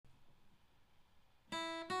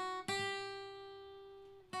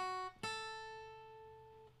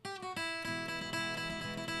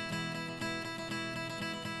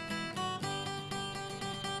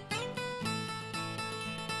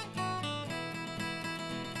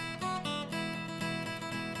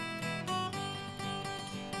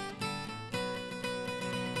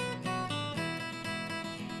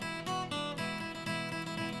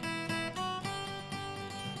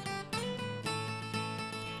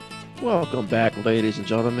Welcome back, ladies and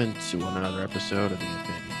gentlemen, to another episode of the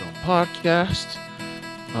Infinity Film Podcast.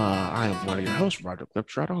 I am one of your hosts, Roger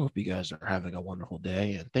Cliptrot. I hope you guys are having a wonderful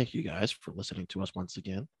day, and thank you guys for listening to us once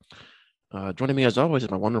again. Joining me, as always, is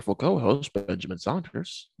my wonderful co-host, Benjamin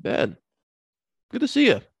Saunders. Ben, good to see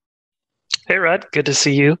you. Hey Rod, good to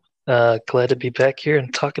see you. Glad to be back here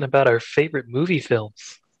and talking about our favorite movie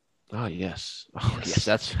films. Oh yes, yes,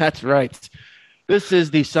 Yes. that's right. This is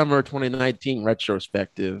the summer 2019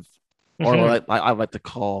 retrospective, or Hmm. what I like to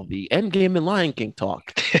call the Endgame and Lion King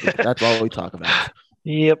talk, because that's all we talk about.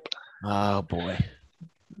 Yep. Oh boy.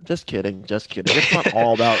 Just kidding. Just kidding. It's not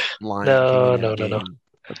all about Lion King No, and no, no, no. Endgame,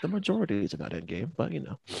 but the majority is about Endgame. But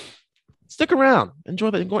stick around. Enjoy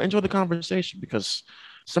the conversation because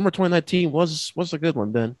summer 2019 was a good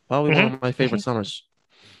one, Ben. Probably one Hmm. of my favorite Hmm. summers.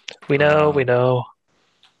 We know, we Um, know.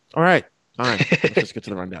 all right, fine. Let's just get to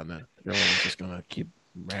the rundown then. Everyone's just gonna keep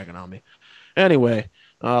ragging on me. Anyway,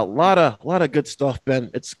 a lot of good stuff, Ben.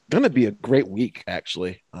 It's gonna be a great week,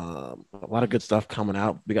 actually. A lot of good stuff coming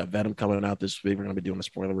out. We got Venom coming out this week. We're gonna be doing a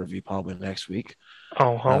spoiler review probably next week.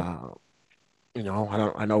 Oh, Uh,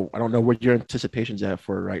 I don't know what your anticipation's at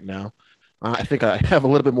for it right now. I think I have a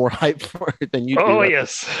little bit more hype for it than you oh do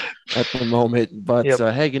yes. at the moment. But Yep.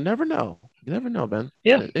 hey, you never know. You never know, Ben.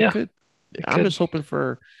 Yeah, It yeah. could. It I'm could. just hoping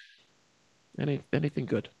for anything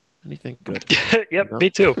good. Anything good. Yep, You know. me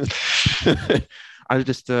too. I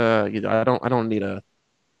just I don't need a.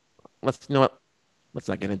 Let's you know what. Let's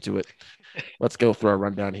not get into it. Let's go through our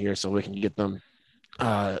rundown here so we can get them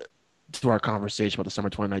uh to our conversation about the summer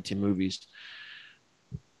 2019 movies.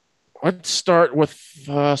 Let's start with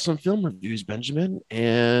some film reviews, Benjamin.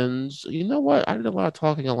 And you know what? I did a lot of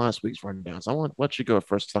talking on last week's rundown, so I want to let you go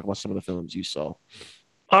first to talk about some of the films you saw.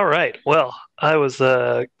 All right. Well, I was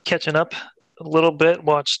catching up a little bit,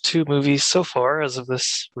 watched two movies so far as of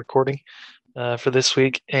this recording for this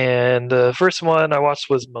week. And the first one I watched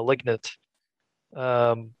was Malignant.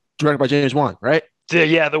 Um, Directed by James Wan, right?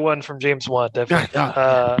 yeah, the one from James Wan, Yeah,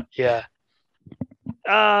 definitely. yeah.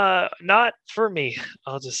 Yeah. Not for me.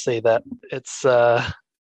 I'll just say that it's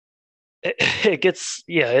it gets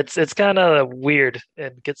it's kind of weird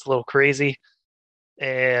and gets a little crazy,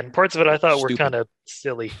 and parts of it I thought were kind Stupid. of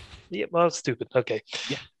silly. Yeah, well, stupid. Okay.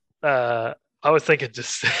 Yeah. Uh, I was thinking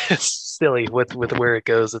just silly with where it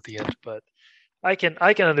goes at the end, but I can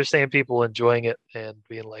understand people enjoying it and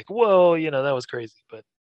being like, "Whoa, that was crazy," but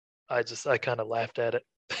I kind of laughed at it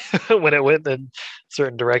when it went in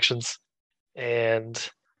certain directions. And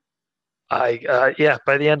yeah,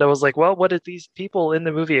 by the end I was like, well, what did these people in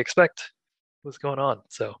the movie expect was going on?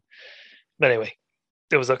 So, but anyway,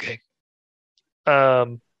 it was okay.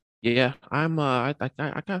 Um, Yeah, I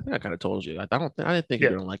kind of told you. I didn't think you yeah,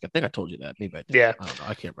 were gonna like it. I think I told you that. Maybe I didn't. yeah, I don't know.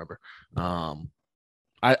 I can't remember. Um,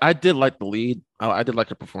 I did like the lead. I did like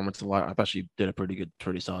her performance a lot. I thought she did a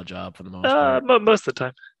pretty solid job for the most part. most of the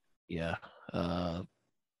time. Yeah. Uh,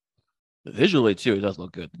 Visually too, it does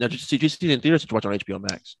look good. Now, did you see it in theaters or did you watch on HBO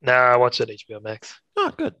Max? Nah, I watched it on HBO Max.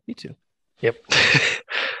 Oh, good. Me too. Yep.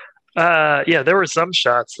 Yeah, there were some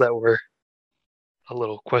shots that were a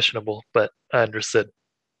little questionable, but I understood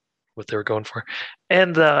what they were going for.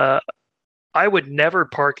 And I would never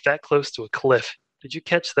park that close to a cliff. Did you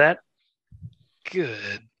catch that?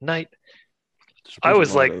 Good night. I There's a was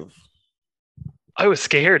lot like, of I was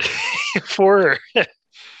scared for her.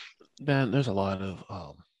 man. There's a lot of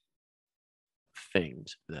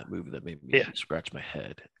things in that movie that made Yeah, me scratch my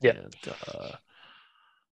head, yeah, and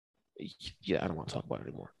yeah, I don't want to talk about it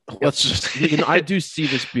anymore. yep. Let's just I do see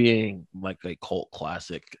this being like a cult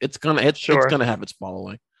classic. It's Sure. gonna have its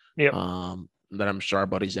following. Yep. That I'm sure our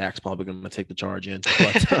buddy Zach's probably gonna take the charge in,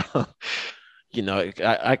 but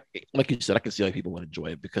I like you said, I can see how people would enjoy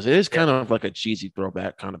it because it is Yep. kind of like a cheesy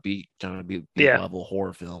throwback, kind of B Yeah. level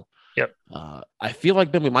horror film. Yep. I feel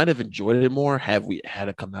like then we might have enjoyed it more had we had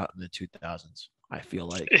it come out in the 2000s. I feel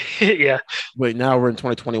like, Yeah. but now we're in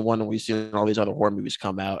 2021 and we've seen all these other horror movies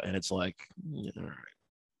come out, and it's like, all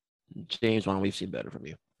right, James Wan, we've seen better from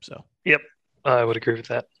you. So, Yep. I would agree with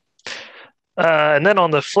that. And then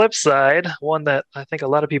on the flip side, one that I think a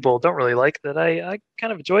lot of people don't really like that I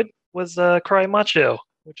kind of enjoyed was Cry Macho,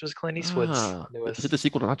 which was Clint Eastwood's is it newest. the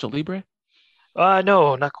sequel to Nacho Libre?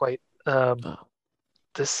 No, not quite. Oh,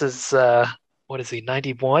 This is what is he,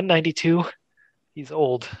 91, 92? He's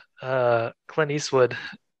old. Clint Eastwood.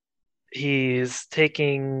 He's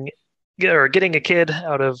getting a kid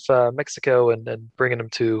out of Mexico and bringing him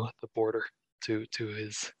to the border to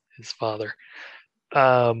his father.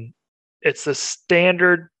 Um, it's a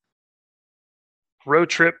standard road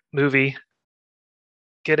trip movie,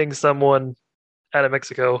 getting someone out of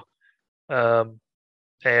Mexico, um,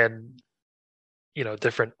 and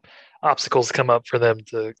different obstacles come up for them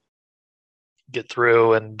to get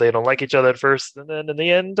through, and they don't like each other at first, and then in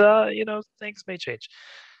the end, things may change.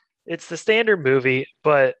 It's the standard movie,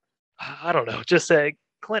 but I don't know. Just say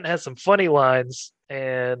Clint has some funny lines,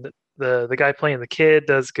 and the guy playing the kid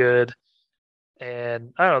does good,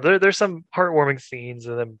 and I don't know. There's some heartwarming scenes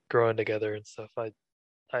of them growing together and stuff.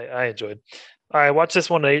 I enjoyed. I watched this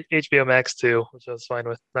one on HBO Max too, which I was fine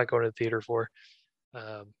with not going to the theater for.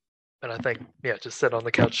 Um, and I think just sit on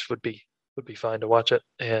the couch would be fine to watch it.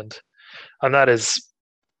 And I'm not as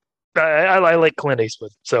I like Clint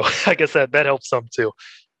Eastwood, so I guess that helps some too.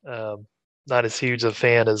 Um, Not as huge a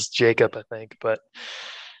fan as Jacob, I think, but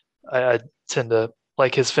I tend to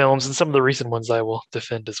like his films, and some of the recent ones I will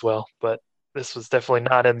defend as well. But this was definitely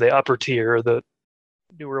not in the upper tier or the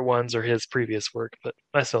newer ones or his previous work, but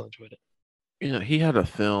I still enjoyed it. He had a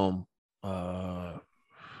film, uh,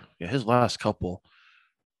 yeah, his last couple,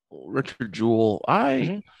 Richard Jewell. I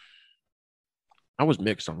Hmm. I was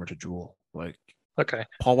mixed on Richard Jewell. Like Okay.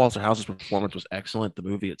 Paul Walter House's performance was excellent. The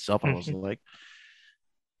movie itself, I was Hmm. like,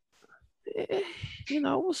 eh, it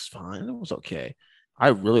was fine. It was okay. I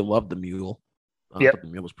really loved the Mule. I Yep. thought the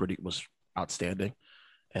Mule was outstanding.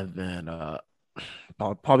 And then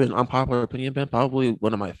probably an unpopular opinion, Ben. Probably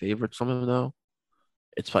one of my favorites. Some of them though.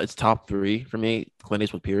 It's top three for me. Clint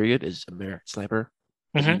Eastwood period is American Sniper,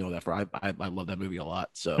 as you Hmm. know that for I love that movie a lot.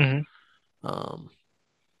 So Hmm. um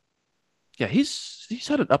yeah, he's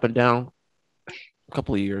had it up and down a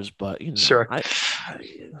couple of years, but Sure. I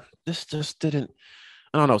this just didn't.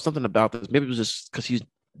 I don't know, something about this. Maybe it was just because he's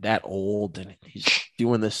that old and he's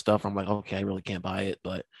doing this stuff. I'm like, okay, I really can't buy it,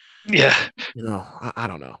 but Yeah. I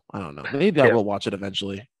don't know. I don't know. Maybe I Yeah. will watch it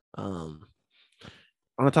eventually. On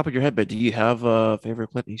the top of your head, but do you have a favorite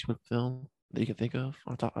Clint Eastwood film that you can think of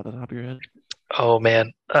on the top of your head? Oh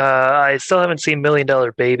man. I still haven't seen Million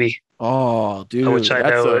Dollar Baby, Oh, which dude, I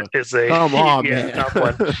that's know a is a come on, yeah man. top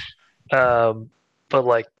one. But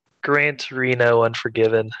like Gran Torino,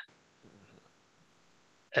 Unforgiven,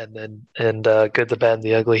 and Good, the Bad, and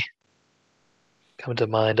the Ugly come to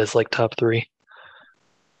mind as like top three.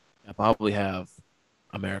 I probably have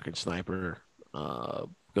American Sniper,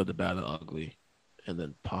 Good, the Bad, and the Ugly, and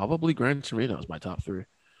then probably Gran Torino is my top three,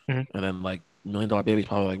 Mhm. and then like Million Dollar Baby's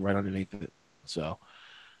probably like right underneath it. So,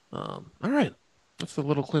 all right, that's a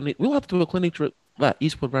little Clint. We'll have to do a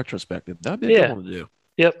Eastwood retrospective. That'd be a good Yeah. one to do.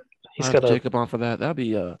 Yep. I'll He's have got a. Jacob on for that. That'd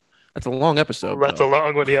be that's a long episode That's a though.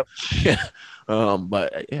 long one. Yep. Yeah.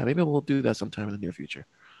 But yeah, maybe we'll do that sometime in the near future.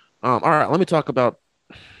 All right, let me talk about.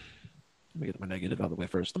 Let me get my negative out of the way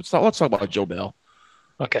first. Let's talk about Joe Bell.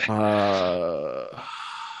 Okay. Uh,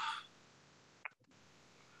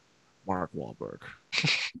 Mark Wahlberg.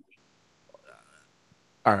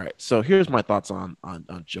 All right, so here's my thoughts on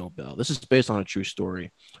Joe Bell. This is based on a true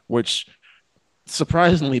story, which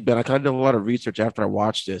surprisingly, Ben, I kind of did a lot of research after I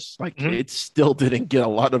watched this. Like, Hmm. it still didn't get a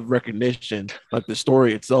lot of recognition, like the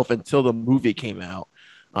story itself, until the movie came out.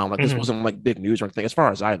 Like this Hmm. wasn't like big news or anything. As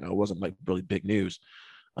far as I know, it wasn't like really big news.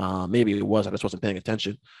 Maybe it was. I just wasn't paying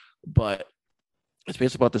attention. But it's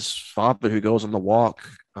basically about this father who goes on the walk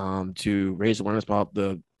to raise awareness about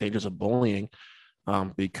the dangers of bullying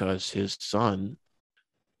because his son,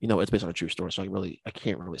 it's based on a true story. So I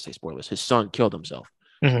can't really say spoilers. His son killed himself.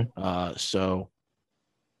 Hmm. So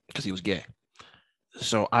because he was gay.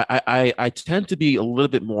 So I tend to be a little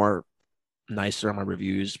bit more nicer on my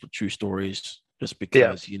reviews with true stories just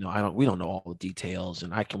Yeah. because we don't know all the details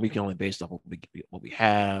and we can only base off what we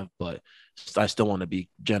have, but I still want to be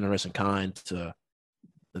generous and kind to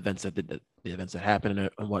the events that happen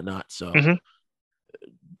and whatnot. So Hmm.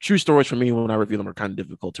 true stories for me when I review them are kind of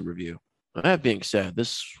difficult to review. That being said,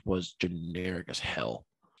 this was generic as hell.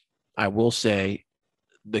 I will say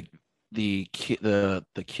the the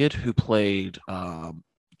kid who played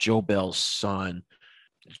Joe Bell's son,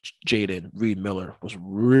 Jaden Reed Miller, was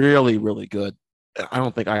really really good. I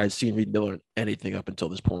don't think I had seen Reed Miller in anything up until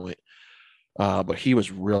this point, but he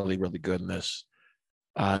was really really good in this.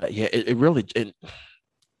 Yeah, it really.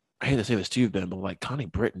 I hate to say this to you, Ben, but like Connie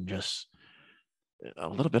Britton just a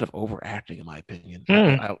little bit of overacting in my opinion.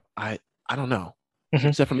 Hmm. I don't know, Hmm.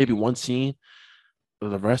 except for maybe one scene.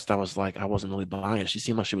 The rest, I was like, I wasn't really buying it. She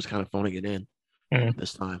seemed like she was kind of phoning it in Hmm.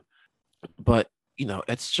 this time. But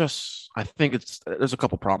it's just I think there's a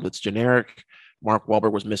couple problems. It's generic. Mark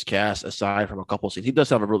Wahlberg was miscast aside from a couple of scenes. He does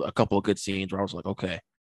have a couple of good scenes where I was like, okay,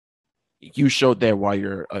 you showed there why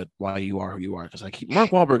you are who you are. Because like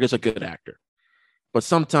Mark Wahlberg is a good actor, but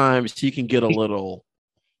sometimes he can get a little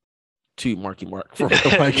too Marky Mark for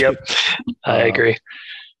like Yep. I uh agree.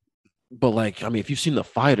 but like I mean if you've seen The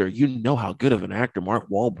Fighter, you know how good of an actor Mark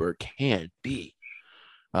Wahlberg can be.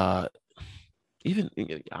 Uh even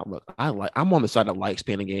look, I'm on the side that likes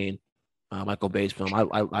Pain and Gain, Michael Bay's film.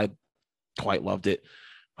 I quite loved it.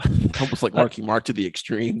 Almost like I, Marky Mark to the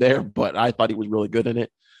extreme there, but I thought he was really good in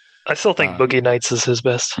it. I still think Uh, Boogie Nights is his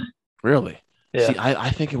best. really. Yeah. See, I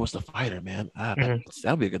think it was the fighter, man. Hmm.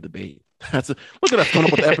 That'd be a good debate. Look at us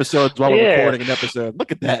coming up with episodes while we're Yeah. recording an episode.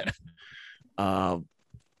 Look at that. Um,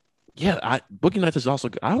 yeah, Boogie Nights is also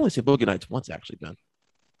good. I only seen Boogie Nights once actually, Ben.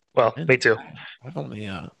 Well, And me too. I've only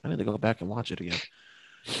I need to go back and watch it again.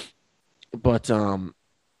 But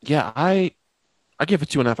yeah, I give it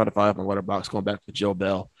 2.5 out of 5 on Letterboxd. Going back to Joe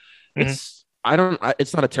Bell, Hmm.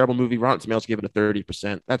 it's not a terrible movie. Rotten Tomatoes gave it a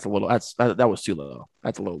 30%. That's a little that was too low.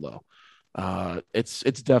 That's a little low. It's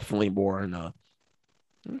definitely more in a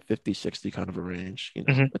 50-60 kind of a range. You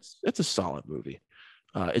know, Hmm. it's a solid movie.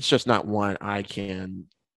 It's just not one I can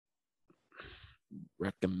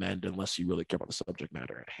recommend unless you really care about the subject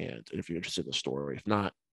matter at hand. And if you're interested in the story, if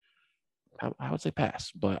not, I would say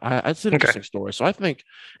pass. But it's an Okay. interesting story. So I think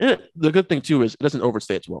the good thing too is it doesn't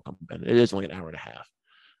overstay its welcome. Ben, it is only an hour and a half.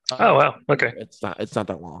 Oh So wow. Okay. it's not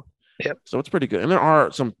that long. Yep. So it's pretty good. And there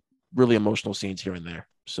are some really emotional scenes here and there.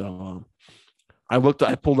 So I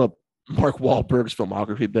pulled up Mark Wahlberg's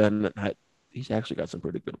filmography, Ben, and he's actually got some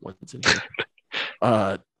pretty good ones in here.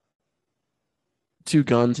 Uh, Two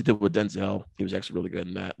Guns he did with Denzel. He was actually really good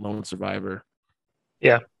in that. Lone Survivor.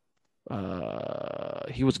 Yeah.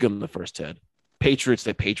 He was good in the first Ted. Patriots,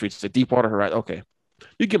 the Deepwater Horizon. Okay,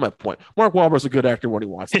 you get my point. Mark Wahlberg's a good actor when he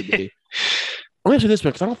wants to be. I'll answer this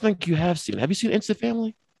one because I don't think you have seen it. Have you seen Instant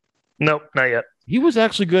Family? Nope, not yet. He was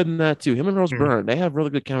actually good in that too. Him and Rose Mhm. Byrne, they have really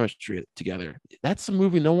good chemistry together. That's a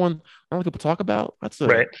movie not a lot of people talk about. That's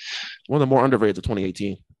Right. one of the more underrated of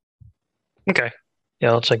 2018. Okay. Yeah,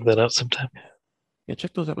 I'll check that out sometime. Yeah,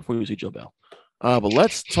 check those out before you see Joe Bell. But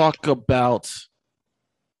let's talk about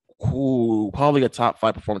probably a top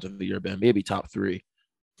 5 performance of the year, Ben. Maybe top 3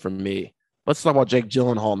 for me. Let's talk about Jake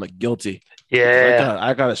Gyllenhaal and The Guilty because I Yeah. got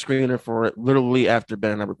I got a screener for it literally after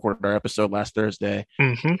Ben and I recorded our episode last Thursday.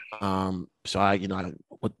 Hmm. So I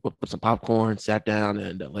put some popcorn, sat down,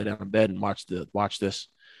 and lay down in bed and watch this.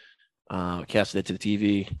 Casted it to the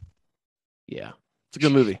TV. Yeah, it's a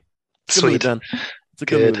good movie. It's a good movie, Sweet. Ben. It's a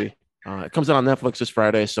good Good. movie. It comes out on Netflix this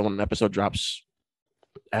Friday. So when an episode drops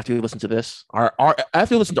after you listen to this, our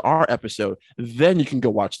after you listen to our episode, then you can go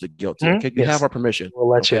watch The Guilty. Mhm. Okay, you have Yes. our permission. We'll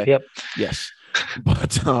let you. Okay, Yep. yes,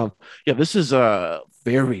 but yeah, this is a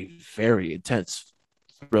very very intense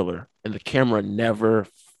thriller, and the camera never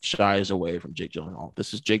shies away from Jake Gyllenhaal.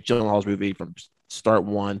 This is Jake Gyllenhaal's movie from start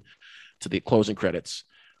one to the closing credits.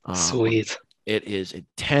 Um, Sweet. it is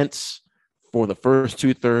intense for the first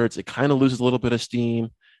 2/3. It kind of loses a little bit of steam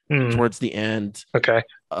Mm. towards the end. Okay.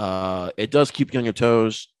 It does keep you on your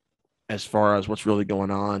toes as far as what's really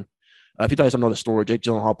going on. If you guys don't know the story, Jake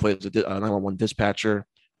Gyllenhaal plays a 911 dispatcher,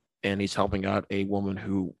 and he's helping out a woman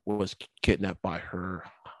who was kidnapped by her,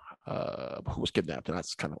 who was kidnapped, and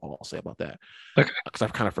that's kind of all I'll say about that. Okay. Because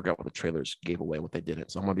I've kind of forgot what the trailers gave away, what they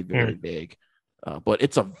didn't, so I'm gonna be Mm. very vague. But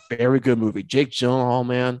it's a very good movie. Jake Gyllenhaal,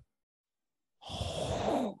 man.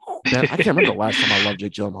 Man, I can't remember the last time I loved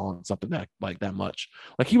Jake Gyllenhaal in something that much.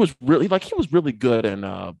 Like he was really good in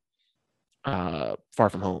Far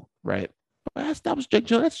From Home, right? But that was Jake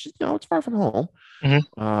Gyllenhaal. That's it's Far From Home. Hmm.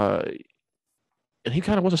 Uh, and he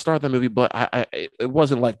kind of was a star of that movie, but it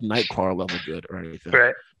wasn't like Nightcrawler level good or anything.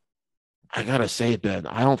 Right. I gotta say, Ben,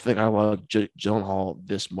 I don't think I love Jake Gyllenhaal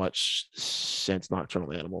this much since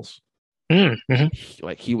Nocturnal Animals. Mm-hmm.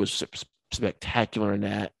 He was spectacular in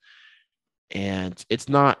that, and it's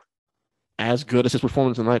not as good as his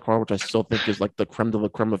performance in Nightcrawler, which I still think is like the creme de la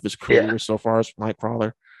creme of his Yeah. career so far as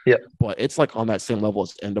Nightcrawler. Yeah. But it's like on that same level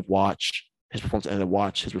as End of Watch, his performance at End of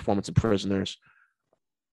Watch, his performance in Prisoners.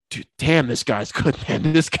 Dude, damn, this guy's good,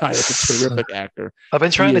 man. This guy is a terrific actor. I've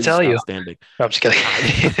been He trying to is tell you. outstanding. No, I'm just kidding.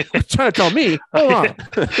 Trying to tell me, hold on.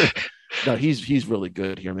 No, he's really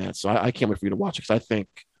good here, man. So I can't wait for you to watch it because I think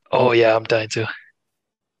Oh yeah, I'm dying to.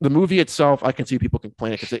 the movie itself, I can see people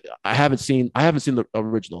complaining because I haven't seen the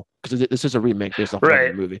original because this is a remake based off Right.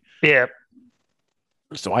 another movie. Yeah.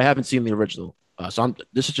 So I haven't seen the original.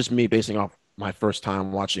 This is just me basing off my first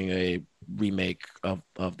time watching a remake of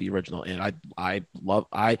the original, and I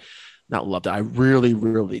not loved it. I really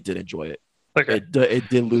really did enjoy it. Okay. It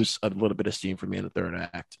did lose a little bit of steam for me in the third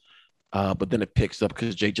act, but then it picks up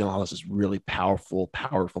because Jake Gyllenhaal has this really powerful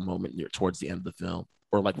moment near towards the end of the film,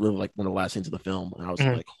 or like really like one of the last scenes of the film, and I was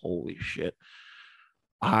Mhm. like, holy shit.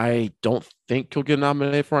 I don't think he'll get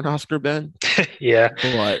nominated for an Oscar, Ben, Yeah.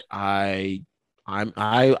 but I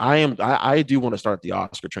do want to start the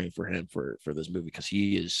Oscar train for him for this movie because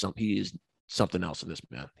he is something else in this,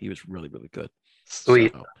 man. He was really really good. So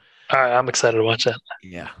Sweet. All right, I'm excited to watch that.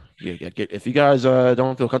 Yeah, yeah. If you guys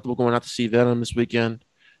don't feel comfortable going out to see Venom this weekend,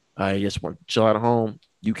 I just want to chill out at home.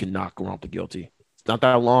 You cannot go wrong with The Guilty. It's not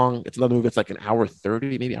that long. It's another movie. It's like an hour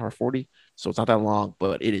 30, maybe hour 40. So it's not that long,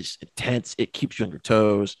 but it is intense. It keeps you on your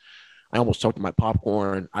toes. I almost choked my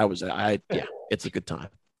popcorn. Yeah, it's a good time.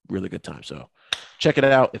 Really good time. So check it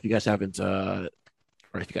out if you guys haven't, or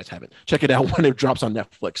if you guys haven't, check it out when it drops on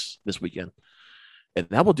Netflix this weekend. And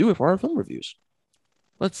that will do it for our film reviews.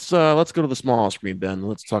 Let's go to the small screen, Ben.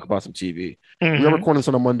 Let's talk about some TV. We are Hmm. recording this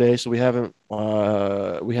on a Monday, so we haven't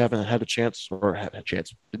had a chance or had a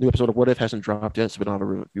chance. The new episode of What If hasn't dropped yet, so we don't have a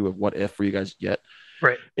review of What If for you guys yet.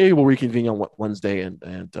 Right. Maybe we'll reconvene on Wednesday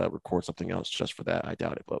and record something else just for that. I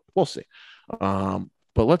doubt it, but we'll see.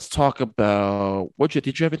 But let's talk about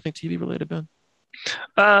did you have anything TV related, Ben?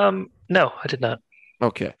 No, I did not.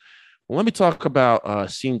 Okay. Well, let me talk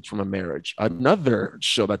about Scenes from a Marriage, another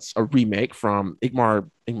show that's a remake from Ingmar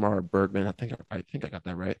Bergman. I think I got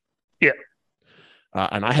that right. Yeah.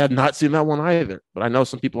 And I have not seen that one either, but I know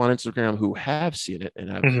some people on Instagram who have seen it and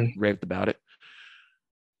have Hmm. raved about it.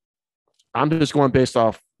 I'm just going based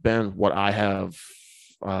off Ben what I have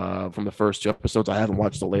from the first two episodes. I haven't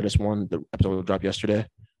watched the latest one, the episode that dropped yesterday.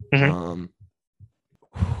 Hmm. Um,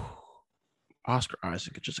 Oscar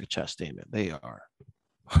Isaac and Jessica Chastain, man, they are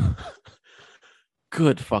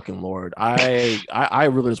good fucking lord. I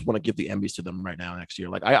really just want to give the Emmys to them right now next year.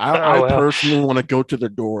 Like I Oh wow. personally want to go to their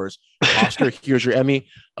doors. Oscar, here's your Emmy.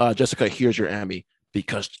 Jessica, here's your Emmy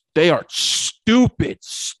because they are stupid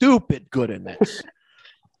good in this.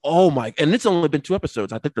 Oh my! And it's only been two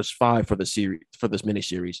episodes. I think there's five for the series for this mini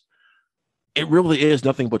series. It really is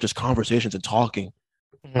nothing but just conversations and talking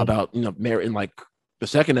Mhm. about marriage. And like the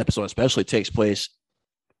second episode, especially, takes place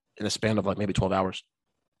in a span of like maybe 12 hours.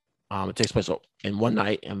 It takes place in one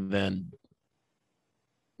night and then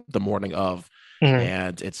the morning of, Mhm.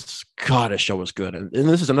 and it's God, this show is good. And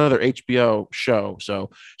this is another HBO show, so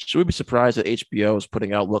should we be surprised that HBO is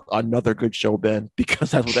putting out another good show, Ben?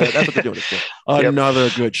 Because that's what they're doing it for. Yep. Another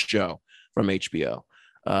good show from HBO.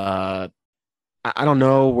 I don't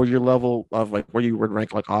know where your level of like where you would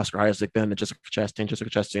rank like Oscar Isaac, Ben, and Jessica Chastain. Jessica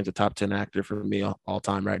Chastain's a top 10 actor for me all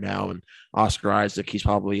time right now, and Oscar Isaac, he's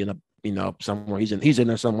probably in a somewhere he's in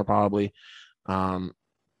there somewhere probably. Um,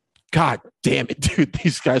 God damn it, dude,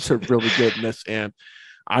 these guys are really good in this, and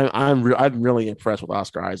I'm really impressed with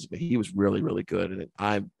Oscar Isaac. He was really good, and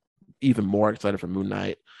I'm even more excited for Moon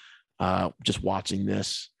Knight. Just watching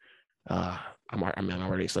this, uh, I'm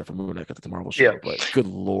already excited for Moon Knight because it's a Marvel Yeah. show, but good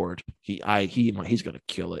lord, he's gonna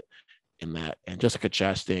kill it in that. And Jessica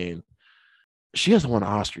Chastain, she hasn't won an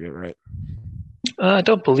Oscar yet, right? I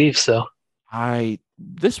don't believe so.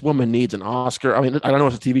 This woman needs an Oscar. I mean, I don't know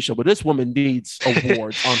if it's a TV show, but this woman needs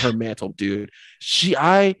awards on her mantle, dude.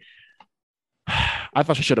 I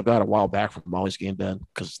thought she should have got a while back from Molly's Game then,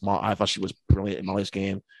 because I thought she was brilliant in Molly's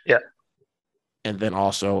Game. Yeah. And then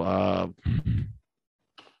also,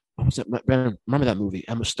 what was it? Remember that movie?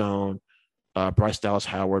 Emma Stone, Bryce Dallas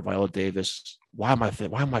Howard, Viola Davis. Why am I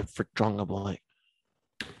drawing a blank?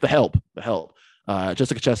 The Help.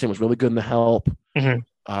 Jessica Chastain was really good in The Help. Hmm.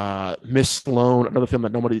 Miss Sloane, another film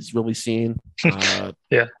that nobody's really seen. Yeah.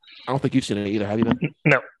 I don't think you've seen it either. Have you been? Have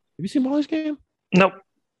No. you seen Molly's Game? Nope.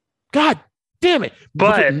 God damn it!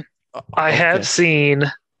 But I have Okay. seen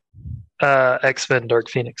X-Men Dark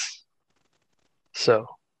Phoenix. So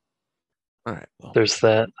All right. Well, there's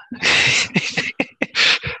that. I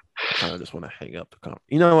kind of just want to hang up the comment.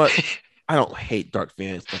 You know what? I don't hate Dark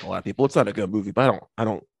Phoenix like a lot of people. It's not a good movie, but I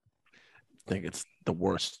don't think it's the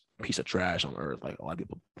worst piece of trash on earth like a lot of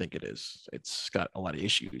people think it is. It's got a lot of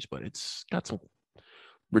issues, but it's got some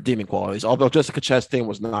redeeming qualities. Although Jessica Chastain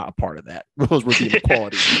was not a part of that, those redeeming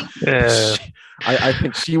qualities. Yeah. I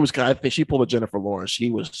think she was. I think she pulled a Jennifer Lawrence. She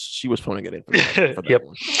was phoning it in for that Yep.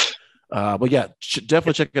 one. But yeah,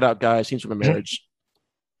 definitely check it out, guys. Scenes from a Marriage.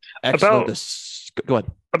 Excellent. About Go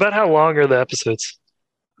ahead. about how long are the episodes?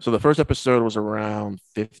 So the first episode was around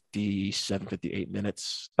 57, 58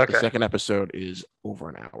 minutes. The Okay. second episode is over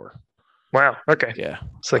an hour. Wow. Okay. Yeah.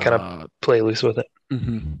 So they kind of play loose with it.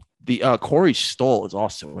 Mhm. The Corey Stoll is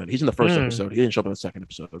also in. He's in the first episode. He didn't show up in the second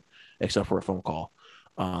episode, except for a phone call.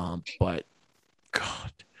 But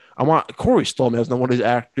God, I want Corey Stoll, man, is one of these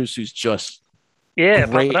actors who's just Yeah,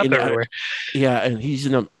 great. popping up everywhere. Yeah, and he's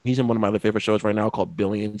in one of my other favorite shows right now called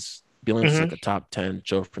Billions. Billions is Mhm. like a top 10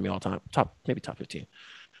 show for me all time. Maybe top 15.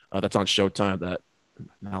 That's on Showtime that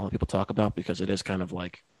not a lot of people talk about because it is kind of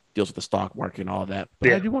like deals with the stock market and all that. But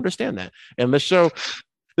Yeah. I do understand that. And this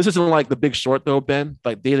isn't like The Big Short though, Ben.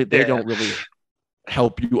 Like they Yeah. don't really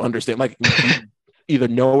help you understand. Like either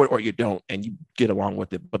know it or you don't, and you get along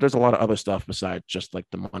with it. But there's a lot of other stuff besides just like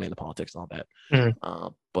the money and the politics and all that.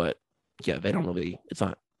 Mhm. But yeah, they don't really. It's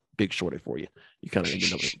not Big Shorty for you. You kind of need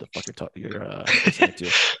to know what the fuck you're listening to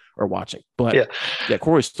or watching. But Yeah. yeah,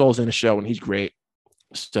 Corey Stoll's in the show and he's great.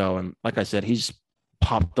 So, and like I said, he's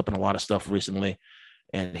popped up in a lot of stuff recently,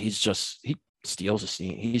 and he steals the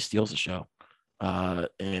scene. He steals the show.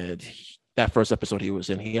 That first episode he was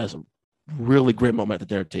in, he has a really great moment at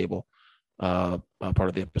the dinner table, part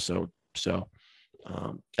of the episode. So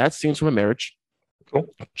that's Scenes from a Marriage.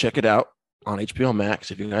 Cool. Check it out on HBO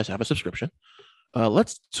Max if you guys have a subscription.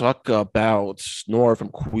 Let's talk about Nora from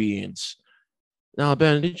Queens. Now,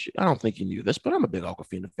 Ben, I don't think you knew this, but I'm a big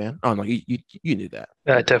Aquafina fan. Oh no, you knew that.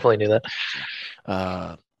 I definitely knew that.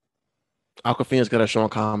 Uh, Aquafina's got a show on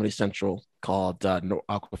Comedy Central called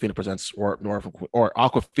Aquafina Presents or Nora from or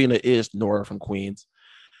Aquafina is Nora from Queens,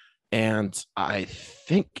 and I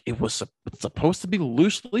think it was supposed to be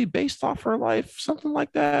loosely based off her life, something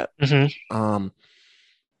like that. Um,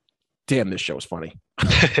 damn, this show is funny.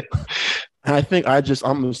 I think I'm just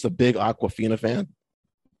a big Aquafina fan,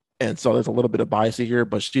 and so there's a little bit of bias here,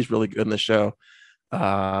 but she's really good in the show.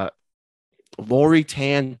 Lori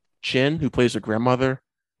Tan Chin, who plays her grandmother.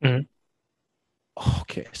 Mhm.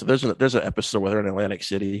 Okay, so there's an episode where they're in Atlantic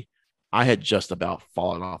City. I had just about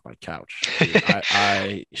fallen off my couch.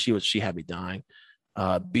 She had me dying.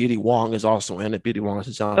 BD Wong is also in it. BD Wong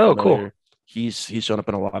is sound Oh, familiar. cool. He's shown up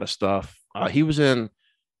in a lot of stuff. He was in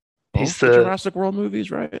He's both the Jurassic World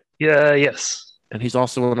movies, right? yes. And he's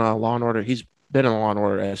also in Law and Order. He's been in Law and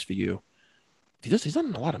Order SVU. He's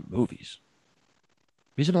done a lot of movies.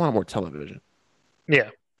 He's in a lot more television. Yeah.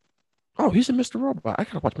 Oh, he's in Mr. Robot. I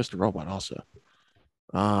gotta watch Mr. Robot also.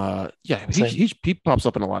 Yeah, he pops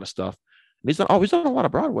up in a lot of stuff. He's done a lot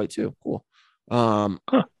of Broadway too. Cool. Huh.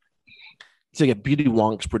 So yeah, Beauty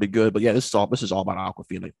Wong's pretty good, but yeah, this is all about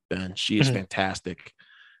Aquafina. Ben, she is fantastic.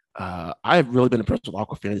 I've really been impressed with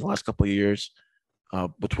Aquafina the last couple of years.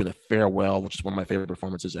 Between The Farewell, which is one of my favorite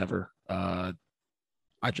performances ever. I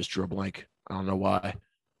just drew a blank. I don't know why.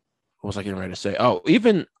 What was I getting ready to say? Oh,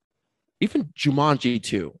 even Jumanji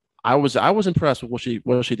 2. I was impressed with what she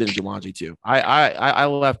did in Jumanji 2. I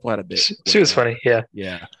laughed quite a bit. She was funny. Yeah.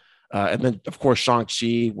 Yeah. And then of course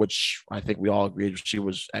Shang-Chi, which I think we all agreed she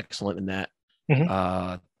was excellent in that.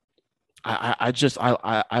 Mm-hmm.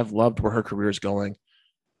 I've loved where her career is going.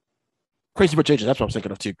 Crazy Rich Asians, that's what I was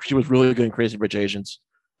thinking of too. She was really good in Crazy Rich Asians.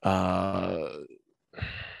 I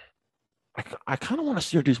kind of want to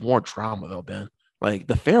see her do more drama though, Ben. Like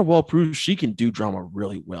The Farewell proves she can do drama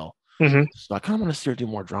really well. Mm-hmm. So I kind of want to see her do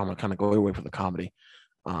more drama, kind of go away from the comedy.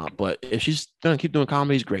 But if she's gonna keep doing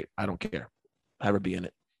comedies, great. I don't care. Have her be in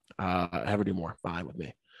it. Have her do more. Fine with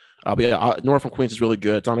me. But yeah, Nora from Queens is really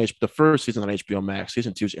good. It's on the first season on HBO Max.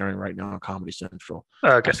 Season 2 is airing right now on Comedy Central.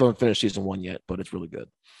 Okay. I still haven't finished season 1 yet, but it's really good.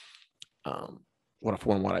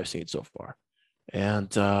 What I've seen so far.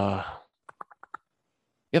 And yeah,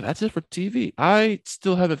 that's it for TV. I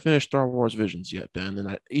still haven't finished Star Wars Visions yet, Ben.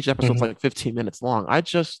 And each episode's like 15 minutes long.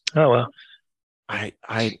 Oh wow. I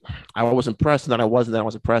was impressed, and then I wasn't. Then I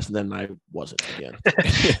was impressed, and then I wasn't again.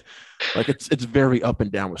 Like it's very up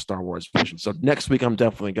and down with Star Wars Visions. So next week I'm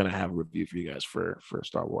definitely gonna have a review for you guys for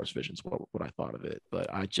Star Wars Visions. What I thought of it, but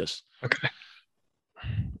it's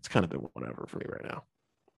kind of been whatever for me right now.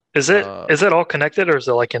 Is it all connected, or is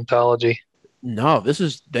it like anthology? No, this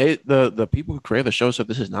is the people who create the show said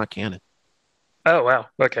this is not canon. Oh wow.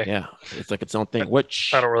 Okay. Yeah, it's like its own thing,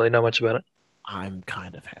 which I don't really know much about it. I'm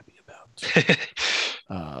kind of happy about.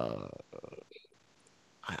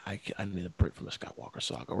 I need a break from the Skywalker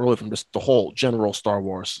saga, really from just the whole general Star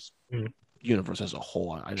Wars universe as a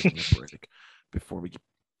whole. I just need a break before we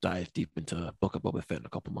dive deep into Book of Boba Fett in a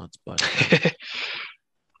couple months. But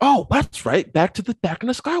oh, that's right, back in the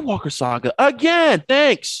Skywalker saga again.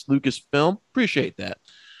 Thanks, Lucasfilm. Appreciate that,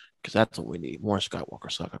 because that's what we need, more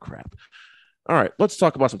Skywalker saga crap. All right, let's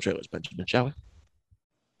talk about some trailers, Benjamin, shall we?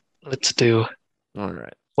 Let's do. All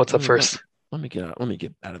right. What's up first? Let me get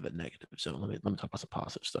out of the negative zone. Let me talk about some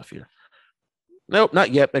positive stuff here. Nope,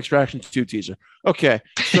 not yet. Extraction 2 teaser. Okay,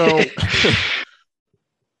 so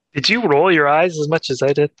did you roll your eyes as much as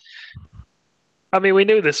I did? I mean, we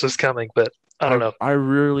knew this was coming, but I don't know. I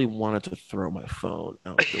really wanted to throw my phone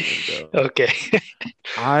out the window. Okay.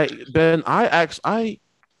 I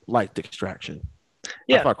liked Extraction.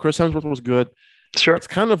 Yeah. I thought Chris Hemsworth was good. Sure. It's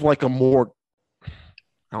kind of like a more,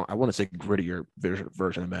 I want to say grittier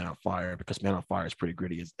version of Man on Fire, because Man on Fire is pretty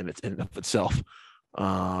gritty in of itself.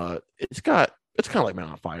 It's kind of like Man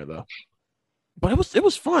on Fire though, but it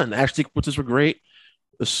was fun. Action sequences were great.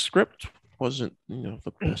 The script wasn't the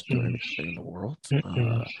best or anything in the world,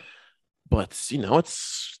 but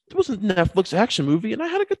it was a Netflix action movie, and I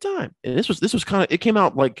had a good time. And this was kind of, it came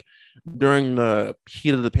out like during the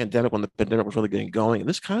heat of the pandemic when the pandemic was really getting going, and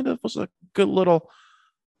this kind of was a good little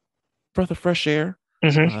breath of fresh air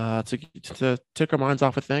Hmm. to take our minds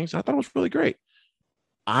off of things. I thought it was really great.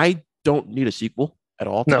 I don't need a sequel at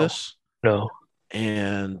all to No, this, no.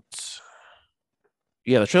 and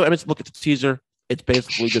yeah, the trailer. I mean, look at the teaser. It's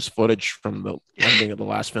basically just footage from the ending of the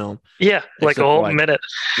last film, Yeah, like a except for whole like, minute.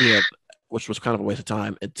 yeah, which was kind of a waste of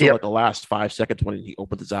time until Yep. like the last 5 seconds when he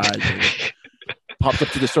opens his eyes and he pops up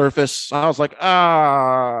to the surface. I was like,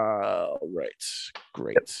 ah, right,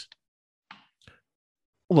 great.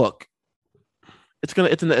 Look, it's gonna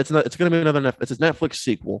be another it's a Netflix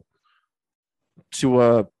sequel to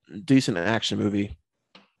a decent action movie.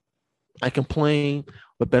 I complain,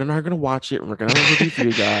 but Ben and I are gonna watch it and we're gonna have a review for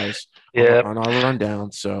you guys on Yeah, our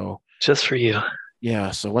rundown. So just for you.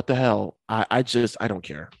 yeah, so what the hell? I don't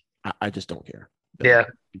care. I just don't care, Ben, Yeah.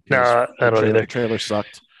 because No, I don't the either. trailer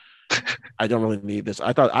sucked. I don't really need this. I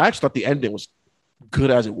actually thought the ending was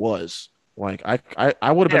good as it was. Like I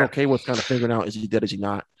would have been Yeah. okay with kind of figuring out, is he dead, is he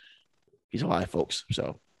not? He's alive, folks.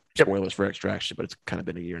 So Yep. spoilers for Extraction, but it's kind of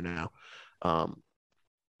been a year now. Um,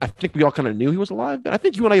 I think we all kind of knew he was alive. I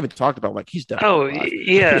think you and I even talked about like he's definitely Oh, alive.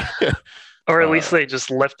 yeah. Or at least uh, they just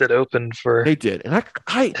left it open for they did, and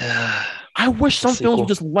uh, I wish a some films would sequel.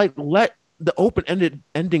 just like let the open ended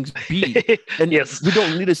endings be, and Yes. we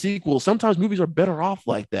don't need a sequel. Sometimes movies are better off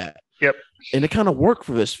like that, Yep. and it kind of worked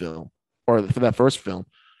for this film or for that first film.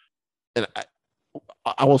 And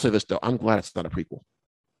I will say this though, I'm glad it's not a prequel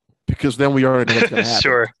because then we already know what's going to happen.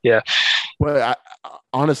 Sure. Yeah. But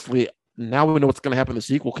honestly, now we know what's going to happen in the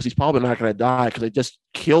sequel because he's probably not going to die because they just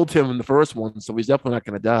killed him in the first one, so he's definitely not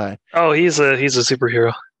going to die. Oh, he's a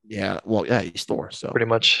superhero, Yeah, well, yeah, he's Thor, so pretty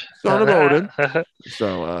much. son of Odin.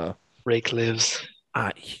 So, Rake lives.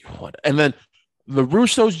 I what? And then the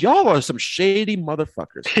Russos, y'all are some shady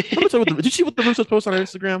motherfuckers. Let me tell you did you see what the Russos post on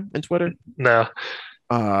Instagram and Twitter? No.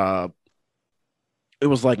 Uh, it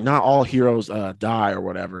was like not all heroes die or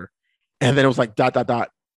whatever, and then it was like dot dot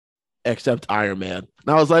dot except Iron Man. And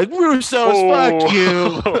I was like, Russos, fuck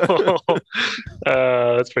you.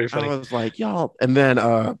 Oh, that's pretty I funny. was like, y'all, and then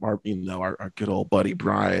our good old buddy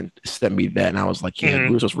Brian sent me that, and I was like, yeah,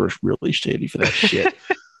 Hmm. Russos were really shady for that shit.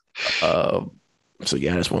 Um, so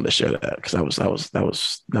yeah, I just wanted to share that because that was a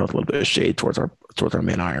little bit of shade towards our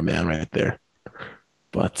main Iron Man right there.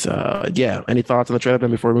 But yeah, any thoughts on the trailer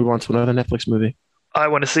before we move on to another Netflix movie? I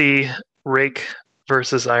want to see Rake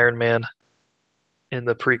versus Iron Man in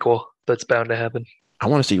the prequel. That's bound to happen. I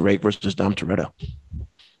want to see Rake versus Dom Toretto.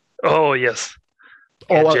 Oh yes,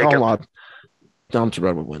 Oh, and hold Jacob. on, Dom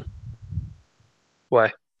Toretto would win.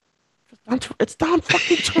 Why? It's Dom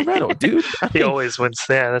fucking Toretto, dude. He always wins.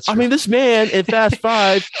 Yeah, that's I true. mean, this man in Fast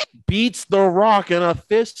Five beats The Rock in a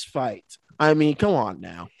fist fight. I mean, come on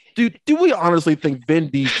now, dude. Do we honestly think Vin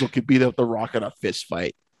Diesel could beat up The Rock in a fist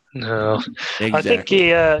fight? No, I think Exactly.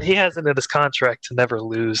 he has it in his contract to never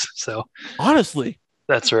lose. So Honestly,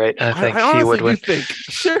 that's right. I think I he honestly would do win. think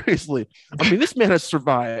seriously. I mean, this man has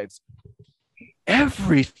survived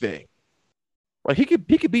everything. Like he could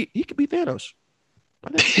beat Thanos. I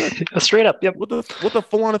think he could Straight up. Yep. with the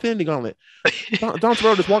full on Infinity Gauntlet. Don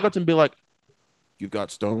Toretto just walk up to him and be like, "You've got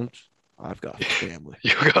stones. I've got family.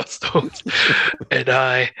 You got stones, and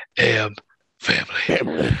I am family.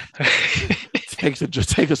 Family." Takes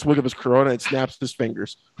a swig of his Corona and snaps his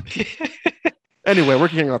fingers. Anyway, we're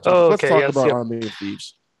getting off topic. Let's Okay. talk Yes. about Yep. Army of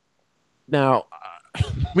Thieves. Now,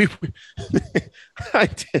 we I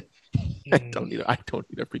did. I don't need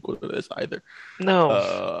a prequel to this either.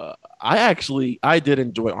 No. I did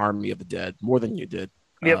enjoy Army of the Dead more than you did.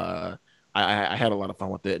 Yep. I had a lot of fun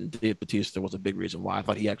with it, and Dave Bautista was a big reason why. I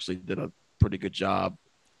thought he actually did a pretty good job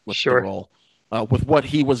with the Sure. role, with what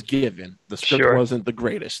he was given. The script Sure. wasn't the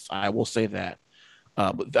greatest, I will say that.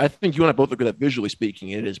 But I think you and I both agree that visually speaking,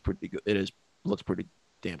 it is pretty good. Looks pretty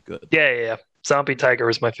damn good. Yeah. Yeah. Yeah. Zombie Tiger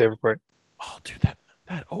was my favorite part. Oh, dude, that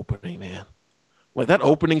opening, man. Like that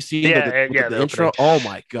opening scene Yeah. with Yeah. the The intro. opening. Oh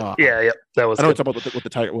my god. Yeah. Yep. That was I know good. it's about with the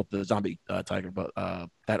tiger with the zombie tiger, but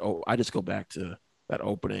I just go back to that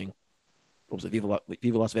opening. What was it?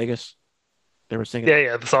 Viva Las Vegas. They were singing. Yeah.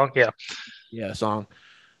 Yeah. The song. Yeah. Yeah, song.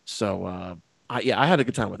 So I had a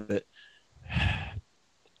good time with it.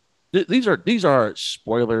 These are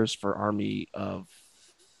spoilers for Army of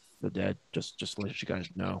the Dead. Just to let you guys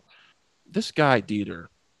know, this guy Dieter,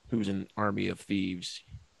 who's in Army of Thieves,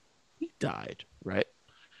 he died, right?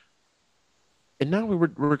 And now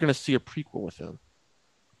we're gonna see a prequel with him.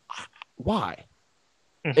 Why?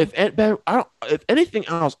 Mhm. If anything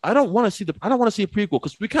else, I don't want to see a prequel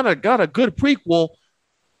because we kind of got a good prequel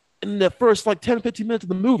in the first like 10, 15 minutes of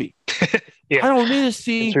the movie. Yeah, I don't need to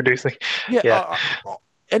see introducing. yeah Yeah,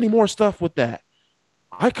 any more stuff with that.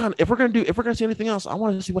 If we're gonna see anything else, I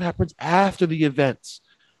want to see what happens after the events.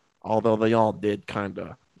 Although they all did kind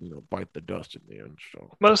of bite the dust in the end.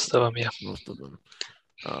 So most of them. Yeah. most of them.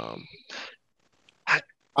 Um,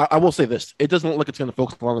 I will say this: it doesn't look like it's going to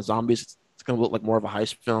focus on the zombies. It's going to look like more of a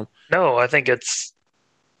heist film. No, I think it's.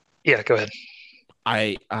 Yeah, go ahead.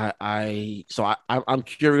 I'm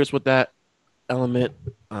curious with that element.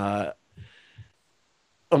 I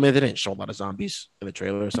mean, they didn't show a lot of zombies in the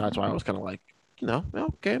trailer, so that's why I was kind of like,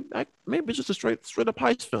 okay, maybe it's just a straight up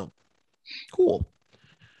heist film. Cool.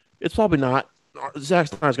 It's probably not. Zack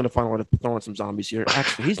Snyder's going to find a way to throw in some zombies here.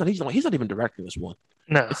 Actually, he's not even directing this one.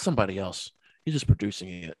 No, It's somebody else. He's just producing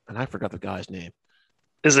it, and I forgot the guy's name.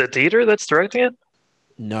 is it Dieter that's directing it?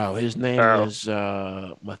 No, his name Oh, is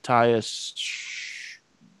Matthias.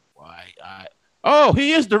 Oh,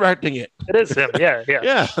 he is directing it. it is him. Yeah, yeah.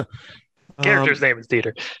 Yeah. Character's Um, name is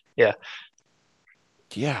Dieter. Yeah,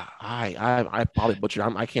 yeah, I probably butchered.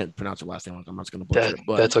 I can't pronounce your last name. I'm not just gonna butcher it.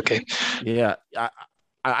 But that's okay. yeah,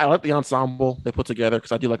 I like the ensemble they put together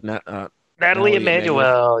because I do like Natalie Natalie Emmanuel,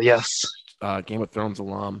 Emmanuel. Yes. Game of Thrones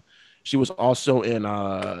alum. She was also in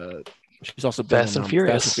she's also been Fast in and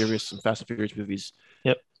Furious. Fast and Furious movies.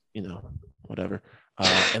 Yep. You know, whatever.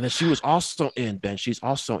 And then she was also in Ben. She's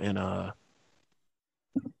also in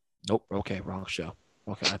nope. Okay, wrong show.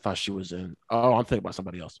 Okay, I thought she was in. Oh, I'm thinking about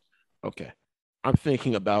somebody else. Okay, I'm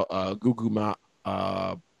thinking about Gugu Mouth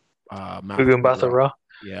Gugumbata Raw. Raw.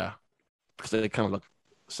 Yeah, because they kind of look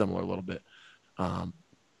similar a little bit. Um,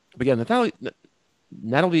 but yeah,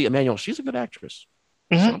 Natalie Emmanuel, she's a good actress.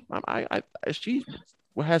 Mm-hmm. So she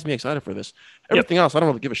what has me excited for this. Yep. Everything else, I don't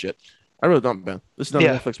really give a shit. I really don't, Ben. This is not a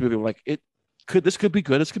Yeah. Netflix movie. Like this could be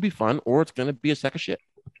good. This could be fun, or it's gonna be a sack of shit.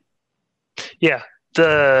 Yeah.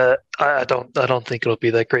 I don't think it'll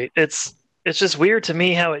be that great. It's just weird to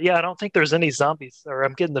me how I don't think there's any zombies, or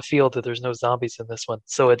I'm getting the feel that there's no zombies in this one.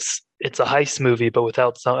 So it's a heist movie, but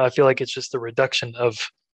without some. I feel like it's just a reduction of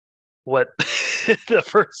what the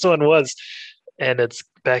first one was, and it's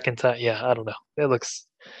back in time. Yeah, I don't know. It looks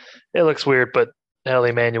weird, but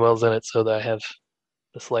Natalie Emanuel's in it, so that I have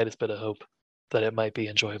the slightest bit of hope that it might be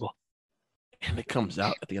enjoyable. And it comes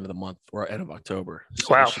out at the end of the month or end of October, so this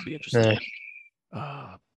Wow. should be interesting. Yeah.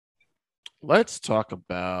 Uh, let's talk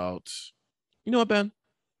about. You know what, Ben?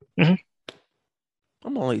 Mhm.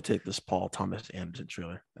 I'm gonna let you take this Paul Thomas Anderson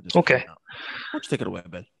trailer that just came Okay. out. Why don't you take it away,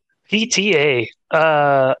 Ben? PTA.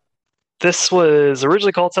 This was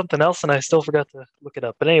originally called something else, and I still forgot to look it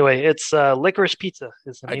up. But anyway, it's Licorice Pizza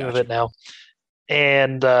is the I name of got it you. now.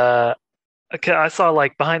 And okay, I saw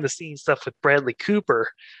like behind the scenes stuff with Bradley Cooper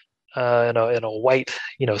in a white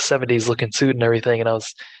 70s looking suit and everything, and I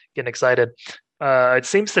was getting excited. It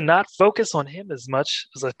seems to not focus on him as much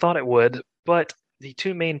as I thought it would, but the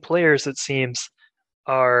two main players, it seems,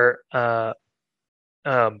 are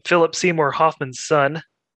Philip Seymour Hoffman's son,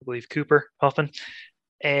 I believe Cooper Hoffman,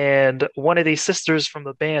 and one of these sisters from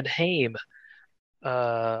the band Haim,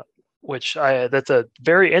 uh, which I that's a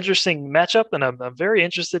very interesting matchup, and I'm very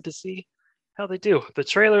interested to see how they do. The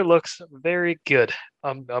trailer looks very good.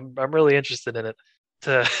 I'm really interested in it.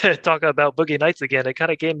 To talk about Boogie Nights again, it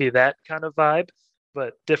kind of gave me that kind of vibe,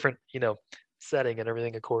 but different, setting and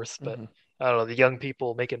everything, of course. But Mm-hmm. I don't know, the young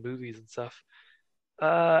people making movies and stuff.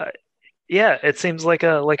 Uh, yeah, it seems like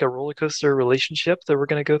a roller coaster relationship that we're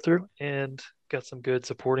gonna go through, and got some good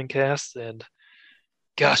supporting cast. And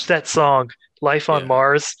gosh, that song "Life on Yeah,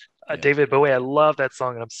 Mars," yeah. David Bowie, I love that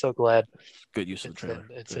song, and I'm so glad Good use of the it's in trailer.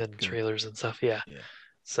 it's Good, in good. trailers and stuff. Yeah. Yeah.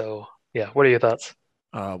 So yeah, what are your thoughts?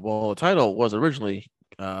 Well, the title was originally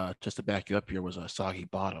just to back you up here was a Soggy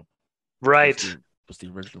Bottom was Right, the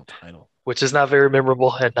original title. which is not very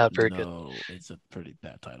memorable and not very good. No, it's a pretty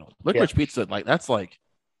bad title. Yeah. Licorice Pizza, like that's like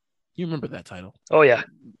you remember that title. Oh yeah.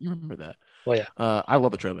 You remember that. Oh yeah. I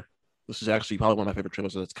love the trailer. This is actually probably one of my favorite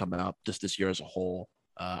trailers that's come out just this year as a whole.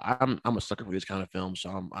 I'm a sucker for these kind of films,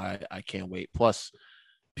 so I can't wait. Plus,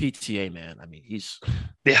 PTA man, I mean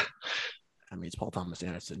Yeah. I mean it's Paul Thomas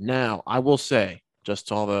Anderson. Now I will say, just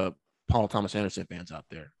to all the Paul Thomas Anderson fans out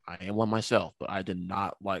there, I am one myself, but I did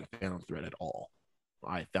not like Phantom Thread at all.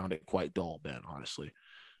 I found it quite dull, Ben, honestly.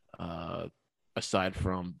 Uh, Aside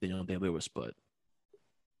from Daniel Day Lewis, but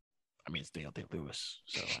I mean it's Daniel Day Lewis,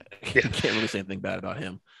 so I Yeah. can't really say anything bad about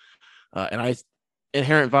him. And I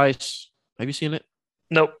Inherent Vice. Have you seen it?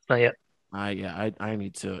 Nope, not yet. I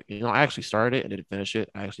need to. I actually started it and didn't finish it.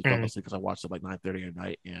 I actually fell Mm. asleep because I watched it like 9:30 at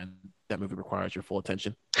night, and that movie requires your full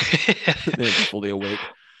attention. Then you're fully awake.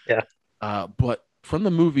 Yeah. But from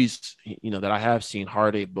the movies, that I have seen,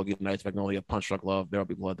 Hard Eight, Boogie Nights, Magnolia, Punch Drunk Love, There'll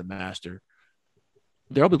Be Blood, The Master.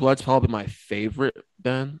 There'll Be Blood's probably my favorite,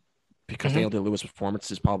 Ben, because Hmm. Daniel Day-Lewis'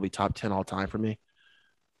 performance is probably top 10 all time for me,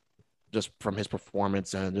 just from his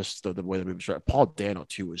performance and just the way the movie shot. Paul Dano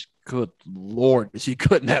too was good. Lord, is he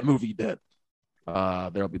good in that movie? That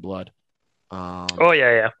There'll Be Blood. Oh Um,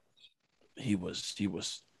 yeah, yeah. he was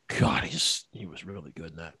God, he was really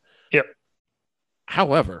good in that. Yep.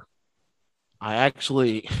 However, I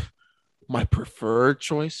actually my preferred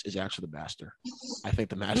choice is actually The Master. I think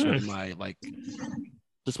The Master Mm, is my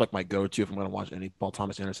just like my go-to if I'm going to watch any Paul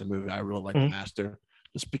Thomas Anderson movie. I really like The mm. Master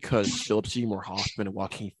just because Philip Seymour Hoffman and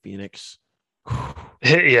Joaquin Phoenix.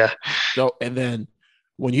 Yeah, So, and then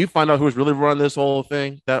when you find out who's really running this whole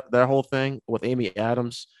thing, that whole thing with Amy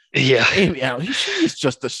Adams, yeah. and Amy Adams, she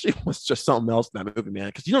was just something else in that movie, man.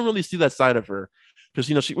 Because you don't really see that side of her.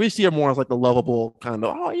 Because we see her more as like the lovable kind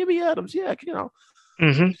of Amy Adams, yeah,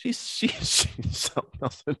 Hmm. she's something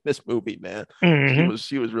else in this movie, man. She Hmm. was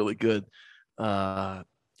she was really good. Uh,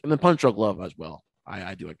 and then Punch Drunk Love as well.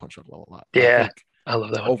 I do like Punch Drunk Love a lot, but I Yeah, think I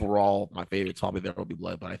love that one. overall my favorite is probably There Will Be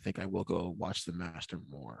Blood. But I think I will go watch The Master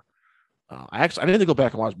more. I need to go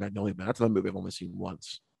back and watch Magnolia Man. That's another movie I've only seen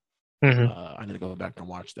once. Hmm. I need to go back and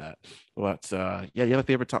watch that. But yeah, you have a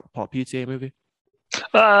favorite top Paul PTA movie?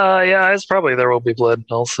 Yeah, it's probably There Will Be Blood.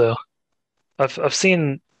 Also, I've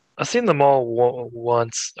seen them all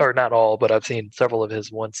once, or not all, but I've seen several of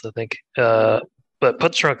his once, I think. But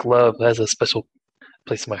Punch Drunk Love has a special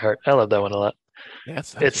place in my heart. I love that one a lot. Yeah,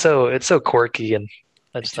 that's a good one. It's so quirky, and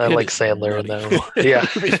I It like is Sandler in nutty. that role. Yeah,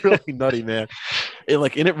 The movie's really nutty, man.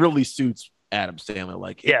 It really suits Adam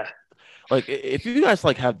Sandler. yeah, If you guys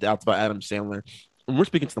have doubts about Adam Sandler, and we're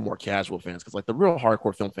speaking to the more casual fans, because the real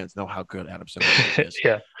hardcore film fans know how good Adam Sandler really is.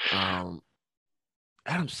 yeah, Um,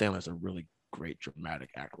 Adam Sandler is a really great dramatic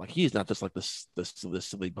actor. He's not just this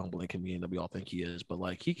silly bumbling comedian that we all think he is, but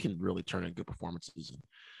he can really turn in good performances. And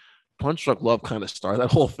Punch Drunk Love kind of started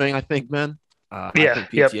that whole thing, I think, man. I yeah,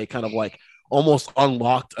 think yep, PTA kind of almost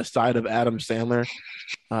unlocked a side of Adam Sandler,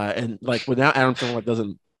 and without Adam Sandler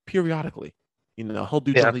doesn't periodically, he'll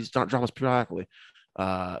do yeah. these dramas periodically.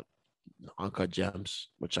 Uh, Uncut Gems,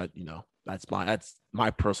 which that's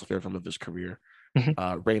my personal favorite film of his career.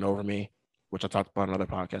 Hmm. Reign Over Me, which I talked about in another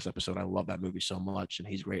podcast episode. I love that movie so much, and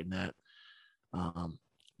he's great in that. Um,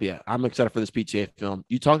 but yeah, I'm excited for this PTA film.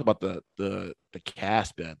 You talked about the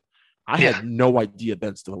cast, Ben. I Yeah. had no idea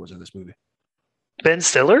Ben Stiller was in this movie. Ben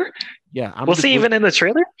Stiller? Yeah, I'm Was just. he even in the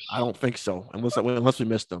trailer? I don't think so, unless we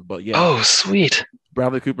missed him. But yeah, Oh, sweet.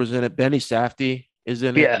 Bradley Cooper's in it. Benny Safdie is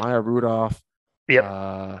in it. Yeah. Maya Rudolph. Yep.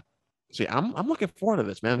 Uh, See, I'm looking forward to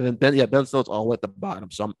this, man. And then Ben Stiller's all at the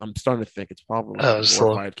bottom, so I'm starting to think it's probably a Oh, so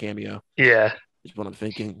glorified cameo. yeah. Is what I'm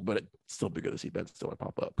thinking, but it'd still be good to see Ben Stiller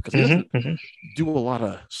pop up because he Hmm. doesn't Hmm. do a lot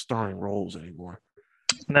of starring roles anymore,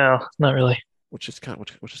 No, not really. which is kind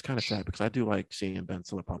of sad because I do like seeing Ben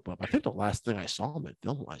Stiller pop up. I think the last thing I saw him in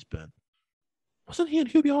film wise, Ben, wasn't he in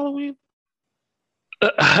Hubie Halloween?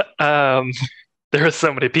 um, there are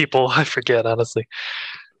so many people. I forget, honestly.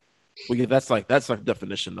 Well, yeah, that's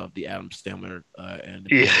definition of the Adam Sandler and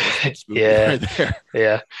Yeah. Emilio Estevez movie Yeah. right there.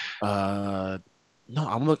 Yeah. Uh, no,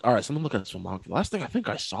 I'm look. All right, so I'm looking at some long. The last thing I think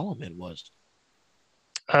I saw him in was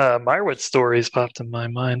Meyerowitz stories popped in my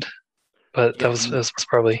mind, but yeah. that was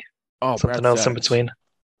probably Oh, Brad something else in Status. between.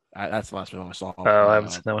 That's the last film I saw. Oh, I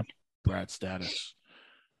haven't seen that one. Brad Status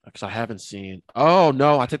because I haven't seen. Oh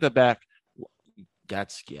no, I take that back.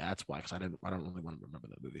 That's why because I don't really want to remember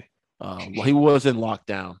that movie. Well, he was in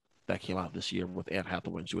Lockdown that came out this year with Anne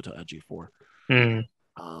Hathaway and she went to G4. Mm.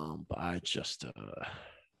 But I just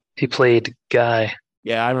He played Guy.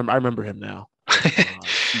 yeah, I remember him now.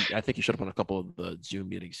 I think he showed up on a couple of the Zoom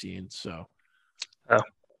meeting scenes. So Oh,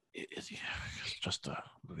 it's just a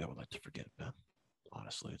movie I would like to forget, man.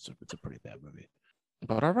 Honestly, it's a pretty bad movie.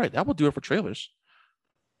 But all right, that will do it for trailers.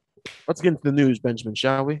 Let's get into the news, Benjamin,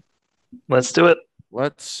 shall we? let's do it.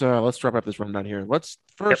 Let's wrap up this rundown here. Let's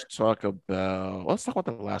Yep. first talk about the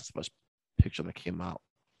Last of Us picture that came out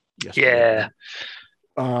yesterday.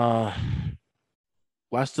 Yeah. Uh,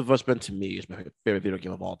 Last of Us, Ben, to me is my favorite video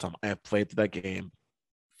game of all time. I have played through that game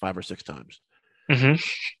 5 or 6 times. Hmm.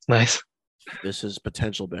 Nice. This is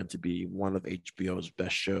potential, Ben, to be one of HBO's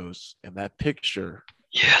best shows. And that picture, I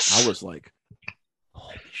Yes. was like,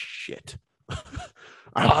 holy shit.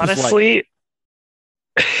 Honestly,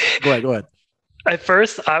 Go ahead. at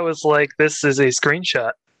first I was like, "This is a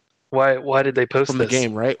screenshot. Why did they post From the this?"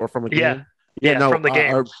 game, right? Or from a Yeah. game? Yeah, Yeah, no, from the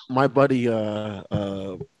game. my buddy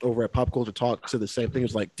over at Pop Culture Talk said the same thing. He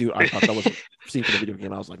was like, dude, I thought that was a scene for the video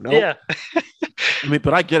game. I was like, nope. Yeah. I mean,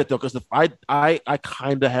 but I get it though, because I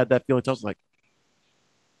kind of had that feeling. I was like,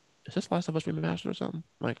 Is this Last of Us remastered or something?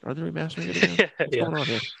 Like, are they remastering it again? What's Yeah. going on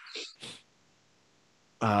here?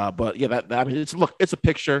 But yeah, I mean, it's a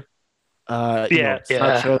picture. Yeah, It's not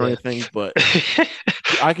a yeah, trailer or yeah. anything, but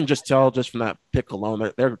I can just tell just from that pic alone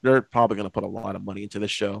that they're probably going to put a lot of money into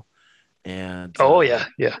this show. And Oh yeah,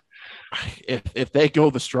 yeah. if they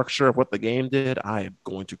go the structure of what the game did, I am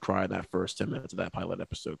going to cry in that first 10 minutes of that pilot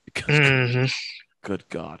episode because Hmm. good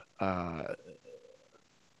God, I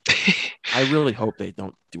really hope they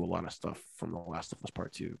don't do a lot of stuff from The Last of Us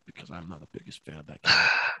Part Two because I'm not the biggest fan of that game.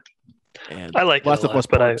 And I like it a Last of lot, Us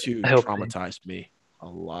but Part I Two hope they. traumatized me a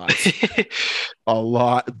lot, a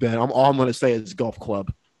lot. Ben, I'm all I'm going to say is golf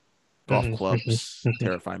club. Golf Mhm, mhm, clubs mhm.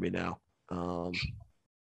 terrify me now.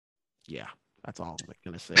 Yeah, that's all I'm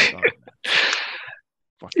gonna say about that.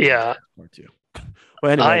 Fucking Last Yeah, Part Two. Well,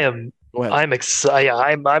 I anyway, am. go ahead. I'm excited. Yeah,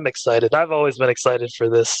 I'm excited. I've always been excited for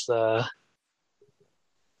this.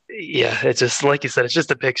 Yeah, it's just like you said. It's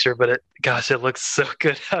just a picture, but gosh, it looks so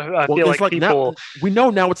good. I Well, feel it's like like now people. we know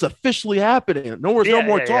now it's officially happening. No Yeah,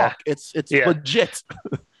 more yeah, yeah, talk. It's yeah. legit.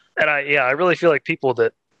 And I really feel like people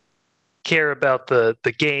that care about the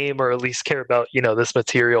game, or at least care about this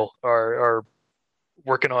material, are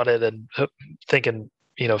working on it and thinking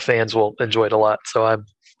fans will enjoy it a lot. So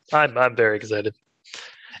I'm very excited.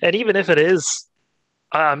 And even if it is,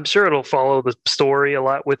 I'm sure it'll follow the story a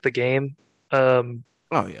lot with the game. Um,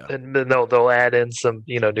 Oh yeah, and then they'll add in some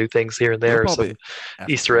new things here and it'll there, probably some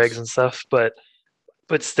Easter eggs afterwards. and stuff.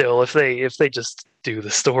 But still, if they just do the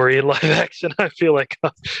story in live action, I feel like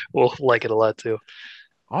we'll like it a lot too.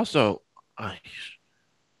 Also, I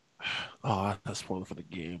that's spoiler for the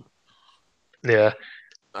game. Yeah.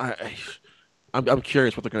 I I'm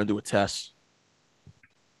curious what they're gonna do with Tess.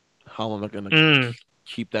 How long they're gonna Mm,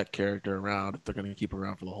 keep that character around? If they're gonna keep her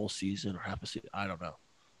around for the whole season or half a season, I don't know.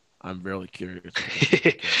 I'm really curious what they're gonna do with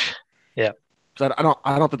that character. yeah. Because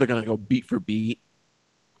I don't think they're gonna go beat for beat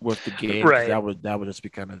with the game because Right. that would just be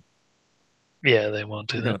kind of Yeah, they won't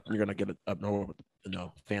do that. you're gonna get annoyed with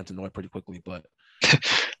fans annoyed pretty quickly. But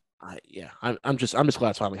I'm just glad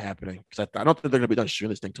it's finally happening because I don't think they're gonna be done shooting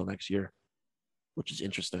this thing till next year, which is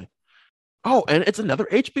interesting. Oh, and it's another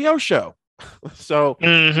HBO show, so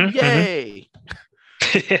Hmm. Hmm. yay!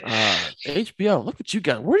 HBO, look what you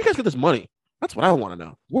got. Where do you guys get this money? That's what I want to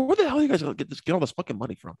know. Where the hell are you guys gonna get all this fucking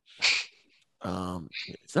money from?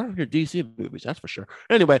 It's not your DC movies, that's for sure.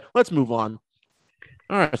 Anyway, let's move on.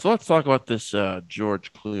 All right, so let's talk about this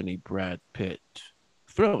George Clooney, Brad Pitt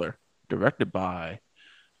thriller directed by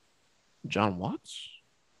John Watts.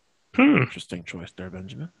 Hmm. Interesting choice there,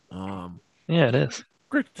 Benjamin. Yeah, it is.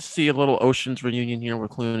 Great to see a little Ocean's reunion here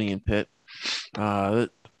with Clooney and Pitt. Uh,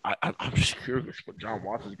 I'm just curious what John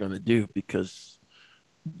Watts is going to do because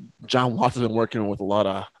John Watts has been working with a lot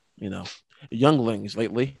of you know younglings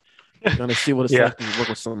lately. Going to see what it's Yeah. like to work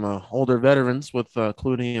with some older veterans with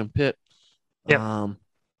Clooney and Pitt. Yep. Um,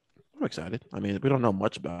 I'm excited. I mean, we don't know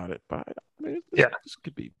much about it, but I mean, Yeah. this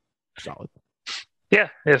could be solid. Yeah.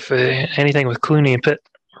 If anything with Clooney and Pitt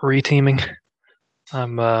reteaming,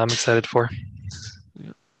 I'm excited for.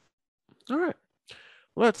 Yeah. All right.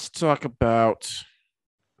 Let's talk about,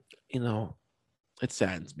 you know, it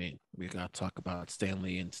saddens me. We got to talk about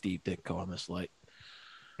Stanley and Steve Ditko on this light.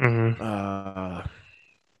 Hmm. Uh,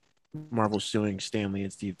 Marvel suing Stanley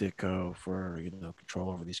and Steve Ditko for, control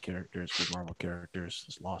over these characters, these Marvel characters,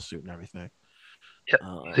 this lawsuit and everything. Yep. The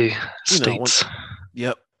Um, when, states.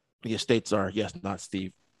 yep, the estates are, yes, not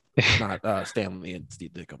Stanley and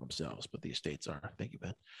Steve Ditko themselves, but the estates are. Thank you,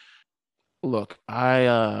 Ben. Look,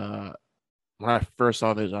 when I first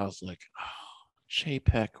saw this, I was like, oh,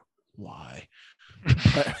 JPEG, why?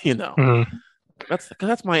 But Hmm.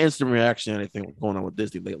 that's my instant reaction to anything going on with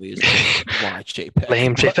Disney lately is just why JPEG.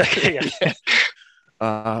 Lame JPEG. Yeah.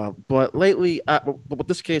 Yeah. But lately, but with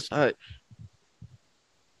this case, I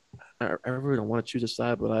really don't want to choose a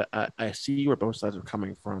side, but I see where both sides are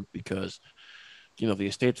coming from because the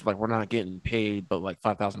estates are like we're not getting paid, but like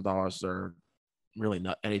 $5,000 are really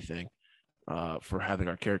not anything for having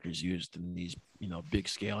our characters used in these big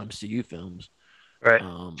scale MCU films. Right.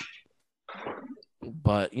 Um,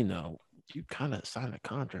 but you kind of sign a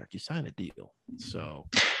contract, you sign a deal, so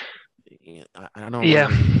I don't Yeah.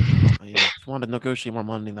 really, if you want to negotiate more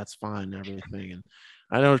money, that's fine and everything. And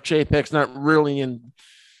I know JPEG's not really in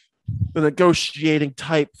the negotiating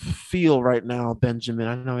type feel right now, Benjamin.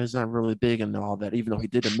 I know he's not really big in all that, even though he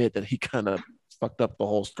did admit that he kind of fucked up the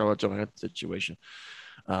whole Scarlett Johansson situation.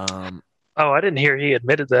 Um, Oh, I didn't hear he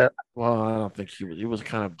admitted that. well, I don't think he was. He was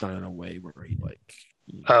kind of done in a way where he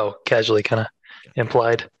Oh, casually kind of kind of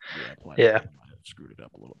implied. yeah, implied that Yeah. he might have screwed it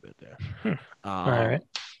up a little bit there. Hmm. All right.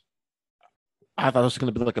 Um, I thought this was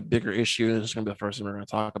going to be like a bigger issue. And this is going to be the first thing we're going to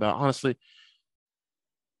talk about. Honestly,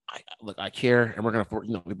 look, I care, and we're going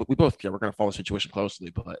to, we both care. We're going to follow the situation closely,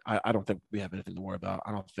 but I don't think we have anything to worry about.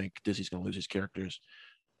 I don't think Disney's going to lose these characters.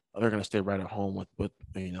 They're going to stay right at home with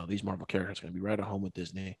these Marvel characters are going to be right at home with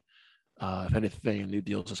Disney. If anything, new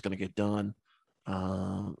deals is going to get done,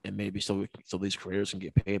 and maybe so these careers can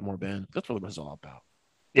get paid more. Ben, that's really what it's all about.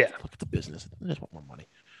 Yeah, Look at the business; they just want more money.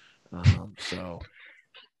 So,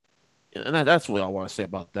 and that's really all I want to say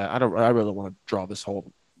about that. I really want to draw this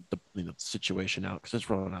whole situation out because there's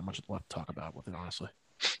really not much left to talk about with it, honestly.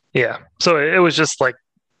 yeah. So it was just like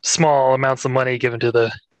small amounts of money given to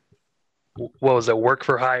the what was it, work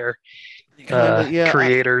for hire Kind of, yeah,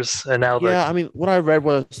 creators, and now they're yeah. I mean, what I read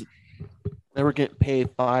was they were getting paid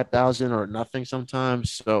 5,000 or nothing sometimes,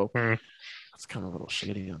 so hmm, that's kind of a little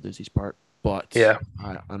shady on Disney's part. But yeah.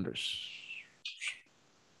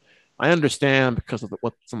 I understand because of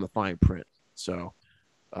what's on the fine print. So,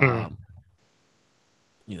 Hmm. um,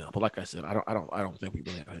 but like I said, I don't think we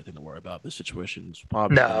really have anything to worry about. This situation is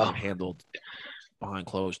probably going to No. get handled behind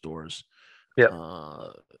closed doors. Yep. Uh,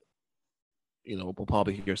 we'll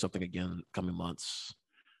probably hear something again coming months.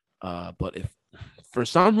 But if for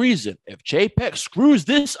some reason, if JPEG screws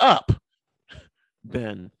this up,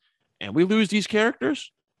 then and we lose these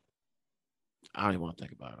characters, I don't even want to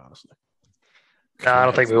think about it honestly. No, Because I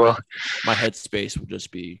don't think we will. my headspace would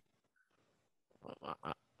just be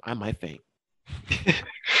I might faint.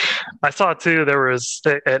 I saw too.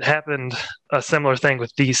 It happened a similar thing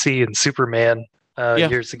with DC and Superman Yeah.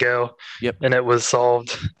 years ago, Yep. and it was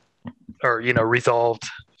solved or resolved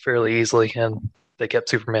fairly easily, and they kept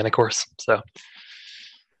Superman, of course. So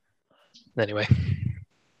anyway,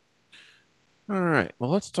 All right. Well,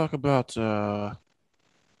 let's talk about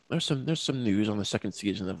there's some news on the second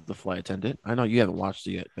season of The Flight Attendant. I know you haven't watched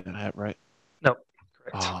it yet, Ben, right? no,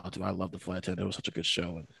 correct. Oh, dude, I love The Flight Attendant. It was such a good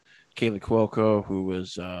show. And Kaylee Cuoco, who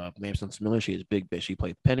was named sounds familiar, she is big. She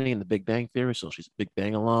played Penny in The Big Bang Theory, so she's a Big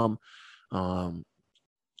Bang alum. Um,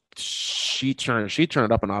 she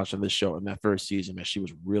turned up a notch in this show in that first season. Man, she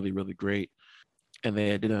was really really great. And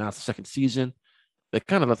they did announce the second season. They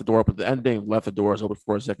kind of left the door open. The ending left the doors open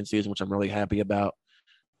for a second season, which I'm really happy about.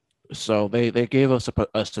 So they gave us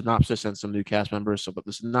a synopsis and some new cast members. So, but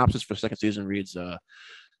the synopsis for second season reads: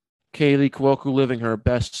 Kaylee Cuoco living her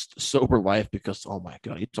best sober life because oh my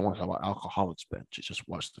god, you don't want to talk about alcoholics, Ben. She just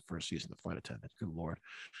watched the first season of Flight Attendant. Good lord.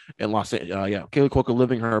 In Kaylee Cuoco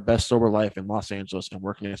living her best sober life in Los Angeles and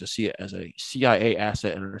working as a CIA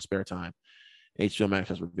asset in her spare time. HBO Max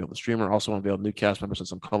has revealed the streamer also unveiled new cast members and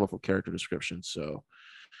some colorful character descriptions. So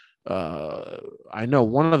I know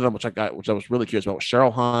one of them, which I was really curious about, was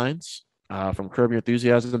Cheryl Hines from Curb Your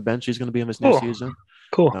Enthusiasm. Ben, she's going to be in this new Cool, season.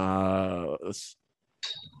 cool.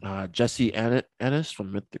 Jesse Ennis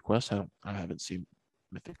from Mythic Quest. I haven't seen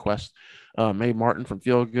Mythic Quest. Mae Martin from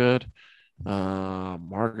Feel Good.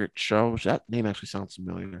 Margaret Cho. That name actually sounds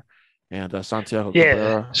familiar. And Santiago Yeah,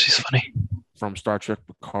 Cabrera she's funny. from Star Trek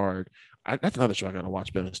Picard. That's another show I got to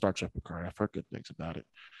watch. Ben, Star Trek Picard. I've heard good things about it.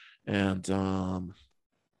 And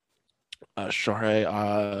Shahre,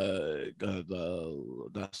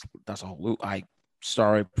 that's a whole. I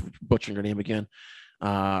sorry butchering her name again,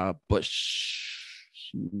 but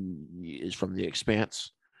she is from The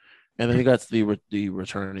Expanse, and then you got the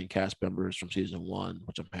returning cast members from season one,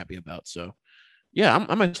 which I'm happy about. So yeah,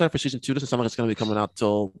 I'm excited for season two. This is something that's going to be coming out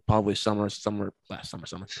till probably summertime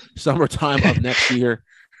of next year.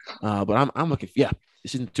 But I'm looking. Yeah,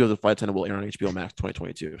 season two of the Flight Attendant will air on HBO Max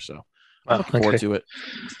 2022. So I'm Oh, looking forward okay. to it.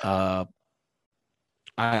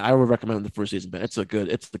 I would recommend the first season, but it's a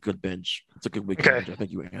good binge. It's a good weekend Okay. binge. I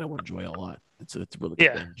think you and Anna would enjoy it a lot. It's a really good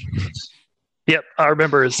Yeah. binge. Yep. I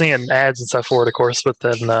remember seeing ads and stuff for it, of course, but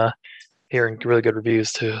then hearing really good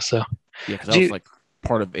reviews too. So, Yeah, because that do was you, like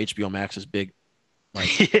part of HBO Max's big like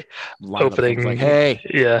lineup things. Like, opening? hey,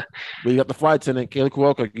 Yeah. we got the flight attendant, Kaylee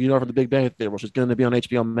Cuoco, from the Big Bang Theory, which is going to be on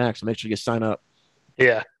HBO Max. So make sure you sign up.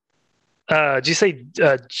 Yeah. Did you say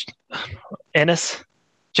Ennis?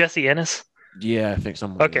 Jesse Ennis? Yeah, I think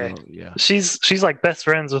someone. Okay. Yeah. She's like best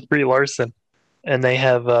friends with Brie Larson, and they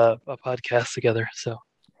have a podcast together. So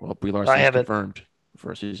Well, Brie I Larson is haven't. confirmed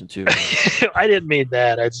for season two. I didn't mean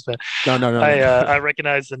that. I just No, no, no, I no.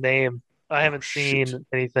 recognize the name. I Oh haven't shoot. seen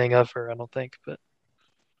anything of her. I don't think, but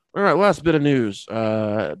All right, last bit of news.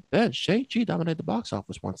 Ben Shang-Chi dominated the box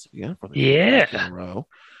office once again for the fourth week in yeah, a row.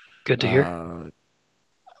 good to hear. Uh,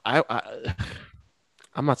 I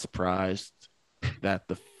I'm not surprised that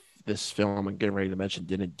this film I'm getting ready to mention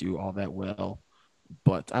didn't do all that well,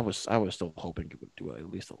 but I was still hoping it would do at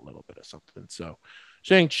least a little bit of something. So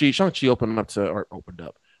Shang-Chi opened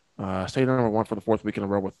up. Stayed number one for the fourth week in a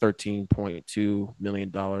row with $13.2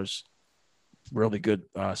 million. Really good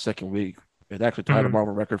second week. It actually tied a Mhm.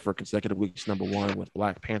 Marvel record for consecutive weeks number one with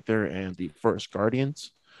Black Panther and the first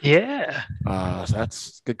Guardians. Yeah. So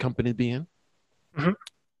that's good company to be in. Mhm.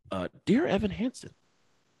 Dear Evan Hansen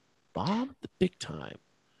bombed the big time,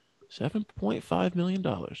 $7.5 million.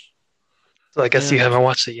 So I guess you And haven't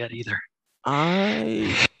watched it yet either.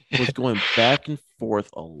 I was going back and forth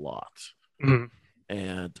a lot, Mhm.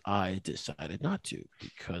 and I decided not to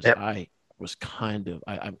because Yep.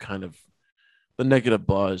 I'm kind of the negative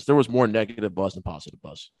buzz. There was more negative buzz than positive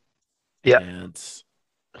buzz. Yeah. And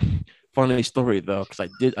funny story though, because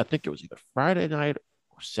I think it was either Friday night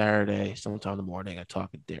or Saturday, sometime in the morning. I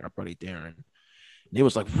talked to our buddy Darren, and he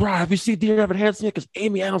was like, "Right, have you seen Dear Evan Hansen? Because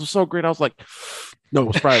Amy Adams was so great." I was like, "No, it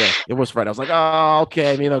was Friday. It was Friday." I was like, "Oh,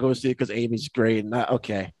 okay. Maybe I'll go see it because Amy's great." And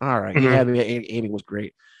okay, all right. You Mhm. had me. Amy was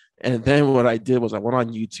great. And then what I did was I went on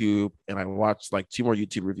YouTube and I watched like two more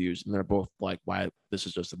YouTube reviews, and they're both like, "Why this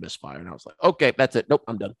is just a misfire." And I was like, "Okay, that's it. Nope,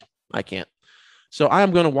 I'm done. I can't." So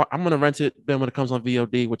I'm gonna rent it then when it comes on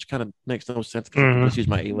VOD, which kind of makes no sense because I can just use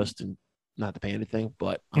my Mhm. A list and not have to pay anything.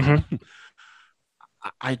 But Mhm.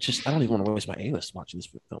 I don't even want to waste my A list watching this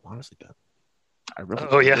film. Honestly, Ben.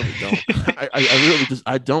 Oh I yeah. really don't. I really just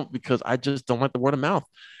I don't because I just don't like the word of mouth.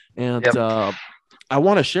 And Yep. I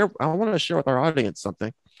want to share with our audience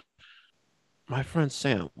something. My friend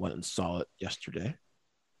Sam went and saw it yesterday,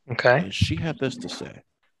 Okay. and she had this to say.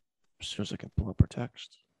 As soon as I can pull up her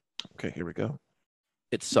text. Okay, here we go.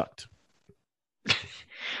 It sucked.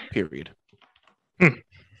 Period. Hmm.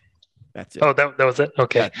 That's it. Oh, that was it.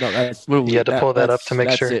 Okay. That no, that's You literally had to pull that up to make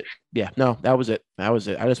that's sure. it. Yeah, no, that was it. That was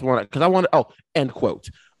it. I just wanted because I wanted. Oh, end quote.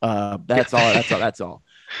 Yeah. That's all. That's all. That's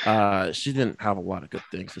all. She didn't have a lot of good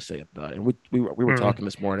things to say about it. And we were Mhm. talking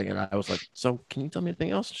this morning, and I was like, "So, can you tell me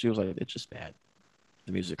anything else?" She was like, "It's just bad.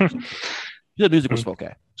 The music was okay. The music was Mhm.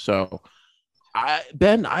 okay." So,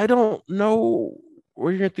 Ben, I don't know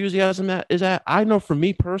where your enthusiasm is at. I know for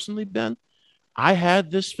me personally, Ben, I had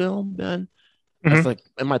this film, Ben, that's Mhm. like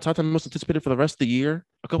in my top 10 most anticipated for the rest of the year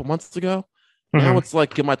a couple months ago. Now Mhm. it's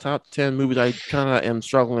like in my top 10 movies I kind of am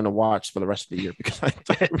struggling to watch for the rest of the year because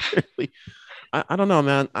really, I don't know,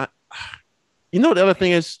 man. You know, the other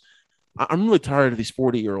thing is, I'm really tired of these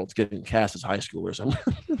 40-year-olds getting cast as high schoolers.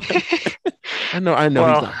 I know he's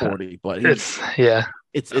Well, not 40, but it's yeah,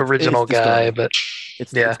 it's original guy, disturbing. but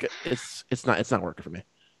yeah. It's not working for me.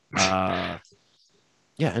 Uh,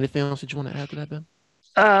 yeah. Anything else that you want to add to that, Ben?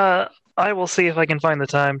 Uh, I will see if I can find the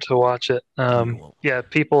time to watch it. You will. Yeah,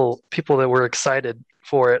 people that were excited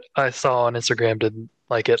for it, I saw on Instagram didn't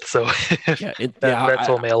like it, so Yeah, that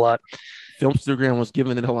told me a lot. Filmstagram was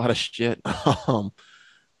giving it a lot of shit. Um,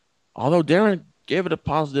 although Darren gave it a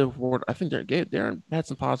positive word, I think Darren had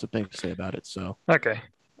some positive things to say about it. So, Okay,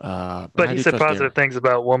 but but I he do said trust Darren. positive things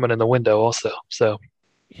about Woman in the Window also. So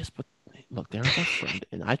Yes, but look, Darren's our friend,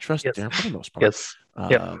 and I trust yes, Darren for the most part. yes,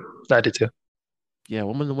 yep, Uh, I do too. yeah,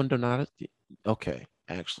 woman in the window, not okay.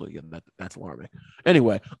 Actually, yeah, that's alarming.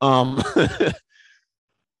 Anyway,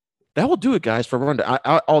 that will do it, guys, for rundown.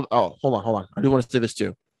 Hold on. I do want to say this too. All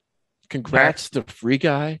right. Congrats to Free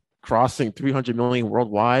Guy crossing 300 million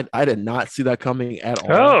worldwide. I did not see that coming at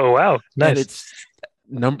all. Oh wow, And nice. it's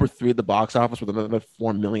number three at the box office with another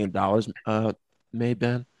 $4 million made,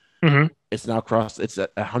 Ben. Hmm. It's now crossed, it's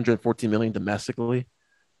at 114 million domestically.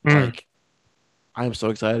 Mm. Like, I am so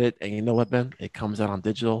excited. And you know what, Ben? It comes out on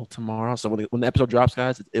digital tomorrow. So when the episode drops,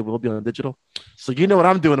 guys, it will be on digital. So you know what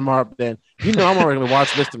I'm doing tomorrow, Ben. You know I'm already gonna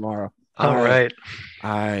watch this tomorrow. All right.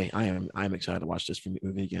 I'm excited to watch this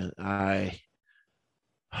movie again.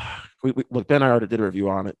 Look, Ben and I already did a review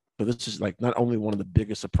on it, but this is like not only one of the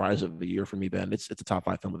biggest surprises of the year for me, Ben. It's a top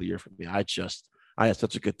five film of the year for me. I had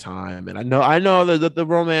such a good time, and I know the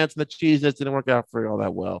romance and the cheesiness didn't work out for all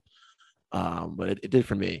that well, but it did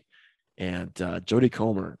for me. And Jodie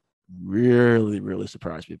Comer really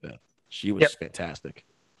surprised me, Ben. She was Yep. fantastic.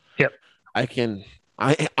 Yep. I can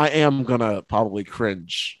I am gonna probably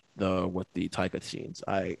cringe though with the Taika scenes.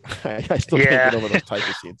 I still can't Yeah. get over those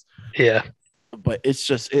Taika scenes, Yeah. but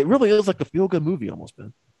it really is like a feel good movie almost,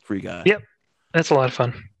 man. Free Guy. Yep. That's a lot of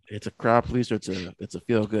fun. It's a crowd pleaser. It's a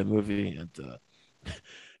feel good movie. And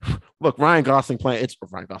look, Ryan Gosling playing it's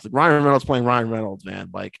Ryan Gosling. Ryan Reynolds playing Ryan Reynolds, man.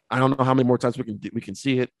 Like I don't know how many more times we can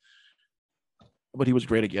see it, but he was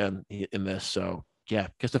great again in this. So yeah,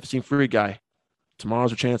 guess if you've seen Free Guy,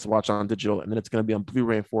 tomorrow's your chance to watch on digital, and then it's going to be on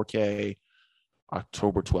Blu-ray and 4K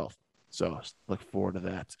October 12th. So look forward to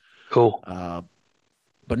that. Cool.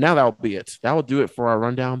 But now that'll be it. That will do it for our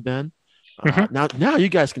rundown, Ben. Hmm. Now you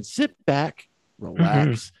guys can sit back, Hmm.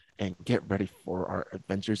 relax, and get ready for our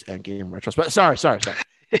Adventures Endgame retrospect. Sorry.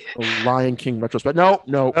 The Lion King retrospect. No,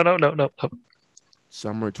 no. No, no, no, no, no.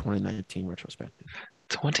 Summer 2019 retrospective.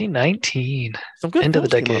 2019. Some good End of the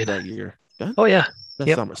films came out decade. that year. Oh yeah. That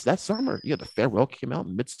Yep. summer. So that summer, yeah, The Farewell came out,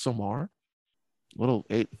 Midsommar, little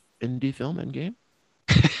eight indie film, Endgame,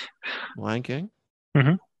 Lion King.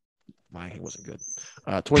 Hmm. Lion King wasn't good.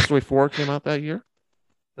 Toy Story 4 came out that year.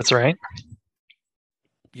 That's right.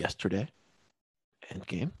 Yesterday.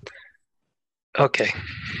 Endgame. Okay.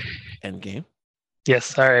 Endgame.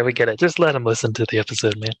 Yes. All right. We get it. Just let him listen to the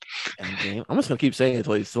episode, man. Endgame. I'm just gonna keep saying it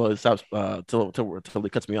until he stops. Till he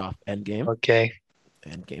cuts me off. Endgame. Okay.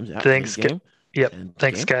 Endgame's out. Thanks. Endgame. Yep.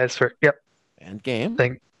 Thanks, Endgame. guys, for yep. Endgame.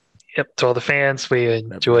 Thank yep to all the fans. We Whatever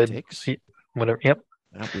it enjoyed takes. whatever. Yep.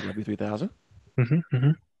 We love you 3000.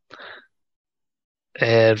 Hmm.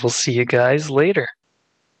 And we'll see you guys later.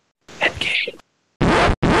 Endgame.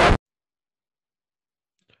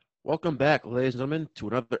 Welcome back, ladies and gentlemen, to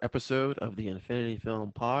another episode of the Infinity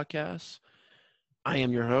Film Podcast. I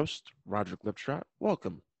am your host, Roger Liptrot.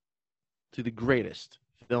 Welcome to the greatest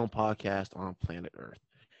film podcast on planet Earth.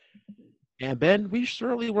 And Ben, we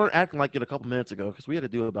surely weren't acting like it a couple minutes ago because we had to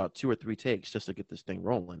do about 2 or 3 takes just to get this thing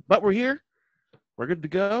rolling. But we're here. We're good to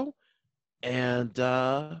go. And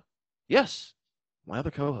yes, my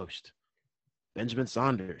other co-host, Benjamin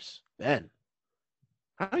Saunders. Ben,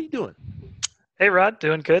 how are you doing? Hey, Rod.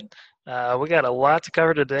 Doing good. We got a lot to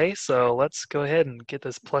cover today, so let's go ahead and get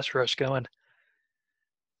this plush rush going.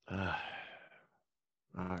 All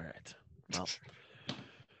right. Well,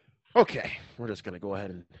 okay. We're just going to go ahead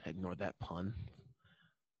and ignore that pun.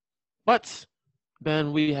 But,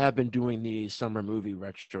 Ben, we have been doing these summer movie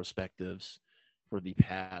retrospectives for the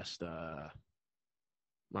past,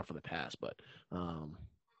 not for the past, but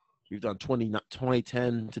we've done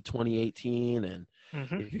 2010 to 2018. And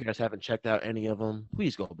if you guys haven't checked out any of them,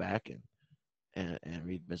 please go back and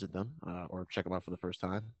revisit them or check them out for the first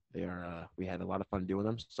time. They are we had a lot of fun doing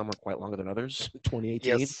them. Some are quite longer than others.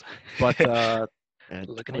 2018, Yes. but and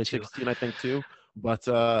Looking at you. 2016 I think too. But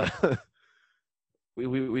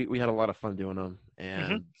we had a lot of fun doing them,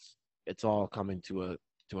 and it's all coming to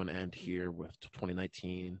an end here with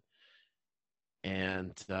 2019.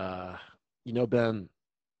 And Ben,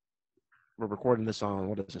 we're recording this on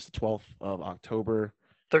what is this, the 12th of October,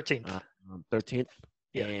 13th. 13th,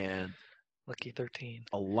 Yeah. and Lucky 13.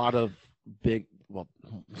 a lot of big, well,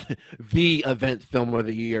 the event film of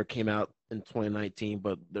the year came out in 2019,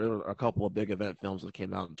 but there are a couple of big event films that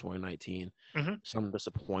came out in 2019. Some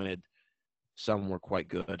disappointed, some were quite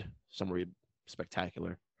good, some were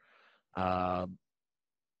spectacular. I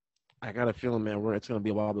got a feeling, man, it's going to be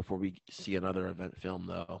a while before we see another event film,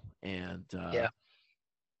 though. And Yeah.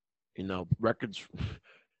 Records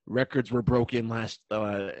were broken last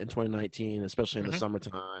in 2019, especially in the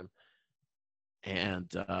summertime. And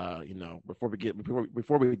before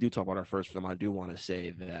we do talk about our first film, I do want to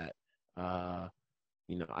say that I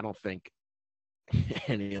don't think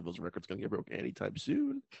any of those records going to get broken anytime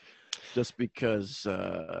soon, just because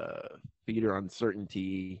theater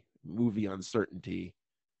uncertainty, movie uncertainty,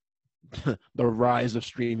 the rise of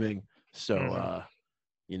streaming. So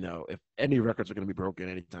if any records are going to be broken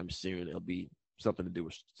anytime soon, it'll be something to do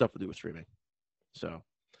with streaming. So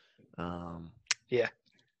yeah.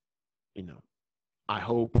 I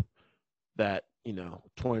hope that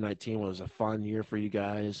 2019 was a fun year for you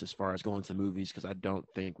guys as far as going to movies, because I don't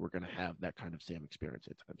think we're going to have that kind of same experience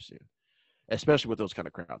anytime soon, especially with those kind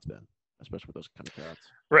of crowds, Ben. Especially with those kind of crowds.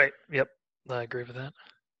 Right. Yep. I agree with that.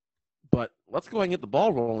 But let's go ahead and get the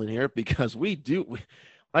ball rolling here, because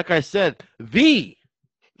like I said, the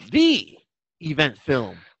event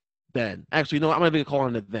film, Ben. Actually, I'm not even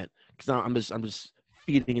calling it an event, because I'm just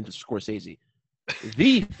feeding into Scorsese.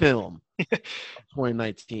 The film of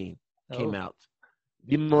 2019 came out.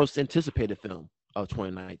 The most anticipated film of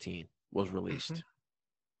 2019 was released.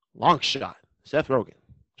 Long shot. Seth Rogen,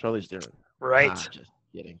 Charlize Theron. Right. Just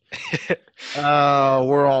kidding.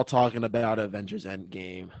 We're all talking about Avengers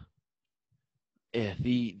Endgame.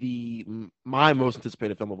 My most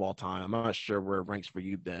anticipated film of all time. I'm not sure where it ranks for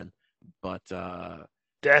you, Ben, but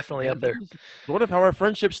definitely up there. Sort of how our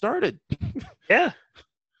friendship started. Yeah.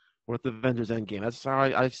 With Avengers Endgame. That's how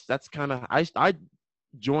I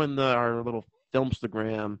joined our little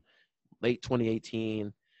Filmstagram late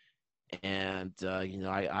 2018, and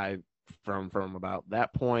I from about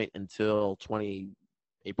that point until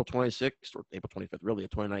April 26th or April 25th, really, of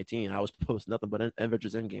 2019, I was posting nothing but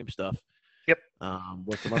Avengers Endgame stuff. Yep.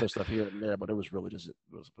 With some other stuff here and there, but it was a bunch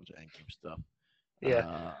of Endgame stuff.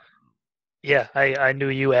 Yeah. Yeah, I knew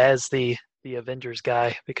you as the Avengers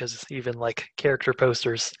guy, because even like character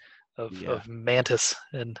posters of Mantis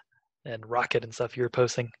and and Rocket and stuff you were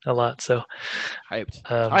posting a lot. So Hyped,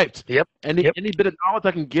 hyped. yep, Any yep. any bit of knowledge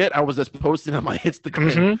I can get, I was just posting on my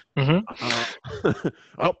Instagram. Mm-hmm. Mm-hmm. Uh,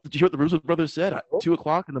 oh, did you hear what the Russo brothers said at 2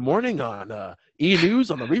 o'clock in the morning on E News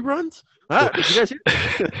on the reruns? Ah, did you guys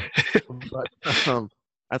hear? But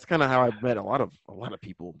that's kind of how I've met a lot of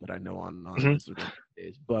people that I know on Mm-hmm. Instagram these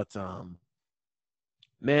days. But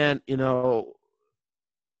man,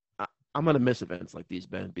 I, I'm gonna miss events like these,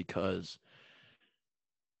 Ben, because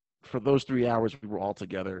for those 3 hours we were all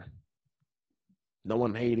together. No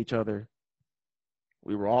one hated each other.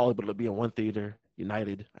 We were all able to be in one theater,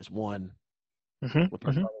 united as one, Mm-hmm. with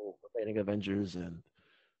our Mm-hmm. fellow remaining Avengers. And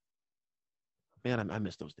man, I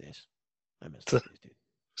miss those days. I miss So, those days, dude.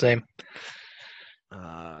 same.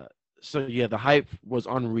 Uh, so yeah, the hype was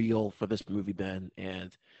unreal for this movie, Ben,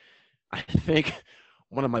 and I think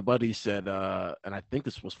one of my buddies said, and I think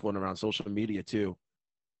this was floating around social media too,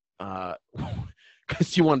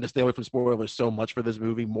 because you wanted to stay away from spoilers so much for this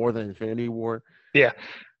movie, more than Infinity War. Yeah.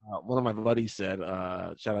 One of my buddies said,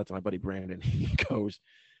 shout out to my buddy Brandon, he goes,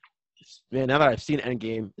 man, now that I've seen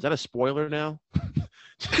Endgame, is that a spoiler now?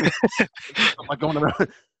 I'm like going around,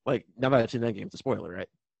 like, now that I've seen Endgame, it's a spoiler, right?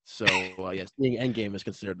 So, yeah, seeing Endgame is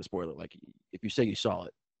considered a spoiler. Like, if you say you saw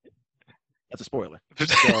it, that's a spoiler.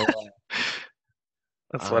 So,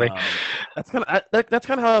 That's funny. um, that's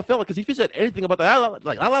kind of how I felt. Because if you said anything about that,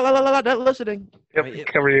 like not listening. I Yep. mean,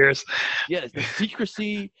 Cover your ears. yeah, it's the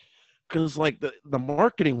secrecy. Because like the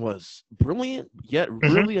marketing was brilliant yet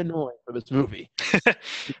Mm-hmm. really annoying for this movie,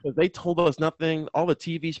 because they told us nothing. All the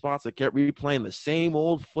TV spots that kept replaying the same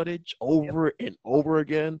old footage Yep. over and over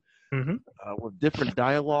again, Mm-hmm. with different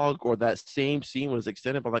dialogue, or that same scene was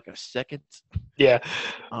extended by like a second. Yeah.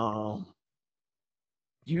 Um,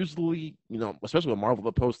 Usually, especially with Marvel,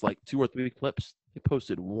 they post like 2 or 3 clips. They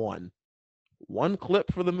posted one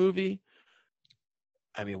clip for the movie.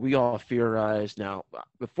 I mean, we all theorized. Now,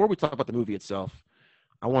 before we talk about the movie itself,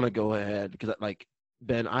 I want to go ahead because, like,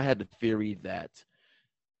 Ben, I had the theory that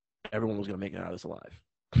everyone was going to make it out of this alive.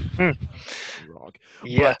 Hmm. Wrong,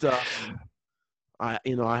 Yeah. but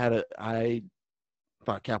I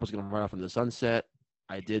thought Cap was going to ride off into the sunset.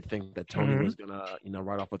 I did think that Tony Mm-hmm. was going to,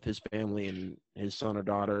 ride off with his family and his son or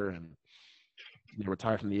daughter and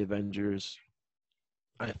retire from the Avengers.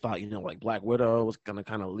 I thought, like Black Widow was going to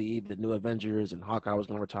kind of lead the new Avengers, and Hawkeye was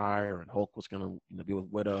going to retire, and Hulk was going to be with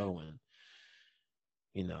Widow, and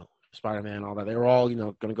Spider-Man, all that. They were all,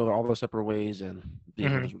 going to go all their separate ways, and the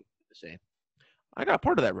Mm-hmm. Avengers would be the same. I got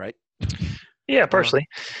part of that right. Yeah. Uh, Partially.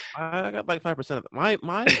 I got like 5% of it.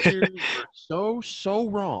 My theories were so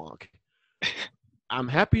wrong. I'm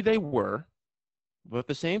happy they were, but at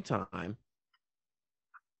the same time,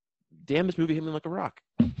 damn, this movie hit me like a rock.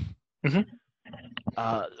 Mm-hmm.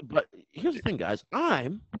 But here's the thing, guys.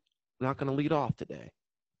 I'm not going to lead off today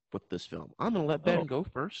with this film. I'm going to let Oh. Ben go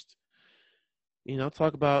first.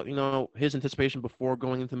 Talk about his anticipation before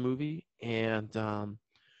going into the movie, and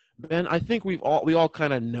Ben, I think we all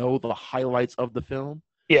kind of know the highlights of the film.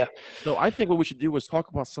 Yeah. So I think what we should do is talk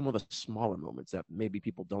about some of the smaller moments that maybe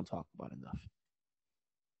people don't talk about enough.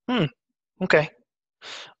 Hmm. Okay.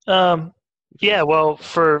 Um. What you Yeah. got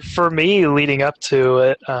for me? Well, for me, leading up to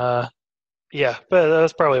it, yeah, but that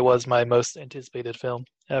was probably was my most anticipated film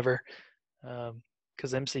ever.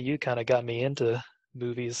 Because MCU kind of got me into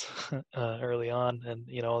movies early on,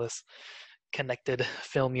 and all this connected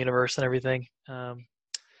film universe and everything.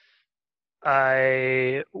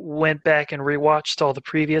 I went back and rewatched all the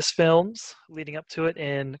previous films leading up to it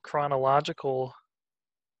in chronological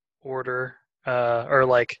order, or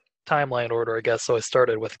like timeline order, I guess. So I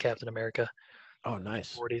started with Captain America, Oh,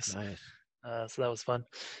 nice, 40s. nice. So that was fun,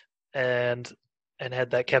 and had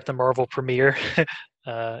that Captain Marvel premiere,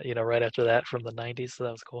 right after that from the 90s. So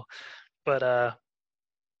that was cool. But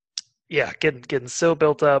yeah, getting so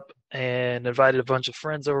built up, and invited a bunch of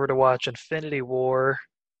friends over to watch Infinity War.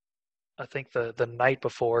 I think the night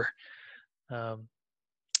before, um,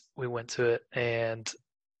 we went to it, and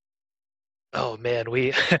oh man,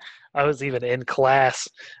 we I was even in class.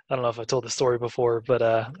 I don't know if I told the story before, but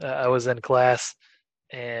I was in class,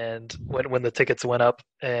 and when the tickets went up,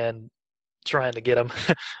 and trying to get them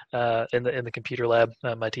in the computer lab,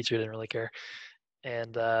 my teacher didn't really care,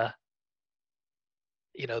 and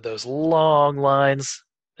those long lines,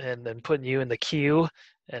 and then putting you in the queue,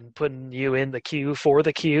 and putting you in the queue for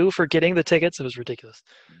getting the tickets. It was ridiculous.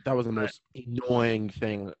 That was the But most annoying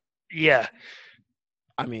thing. yeah,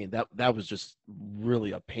 I mean, that was just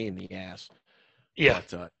really a pain in the ass. yeah,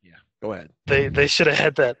 But yeah, go ahead. they should have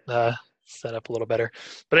had that set up a little better.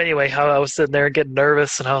 But anyway, how I was sitting there getting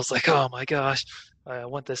nervous, and I was like, oh my gosh, I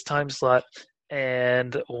want this time slot.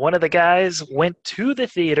 and one of the guys went to the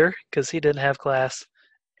theater because he didn't have class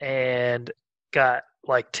and got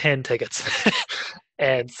like 10 tickets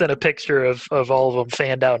and sent a picture of all of them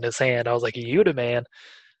fanned out in his hand. I was like, you the man.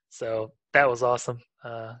 So that was awesome.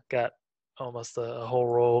 Got almost a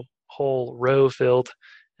whole row filled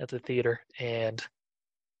at the theater, and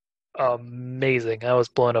amazing. I was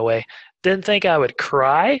blown away. Didn't think I would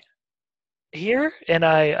cry here, and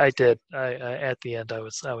I did. I at the end I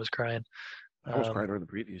was crying. I was Um, crying during the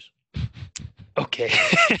previews. okay,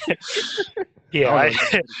 I yeah, was I like,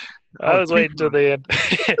 I I was was waiting till tweaking. the end.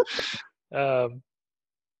 um,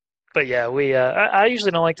 but yeah, we I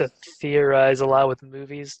usually don't like to theorize a lot with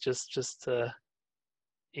movies, just to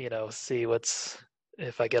see what's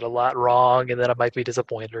if I get a lot wrong and then I might be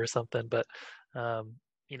disappointed or something. But um,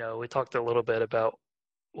 we talked a little bit about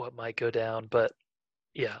what might go down, but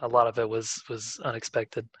yeah, a lot of it was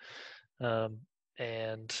unexpected. Um,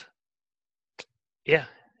 and yeah,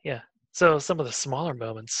 yeah. So some of the smaller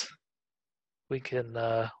moments we'll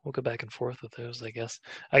go back and forth with those, I guess.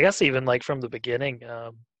 I guess even like from the beginning,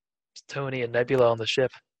 Tony and Nebula on the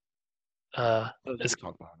ship. That was Is we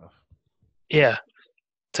talked about enough. Yeah,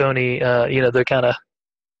 Tony. They're kind of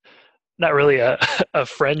not really a a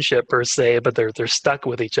friendship per se, but they're stuck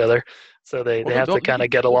with each other, so they Well, have to kind of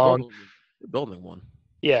get they're along. building one.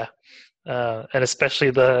 Yeah, and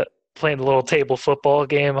especially the playing the little table football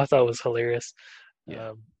game, I thought was hilarious. Yeah,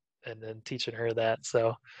 Um, and then teaching her that.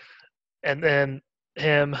 So, and then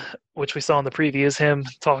him, which we saw in the previews, him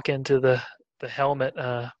talking to the helmet,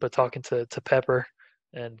 but talking to Pepper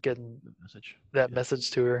and getting the message. that Yeah,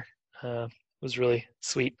 message to her was really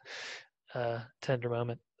sweet, tender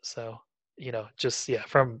moment. So, just yeah,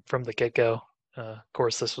 from the get go. Of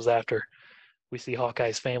course, this was after we see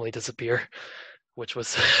Hawkeye's family disappear, which was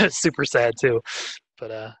super sad too.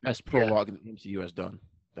 But best yeah. prologue the MCU has done.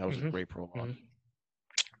 That was a hmm great prologue. hmm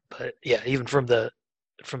But yeah, even from the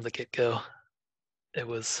get go, it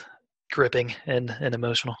was gripping and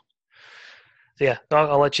emotional. So yeah,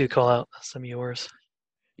 I'll let you call out some of yours.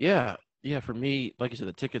 Yeah, yeah. For me, like you said,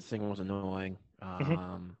 the tickets thing was annoying. hmm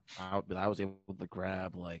I was able to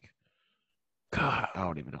grab like God, I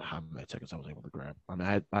don't even know how many tickets I was able to grab. I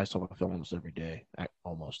mean, I saw the film almost every day.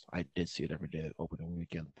 I did see it every day, opening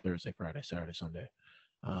weekend, Thursday, Friday, Saturday, Sunday.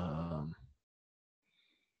 Um,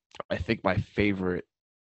 I think my favorite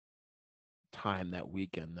time that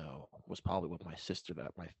weekend though was probably with my sister.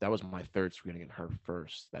 That was my third screening and her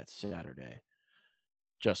first that Saturday.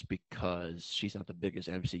 Just because she's not the biggest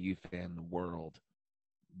MCU fan in the world,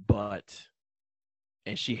 but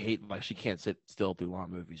and she can't sit still through long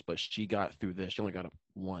movies, but she got through this. She only got up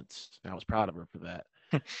once, and I was proud of her for that.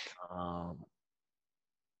 Um,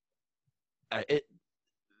 it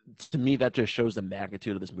to me that just shows the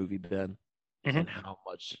magnitude of this movie, Ben, hmm and how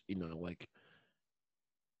much like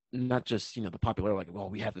not just the popularity, like well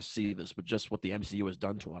we have to see this, but just what the MCU has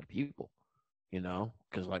done to a lot of people.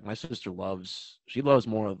 Because like my sister loves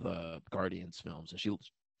more of the Guardians films, and she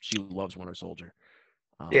loves Winter Soldier.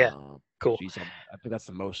 Yeah, Um, cool. she saw I think that's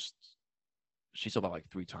the most. She saw that like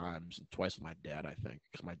three times, and twice with my dad, I think,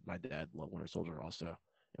 because my dad loved Winter Soldier also,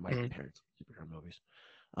 and my hmm parents superhero movies.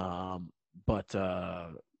 Um, but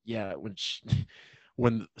yeah,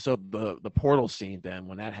 when so the portal scene, then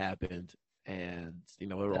when that happened, and they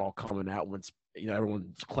were Yep. all coming out once,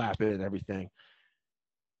 everyone's clapping and everything,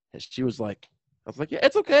 and she was like, I was like, yeah,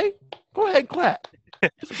 it's okay, go ahead and clap,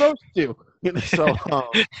 you're supposed to. So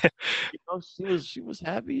she was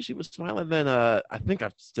happy, she was smiling. Then I think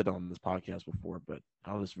I've said on this podcast before, but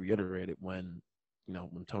I'll just reiterate it when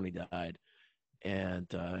when Tony died, and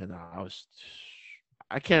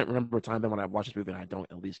I can't remember a time that when I watch this movie and I don't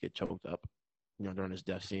at least get choked up, during his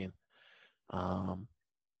death scene. Um,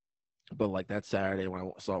 but like that Saturday when I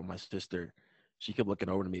saw it with my sister, she kept looking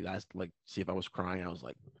over to me. That's like see if I was crying. I was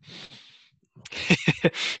like, okay,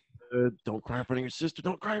 don't cry in front of your sister.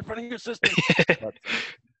 Don't cry in front of your sister. But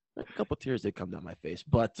a couple tears did come down my face.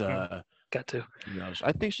 But Mm, got to.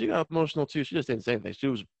 I think she got emotional too. She just didn't say anything. She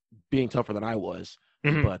was being tougher than I was.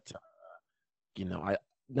 hmm But I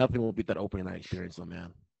nothing will beat that opening night experience, though,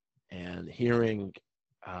 man. And hearing,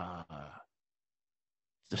 uh,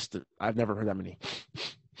 I've never heard that many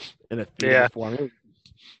in a theater Yeah. before. I mean,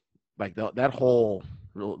 like that whole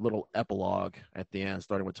little epilogue at the end,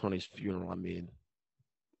 starting with Tony's funeral. I mean,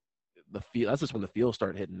 the feel. That's just when the feels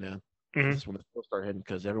start hitting, man. This hmm is when the feels start hitting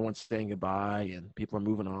because everyone's saying goodbye and people are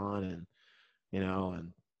moving on, and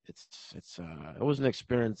and it was an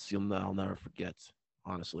experience I'll never forget,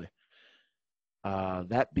 honestly.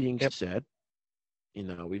 That being Yep. said,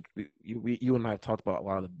 you and I have talked about a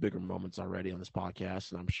lot of the bigger moments already on this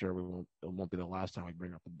podcast, and I'm sure it won't be the last time we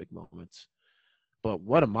bring up the big moments. But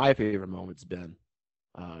one of my favorite moments, Ben,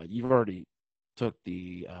 you've already took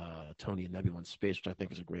the Tony and Nebula in space, which I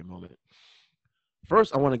think is a great moment.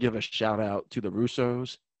 First, I want to give a shout out to the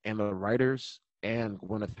Russos and the writers and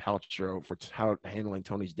Gwyneth Paltrow for how handling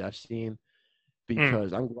Tony's death scene Mm.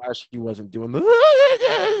 because I'm glad she wasn't doing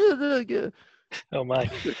the. Oh my.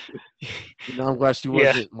 I'm glad she Yeah,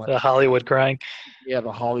 wasn't like the Hollywood crying.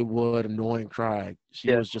 the Hollywood annoying cry. She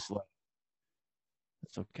Yeah, was just like,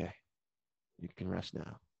 it's okay, you can rest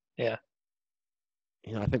now. yeah.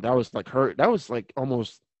 I think that was like her. That was like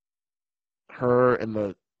almost her and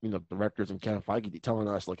the directors and Kevin Feige telling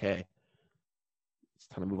us like, hey, it's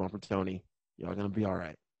time to move on from Tony. Y'all gonna be all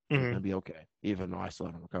right. You're Hmm. gonna be okay. Even though I still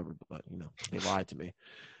haven't recovered, but they lied to me.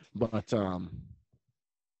 But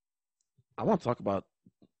I want to talk about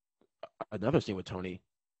another scene with Tony.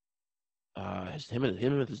 Him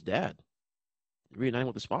and his dad reuniting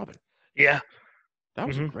with his father. Yeah. That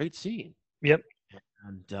was a Hmm. great scene. Yep.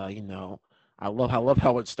 And I love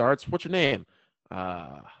how it starts. What's your name?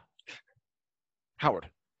 Uh, Howard.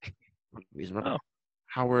 Please remember Oh,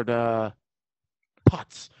 Howard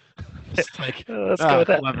Potts. It's like let's go with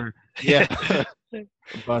that. clever. Yeah.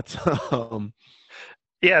 But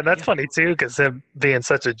Yeah, that's yeah, funny too, because him being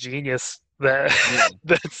such a genius, that yeah,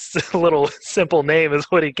 that's a little simple name is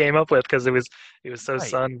what he came up with because he was so right,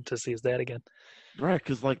 stunned to see his dad again. right.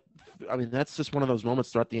 Because like, I mean, that's just one of those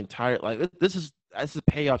moments throughout the entire like. This is a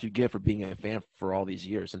payoff you get for being a fan for all these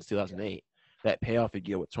years since Yeah. 2008. That payoff you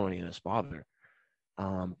get with Tony and his father.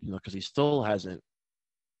 Because he still hasn't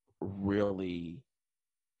really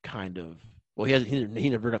kind of. Well, he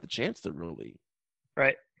never got the chance to really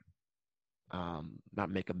Right. not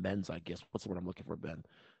make amends. I guess what's the word I'm looking for, Ben?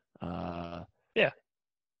 Uh, Yeah.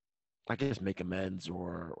 I guess make amends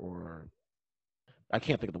or I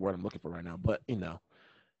can't think of the word I'm looking for right now, but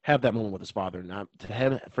have that moment with his father. Not to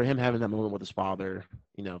him for him having that moment with his father,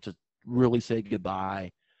 to really say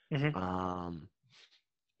goodbye. Hmm. Um,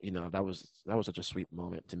 that was such a sweet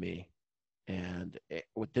moment to me. And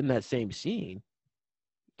within that same scene,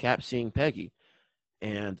 Cap seeing Peggy,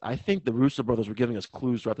 and I think the Russo brothers were giving us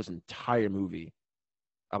clues throughout this entire movie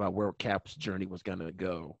about where Cap's journey was gonna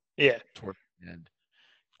go Yeah. toward the end.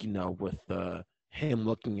 With him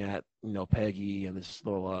looking at Peggy and this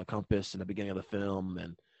little compass in the beginning of the film,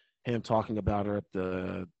 and him talking about her at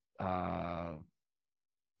the uh,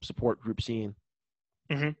 support group scene,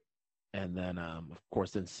 Hmm. and then of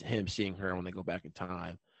course then him seeing her when they go back in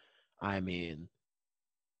time. I mean,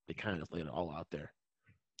 they kind of just laid it all out there,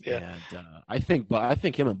 Yeah. and I think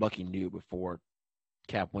him and Bucky knew before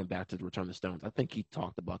Cap went back to Return of the Stones. I think he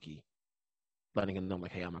talked to Bucky, letting him know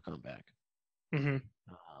like, "Hey, I'm not coming back." Hmm.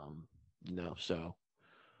 So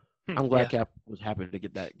Hmm. I'm glad Yeah. Cap was happy to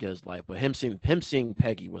get his life, but him seeing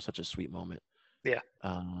Peggy was such a sweet moment. Yeah.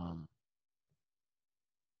 Um,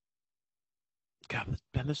 God,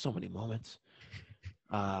 Ben, there's so many moments.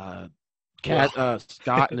 Uh, Well.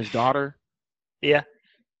 Scott and his daughter, Yeah.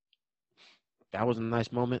 that was a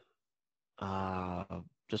nice moment. Uh,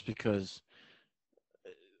 just because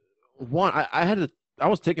one, I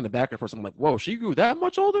was taken aback at first. I'm like, whoa, she grew that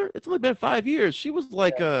much older? It's only been 5 years. She was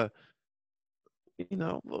like a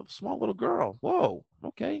small little girl. Whoa,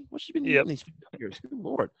 okay, what's she been Yep. eating these 5 years? Good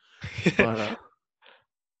lord. But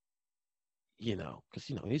because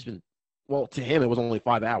he's been well to him it was only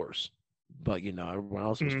 5 hours, but everyone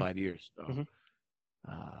else was Hmm. 5 years. So Hmm.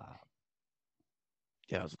 uh,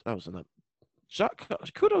 yeah, that was enough.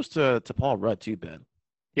 Kudos to Paul Rudd too, Ben.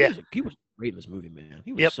 Yeah. He was great in this movie, man.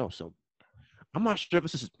 He was Yep. so. I'm not sure if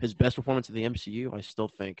this is his best performance in the MCU. I still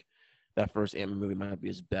think that first Ant-Man movie might be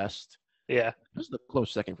his best. Yeah. This is a close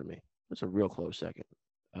second for me. That's a real close second.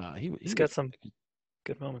 He He's got was some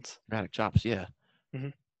good moments. dramatic chops, yeah, Hmm.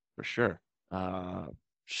 for sure. Uh,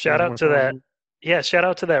 Shout anything you out want to to tell that. him? Yeah. Shout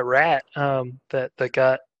out to that rat. That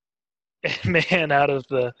got man out of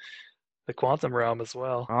the quantum realm as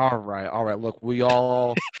well. All right, all right. Look, we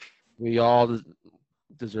all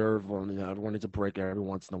deserve one. Everyone needs a break every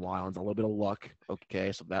once in a while. It's a little bit of luck.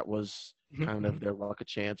 Okay, so that was kind of Mhm. their luck a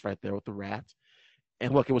chance right there with the rat.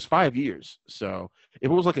 And look, it was 5 years. So if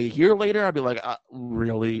it was like a year later, I'd be like,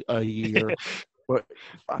 really a year? But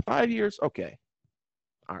 5 years, okay,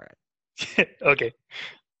 all right. Okay.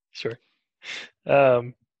 Sure.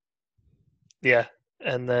 Um. Yeah.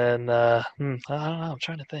 And then I don't know. I'm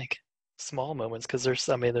trying to think. Small moments because there's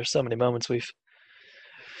so many moments we've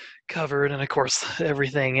covered, and of course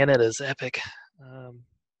everything in it is epic. Um,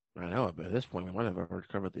 I know, but at this point, we might have already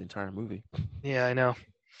covered the entire movie. yeah, I know.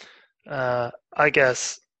 I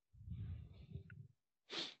guess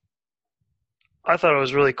I thought it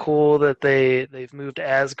was really cool that they've moved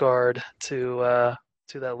Asgard to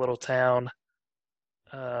that little town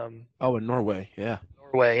Oh, in Norway, yeah.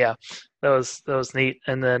 Norway. Yeah, that was neat.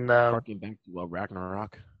 And then Harking back to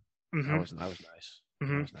Ragnarok. hmm That was nice.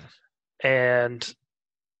 That hmm was nice. and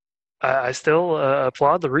I still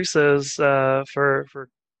applaud the Russos for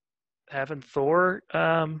having Thor,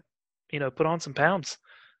 put on some pounds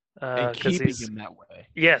And because keeping he's him that way.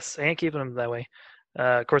 yes, and keeping him that way.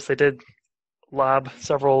 Of course, they did lob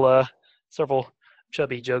several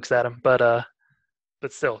chubby jokes at him, but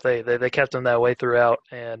still, they kept him that way throughout.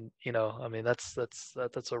 And I mean, that's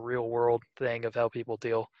a real world thing of how people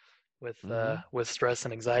deal Hmm. with stress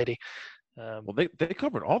and anxiety. Um, Well, they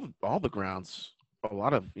covered all the grounds. A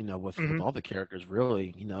lot of with mhm. all the characters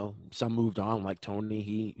really. Some moved on, like Tony.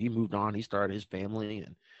 He moved on. He started his family,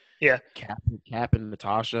 and Yeah. Cap and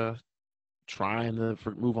Natasha trying to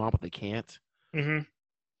move on, but they can't. hmm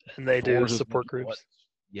And they do Thor's is like, support groups.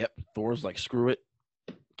 yep. Thor's like, screw it,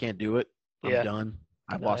 can't do it. I'm Yeah. done.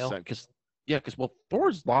 I've lost Denial. that because well,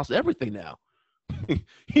 Thor's lost everything now.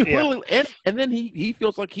 He Yeah. literally and then he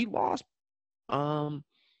feels like he lost um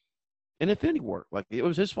in Infinity War, like it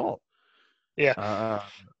was his fault. Yeah. Uh,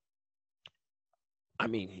 I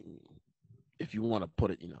mean, if you want to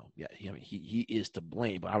put it, yeah, he is to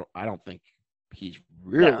blame, but I don't think he's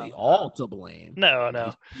really No. all to blame. No.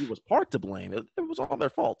 No. He was part to blame. It was all their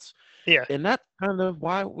faults, Yeah. and that's kind of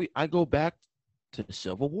why I go back to the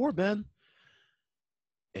Civil War, Ben.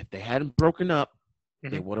 If they hadn't broken up, they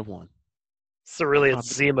hmm would have won. So I'm really, it's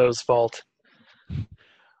confident. Zemo's fault.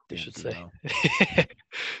 We Damn should say. Zemo.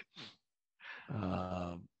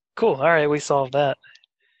 Um, Cool. All right, we solved that.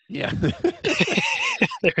 yeah,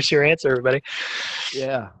 There's your answer, everybody.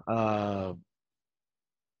 yeah.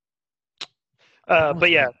 What was But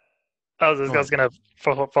the yeah, other? I Go was ahead. gonna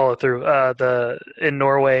follow through. The in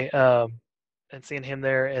Norway, and seeing him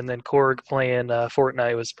there, and then Korg playing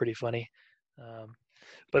Fortnite was pretty funty. Um,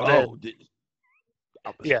 but Oh, then,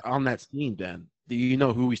 yeah. on that scene, Ben. Do you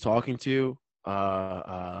know who he's talking to?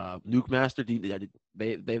 Nuke Master.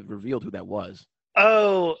 They've revealed who that was.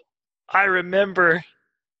 Oh, I remember.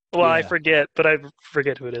 Well, I Yeah, forget, but I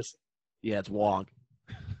forget who it is. yeah, it's Wong.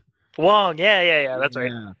 Wong. Yeah, yeah, yeah. That's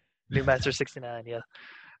right. Yeah, New Master 69. Yeah.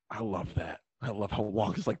 I love that. I love how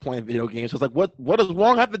Wong is like playing video games. It's like, what does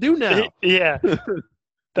Wong have to do now? Yeah,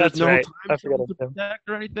 There's that's no right. time I forgot zone it to was him. protect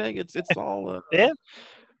or anything. It's all Yeah.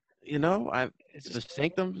 I It's the just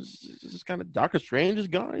Sanctum is just kind of Doctor Strange is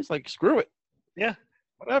gone. He's like, screw it, yeah.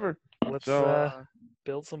 whatever. Let's So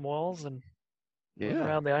build some walls and move yeah,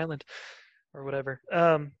 around the island or whatever.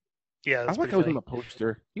 Yeah, I that's like pretty how he was on funny. the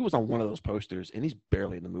poster. He was on one of those posters, and he's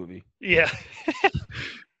barely in the movie. Yeah.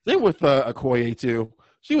 Same with Okoye too.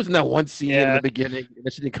 She was in that one scene in Yeah. the beginning, and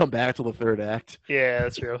then she didn't come back till the third act. Yeah,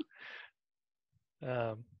 that's true.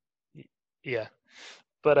 Um, yeah,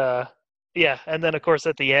 but yeah, and then of course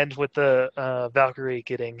at the end with the Valkyrie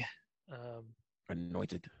getting um,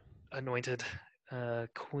 Anointed. anointed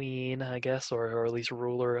queen, I guess, or at least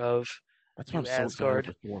ruler of That's why I'm New so excited Asgard.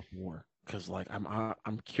 for Thor 4 because like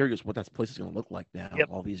I'm curious what that place is gonna look like now, Yep.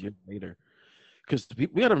 all these years later. Because we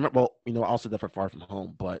gotta remember. Well, I'll say that for Far From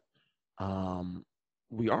Home, but um,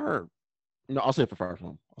 we are. No, I'll say it for Far From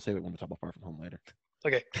Home. I'll say it when we talk about Far From Home later.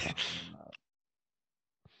 Okay. Uh,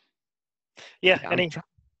 Yeah. yeah, I'm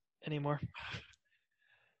Any more?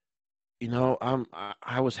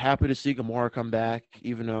 I was happy to see Gamora come back,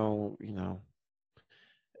 even though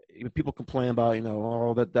even people complain about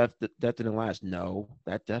oh that didn't last. No,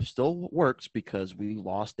 that death still works because we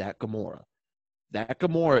lost that Gamora. That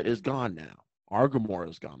Gamora is gone now. Our Gamora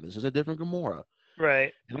is gone. This is a different Gamora.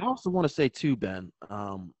 Right. And I also want to say too, Ben.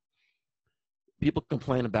 People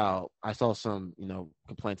complain about. I saw some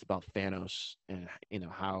complaints about Thanos and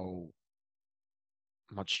how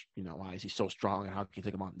much why is he so strong and how can you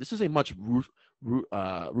take him on. This is a much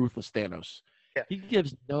ruthless Thanos. Yeah. He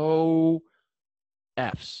gives no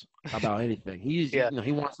f's about anything. Yeah.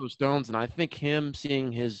 He wants those stones, and I think him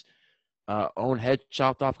seeing his own head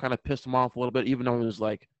chopped off kind of pissed him off a little bit, even though he was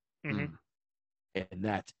like, hmm hmm. And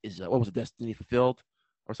that is what was it, destiny fulfilled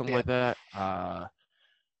or something Yeah. like that.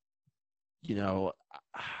 You know,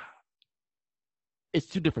 it's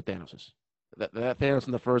two different Thanoses. That Thanos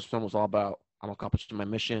in the first one was all about I'm accomplishing my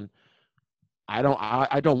mission. I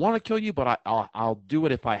don't want to kill you, but I'll do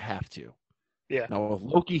it if I have to. Yeah. Now with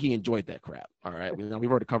Loki, he enjoyed that crap. All right, we've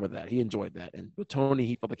already covered that. He enjoyed that, and with Tony, he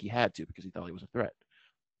felt like he had to because he thought he was a threat.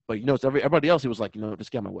 But it's everybody else. He was like,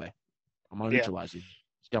 just get out of my way. I'm gonna Yeah. neutralize you.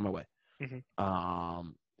 Just get out of my way. hmm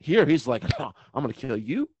Here he's like, I'm gonna kill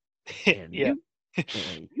you and yeah. you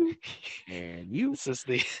and you and you. This is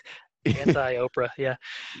the anti-Oprah. Yeah.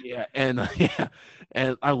 Yeah, and yeah,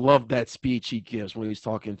 and I love that speech he gives when he's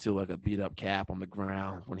talking to like a beat up Cap on the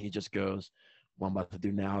ground when he just goes, what I'm about to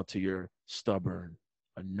do now to your stubborn,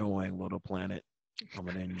 annoying little planet. I'm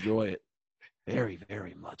gonna enjoy it very,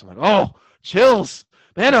 very much. I'm like, oh, chills,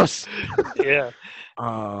 Thanos. Yeah.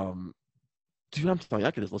 um, dude, I'm telling you,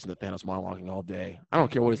 I could just listen to Thanos monologuing all day. I don't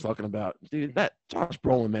care what he's talking about, dude. That Josh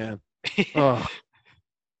Brolin, man. Oh,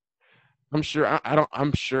 I'm sure. I don't.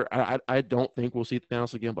 I'm sure. I don't think we'll see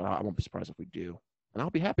Thanos again, but I won't be surprised if we do. And I'll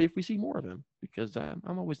be happy if we see more of him because I'm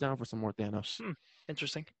always down for some more Thanos.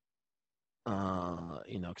 Interesting.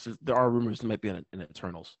 Because there are rumors there might be an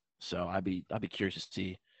Eternals, so I'd be curious to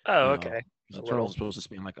see. Oh, You know, okay. A Eternals little. is supposed to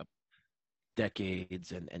span like a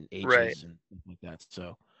decades and Right. ages and things like that.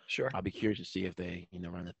 So Sure. I'll be curious to see if they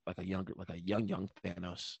run it like a younger, like a young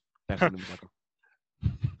Thanos back when he was like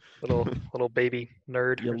Little baby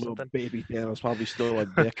nerd yeah, or little something. baby Thanos, probably still a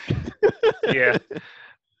dick. Yeah.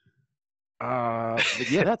 But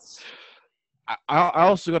yeah, that's. I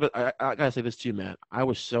also gotta say this too, man. I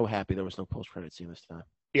was so happy there was no post credit scene this time.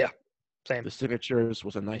 Yeah. Same. The signatures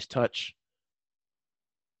was a nice touch.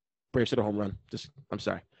 Braves hit a home run. Just I'm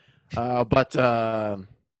sorry, but uh,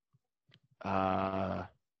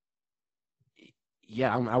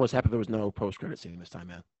 yeah, I was happy there was no post credit scene this time,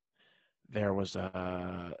 man. There was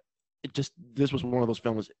it just this was one of those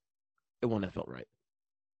films. It one that felt right,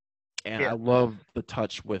 and I Yeah. love the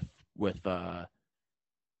touch with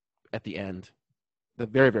at the end, the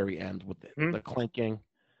very very end with Mhm. the clanking.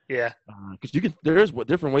 Yeah. Because you can, there's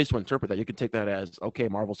different ways to interpret that. You can take that as okay,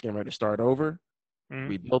 Marvel's getting ready to start over, Mhm.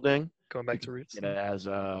 rebuilding. Going You back can to roots. take it as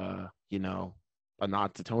a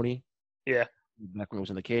nod to Tony Yeah. back when he was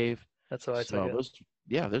in the cave. That's how I took So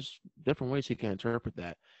it. there's different ways he can interpret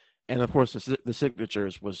that, and of course the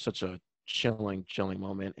signatures was such a chilling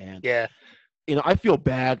moment. And Yeah. I feel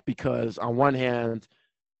bad because on one hand,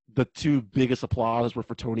 the two biggest applause were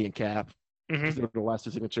for Tony and Cap Hmm. because they were the last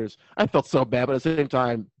two signatures. I felt so bad, but at the same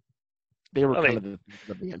time, they were I kind mean,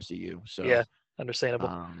 of the MCU. So yeah. Understandable.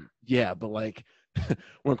 yeah, but like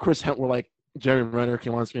when Jerry Renner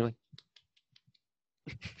came on screen, like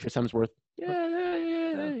Chris Hemsworth, yeah, yeah, yeah, yeah,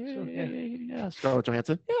 Yeah. yeah, Sure. yeah, Yeah. yeah, yeah, yeah. Scarlett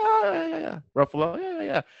Johansson, yeah. Ruffalo,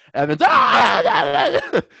 yeah. And then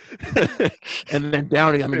and then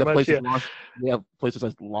Downey. I mean, Pretty the much. places Yeah. lost. Yeah, places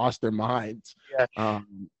has lost their minds. Yeah.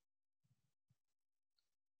 Um,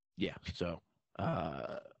 yeah. So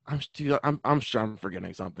I'm sure I'm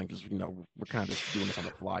forgetting something because we're kind of just doing this on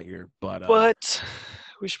the fly here, but But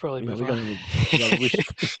we should probably move we on.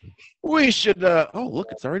 gotta we should oh look,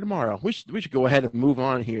 it's already tomorrow. We should go ahead and move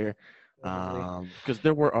on here. Definitely. Because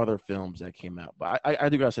there were other films that came out, but I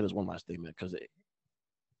do gotta say there's one last statement because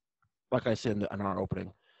like I said in our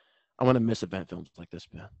opening, I want to miss event films like this,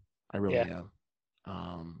 man. I Yeah. really am.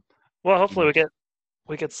 Um, Well, you hopefully know,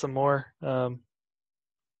 we get some more.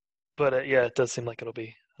 But yeah, it does seem like it'll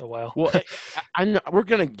be a while. well, I know we're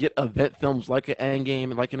gonna get event films like an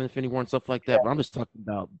Endgame, like an Infinity War and stuff like that, Yeah. but I'm just talking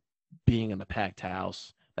about being in a packed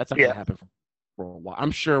house. That's not Yeah. gonna happen for a while.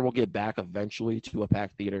 I'm sure we'll get back eventually to a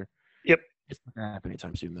packed theater. Yep. It's not gonna happen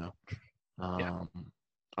anytime soon, though. Yeah. Um,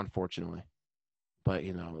 Unfortunately. But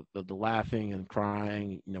the laughing and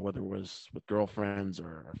crying, whether it was with girlfriends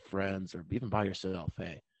or friends or even by yourself,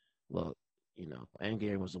 hey, look,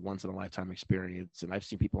 Endgame was a once in a lifetime experience, and I've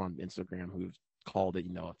seen people on Instagram who've called it,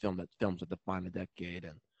 a film that films that define the decade,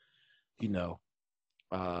 and you know,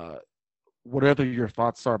 uh, whatever your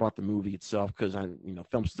thoughts are about the movie itself, because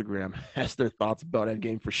Filmstagram has their thoughts about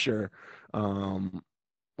Endgame for sure,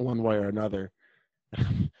 one way or another.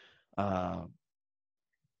 uh,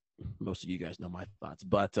 Most of you guys know my thoughts,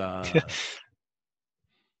 but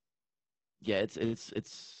yeah, it's an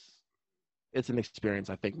experience.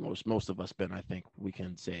 I think most of us, Ben, I think we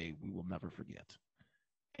can say we will never forget,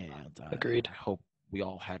 and Agreed. I hope we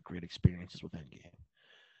all had great experiences with Endgame.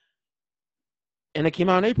 And it came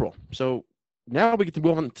out in April, so now we get to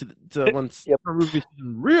move on to when Yep. the movie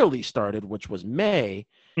season really started, which was May,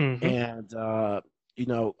 Hmm. and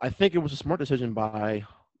I think it was a smart decision by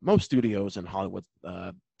most studios in Hollywood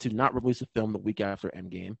to not release a film the week after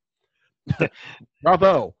Endgame.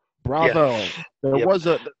 Bravo, Yeah. bravo. There Yep. was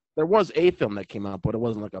a there was a film that came out, but it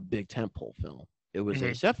wasn't like a big tentpole film. It was a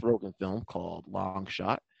Hmm. Seth Rogen film called Long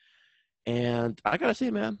Shot, and I gotta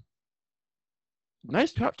say, man,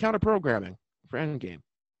 nice counter programming for Endgame.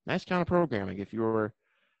 Nice counter programming. If you're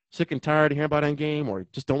sick and tired of hearing about Endgame, or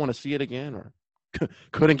just don't want to see it again, or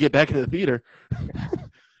couldn't get back into the theater,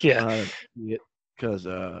 Yeah. see it because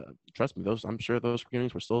trust me, I'm sure those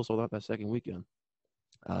screenings were still sold out that second weekend.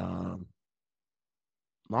 Um,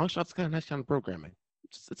 Long Shot's got a nice kind of programming.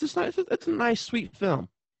 It's just nice. It's a nice, sweet film.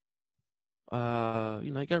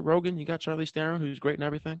 You got Rogan, you got Charlie Theron, who's great and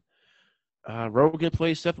everything. Rogan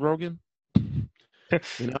plays Seth Rogen.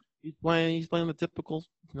 He's playing the typical,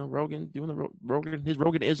 Rogan doing the Rogan his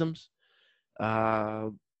Rogan isms. Uh,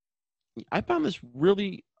 I found this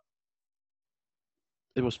really.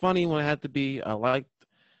 It was funny when it had to be. I liked,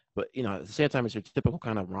 but at the same time, it's your typical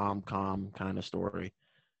kind of rom com kind of story.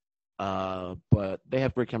 But they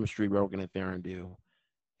have great chemistry, Rogan and Theron do,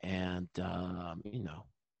 and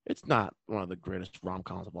it's not one of the greatest rom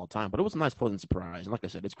coms of all time, but it was a nice, pleasant surprise. And like I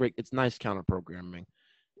said, it's great. It's nice counter programming.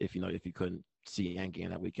 If you couldn't see Endgame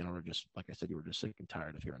that weekend, or just like I said, you were just sick and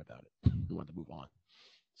tired of hearing about it, you wanted to move on.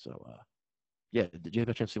 So, yeah, did you have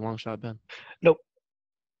a chance to see Long Shot, Ben? Nope.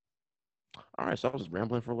 All right, so I was just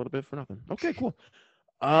rambling for a little bit for nothing. Okay, cool.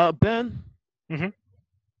 Ben, Hmm.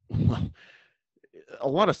 a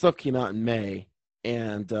lot of stuff came out in May,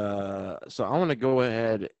 and so I want to go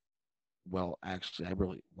ahead. Well, actually, I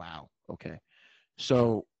really wow. Okay,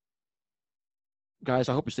 so guys,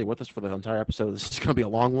 I hope you stay with us for the entire episode. This is going to be a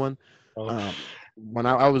long one. Oh, When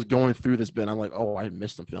I was going through this, Ben, I'm like, oh, I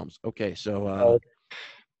missed some films. Okay, so uh,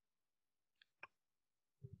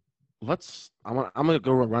 I'm gonna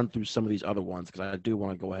go and run through some of these other ones because I do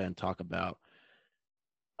want to go ahead and talk about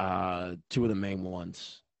two of the main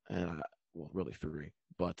ones, and well, really three,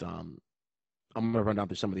 but I'm gonna run down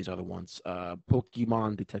through some of these other ones.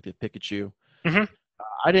 Pokemon Detective Pikachu. hmm.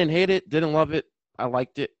 I didn't hate it, didn't love it. I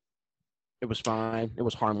liked it. It was fine. It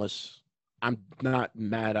was harmless. I'm not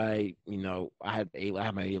mad. I had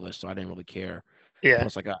my A list, so I didn't really care. Yeah.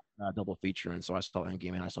 Plus, I got a double feature, and so I saw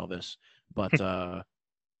Endgame and I saw this. But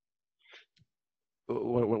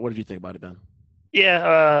what did you think about it, Ben? Yeah.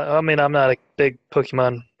 I mean, I'm not a big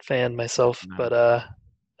Pokemon fan myself, No, but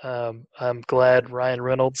I'm glad Ryan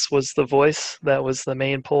Reynolds was the voice. That was the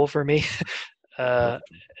main pull for me. yeah, Uh,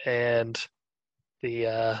 perfect. and the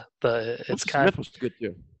it's Will kind. Smith was good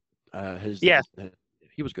too. Yeah.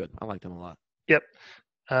 He was good. I liked him a lot. Yep.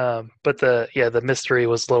 But the mystery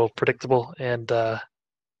was a little predictable, and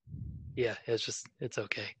yeah, it's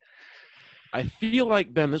okay. I feel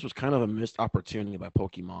like, Ben, this was kind of a missed opportunity by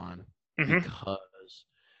Pokemon Hmm. because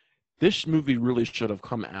this movie really should have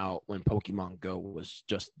come out when Pokemon Go was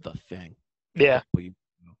just the thing a Yeah. couple years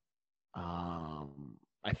ago.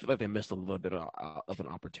 I feel like they missed a little bit of an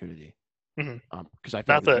opportunity Hmm. because I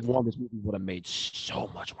feel Not like that one, this movie would have made so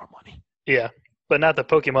much more money. Yeah, but not that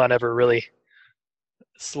Pokemon ever really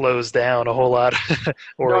slows down a whole lot,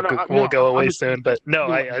 or will go I'm away just saying soon. But no,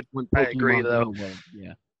 when, when I agree Pokemon though. Go was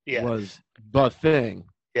Yeah. was the thing.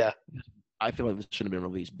 Yeah. I feel like this shouldn't have been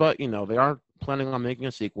released, but they are planning on making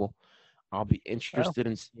a sequel. I'll be Oh. interested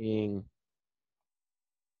in seeing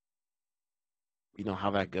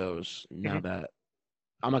how that goes. Now Hmm. that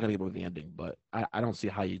I'm not gonna give away the ending, but I don't see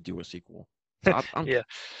how you do a sequel. So I'm Yeah.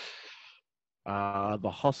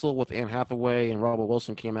 The Hustle with Anne Hathaway and Robert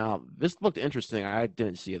Wilson came out. This looked interesting. I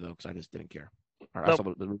didn't see it though because I just didn't care. I Nope.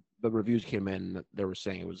 saw the reviews came in. They were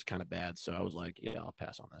saying it was kind of bad, so I was like, yeah, I'll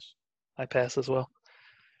pass on this. I pass as well.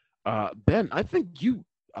 Ben, I think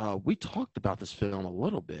we talked about this film a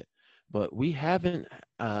little bit, but we haven't.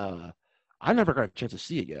 I never got a chance to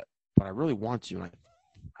see it yet, but I really want to, and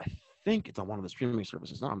I think it's on one of the streaming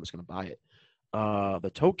services. Now I'm just gonna buy it.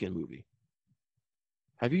 The Token movie.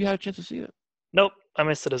 Have you had a chance to see it? Nope. I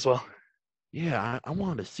missed it as well. Yeah, I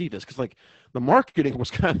wanted to see this because like the marketing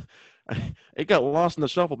was kind of it got lost in the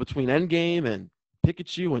shuffle between Endgame and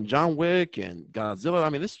Pikachu and John Wick and Godzilla. I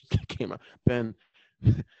mean, this came out. Ben,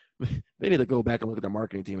 they need to go back and look at the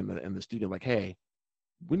marketing team in the studio. Like, hey,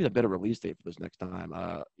 we need a better release date for this next time.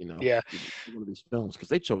 Yeah. One of these films because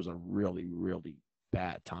they chose a really really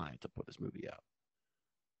bad time to put this movie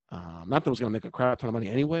out. Not that it was going to make a crap ton of money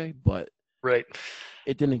anyway, but Right.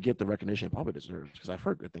 it didn't get the recognition it probably deserves because I've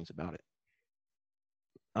heard good things about it.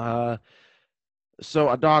 Uh, so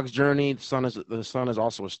A Dog's Journey. The son is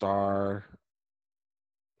also a star.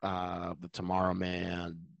 The Tomorrow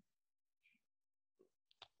Man.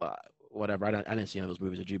 Uh, Whatever. I didn't see any of those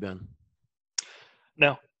movies. Did you, Ben?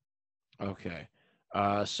 No. Okay.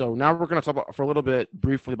 So now we're gonna talk about for a little bit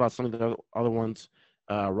briefly about some of the other ones.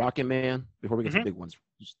 Rocket Man. Before we get to the Hmm. big ones.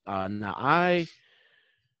 Now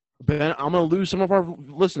Ben, I'm gonna lose some of our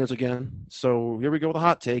listeners again. So here we go with a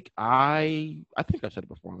hot take. I think I've said it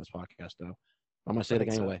before on this podcast though. I'm gonna say I it think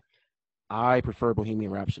again so. anyway. I prefer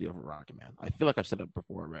Bohemian Rhapsody over Rocket Man. I feel like I've said it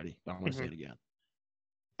before already, but I'm going to say Hmm. it again.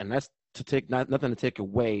 And that's to take nothing to take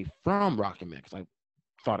away from Rocket Man because I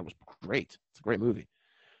thought it was great. It's a great movie.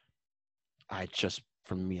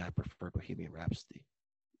 For me, I prefer Bohemian Rhapsody.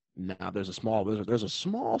 Now, there's a small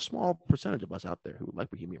percentage of us out there who like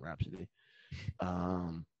Bohemian Rhapsody.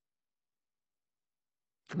 Um,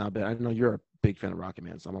 Now, Ben, I know you're a big fan of Rocket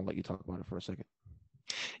Man, so I'm gonna let you talk about it for a second.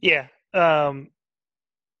 Yeah. Um,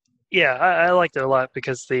 Yeah, I liked it a lot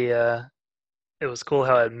because the it was cool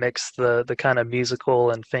how it mixed the kind of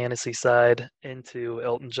musical and fantasy side into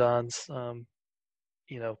Elton John's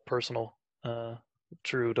personal uh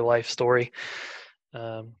true to life story.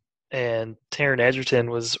 Um, and Taron Egerton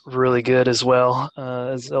was really good as well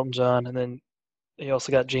as Elton John, and then you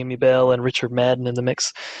also got Jamie Bell and Richard Madden in the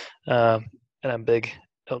mix. Um, and I'm a big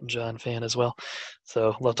Elton John fan as well,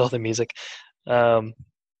 so loved all the music. Um,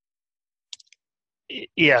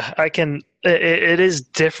 yeah, I can. It is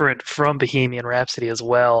different from Bohemian Rhapsody as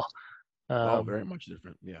well. Oh, Um, very much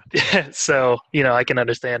different. Yeah. so I can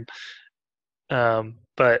understand.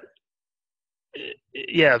 But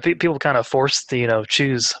yeah, people kind of forced to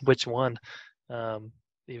choose which one, um,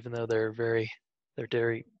 even though they're very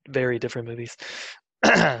different movies.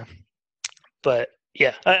 But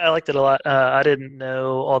yeah, I liked it a lot. I didn't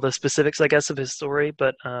know all the specifics, I guess, of his story,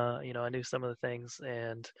 but I knew some of the things,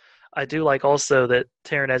 and I do like also that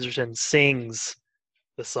Taron Egerton sings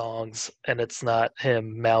the songs, and it's not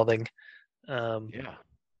him mouthing, um,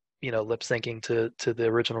 Yeah. lip syncing to the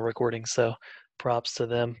original recording. So props to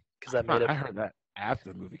them because that made it. I heard that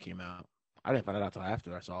after the movie came out. I didn't find it out until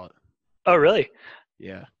after I saw it. Oh, really?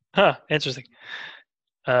 Yeah. Huh. Interesting.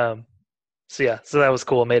 Um, so yeah, so that was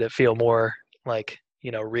cool. It made it feel more like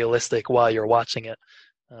realistic while you're watching it.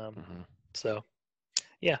 Um, Hmm. so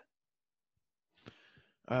yeah.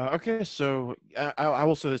 Okay, so I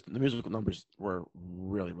will say this: the musical numbers were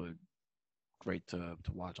really great to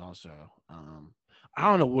watch. Also, I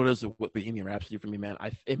don't know what is it with Bohemian Rhapsody for me, man.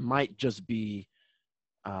 It might just be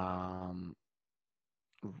um,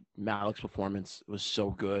 Malik's performance was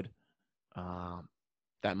so good. Um,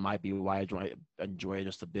 that might be why enjoy it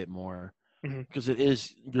just a bit more Hmm. because it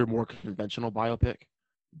is your more conventional biopic,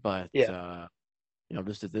 but Yeah.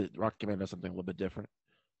 this the Rocky Man does something a little bit different.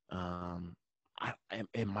 Um,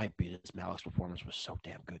 it might be this Malik's performance was so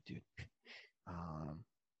damn good, dude. Um,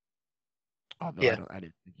 although Yeah. I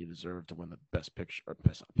didn't think he deserved to win the best picture or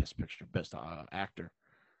best picture, best actor,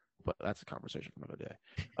 but that's a conversation for another day.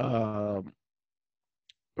 Um,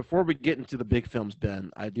 before we get into the big films, Ben,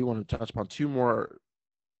 I do want to touch upon two more.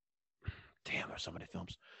 Damn, there's so many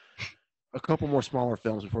films. A couple more smaller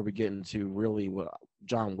films before we get into really what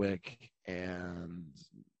John Wick and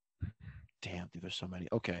damn, dude, there's so many.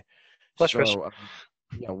 Okay, Flesh Rush. so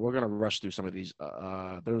yeah, we're gonna rush through some of these.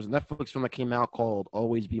 There was a Netflix film that came out called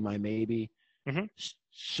 "Always Be My Maybe." Hmm.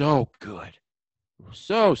 So good,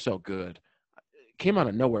 so good. It came out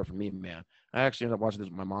of nowhere for me, man. I actually ended up watching this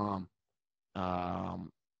with my mom.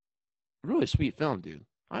 Um, really sweet film, dude.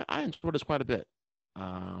 I enjoyed this quite a bit.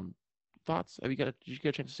 Um, thoughts? Did you get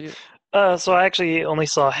a chance to see it? So I actually only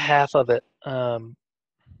saw half of it,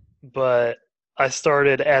 but I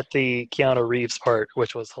started at the Keanu Reeves part,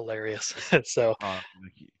 which was hilarious. So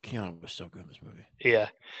Keanu was so good in this movie. yeah,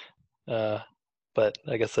 uh, but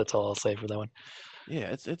I guess that's all I'll say for that one.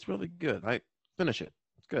 Yeah, it's really good. I finish it.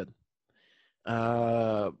 It's good.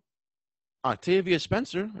 Uh, Octavia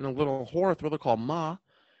Spencer in a little horror thriller called Ma.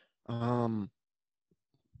 Um,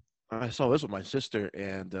 I saw this with my sister,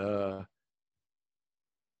 and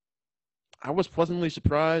I was pleasantly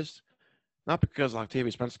surprised. Not because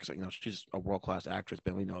Octavia Spencer, because she's a world class actress,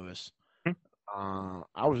 but we know this. Hmm.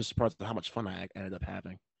 I was just surprised at how much fun I ended up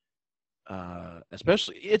having.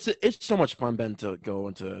 Especially, it's so much fun, Ben, to go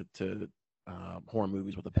into horror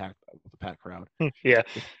movies with a packed crowd, Yeah.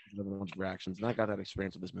 just everyone's reactions, and I got that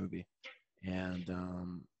experience with this movie, and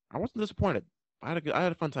I wasn't disappointed. I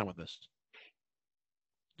had a fun time with this.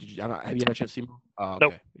 Have you had a chance to see? Oh,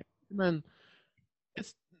 Nope. okay. Yeah. And then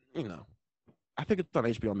it's you know I think it's on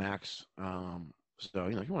HBO Max. So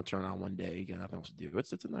if you want to turn it on one day, you got nothing else to do.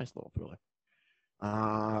 It's a nice little thriller.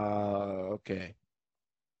 Okay.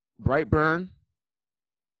 Brightburn.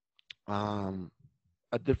 Um,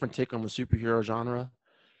 a different take on the superhero genre.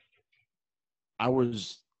 I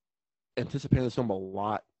was anticipating this film a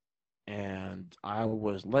lot, and I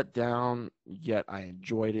was let down. Yet I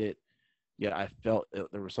enjoyed it. Yet I felt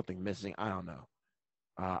there was something missing. I don't know.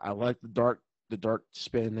 I liked the dark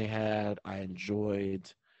spin they had. I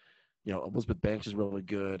enjoyed. Elizabeth Banks is really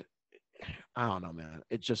good. I don't know, man.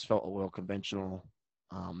 It just felt a little conventional.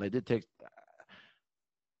 They did take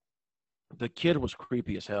the kid was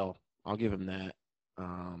creepy as hell. I'll give him that.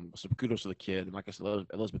 So kudos to the kid. And like I said,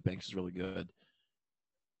 Elizabeth Banks is really good.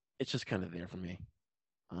 It's just kind of there for me.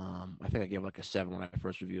 I think I gave it like a 7 when I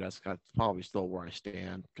first reviewed. That's probably still where I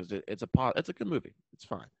stand because it's a good movie. It's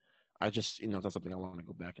fine. I just it's not something I want to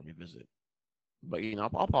go back and revisit. But I'll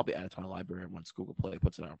probably add it to my library once Google Play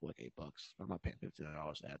puts it out for like $8. I'm not paying $15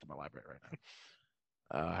 to add to my library right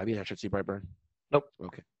now. Have you actually seen Brightburn? Nope.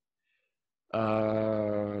 Okay.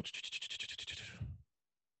 Uh,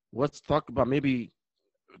 let's talk about maybe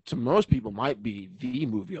to most people might be the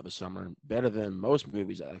movie of the summer, better than most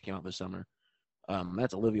movies that came out this summer.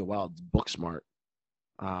 That's Olivia Wilde's Booksmart.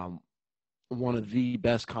 Um, one of the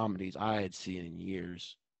best comedies I had seen in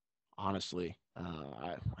years, honestly.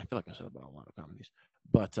 I feel like I said about a lot of comedies,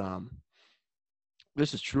 but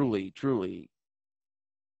this is truly, truly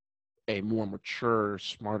a more mature,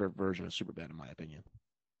 smarter version of Superbad, in my opinion.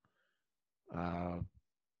 Uh,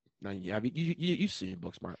 now, yeah, you've seen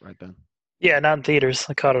Booksmart, right, Ben? Yeah, not in theaters.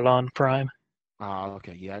 I caught it on Prime.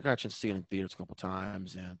 Okay, yeah, I got a chance to see it in theaters a couple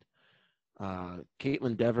times, and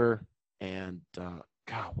Caitlin Dever and God,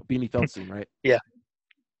 Beanie Feldstein, right? Yeah.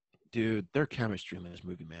 Dude, their chemistry in this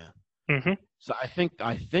movie, man. Hmm. So I think,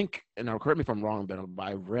 and now correct me if I'm wrong, but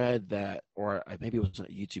I read that, or maybe it was a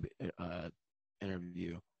YouTube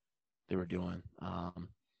interview they were doing.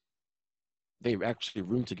 They actually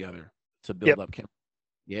roomed together to Yep. build up chemistry.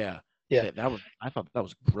 Yeah, Yeah. that was I thought that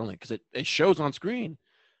was brilliant because it shows on screen.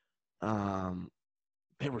 Um,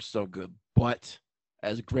 they were so good, but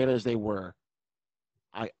as great as they were,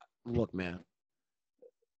 I look, man.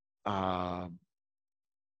 Uh,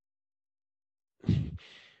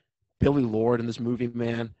 Billy Lord in this movie,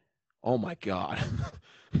 man. Oh my god.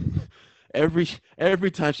 every every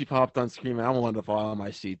time she popped on screen, man, I wanted to fall on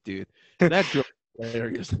my seat, dude. That girl is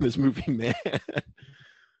hilarious in this movie, man.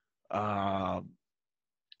 uh,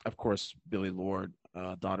 of course, Billy Lord,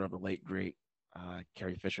 daughter of the late great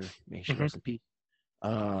Carrie Fisher. May she Hmm. rest in peace.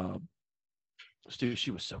 Uh, dude, she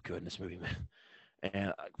was so good in this movie, man.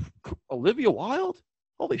 And Olivia Wilde,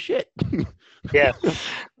 holy shit! Yeah.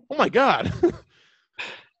 Oh my god.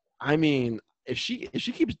 I mean, if she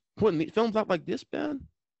keeps putting the films out like this, Ben,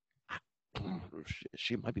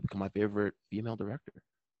 she might become my favorite female director,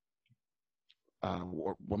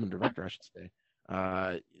 or woman director, I should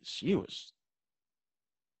say. She was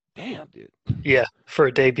damn, dude. Yeah. For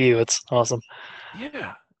a debut, it's awesome.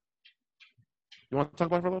 Yeah. You want to talk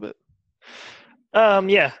about it for a little bit?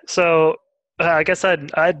 Yeah. So I guess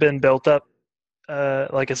I'd been built up.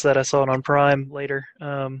 Like I said, I saw it on Prime later.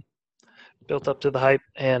 Built up to the hype,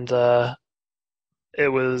 and it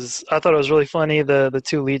was. I thought it was really funny. The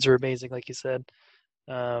two leads were amazing, like you said.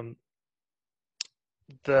 Um,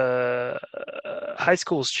 the high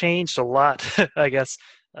school's changed a lot, I guess,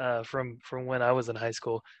 from when I was in high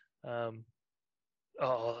school. Um,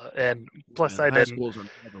 and plus, Man, I high didn't. schools are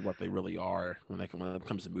never what they really are when it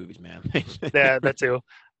comes to movies, man. Yeah, that too.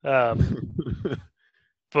 Um,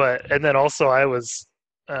 but and then also I was.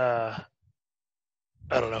 Uh,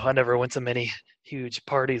 I don't know. I never went to many huge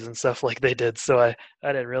parties and stuff like they did, so I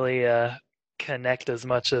didn't really connect as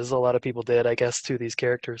much as a lot of people did, I guess, to these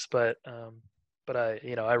characters. But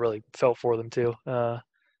I really felt for them too.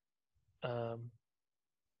 Um,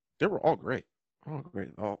 They were all great. All great.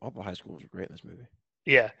 All the high schools were great in this movie.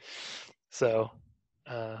 yeah. So,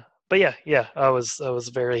 uh, but yeah, I was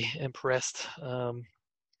very impressed with Can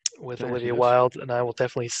I ask you Olivia this? Wilde, and I will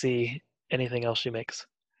definitely see anything else she makes.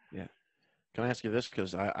 Yeah. Can I ask you this?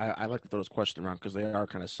 Because I like to throw this question around because they are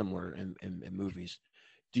kind of similar in movies.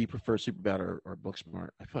 Do you prefer Superbad or Booksmart?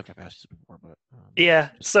 I feel like I've asked this before, but Yeah.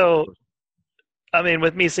 just So, I mean,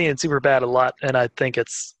 with me seeing Superbad a lot, and I think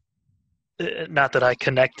it's not that I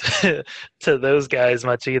connect to those guys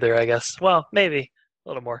much either. I guess. Well, maybe a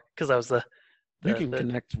little more because I was you the can the,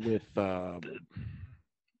 connect with the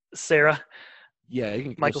Sarah, yeah, you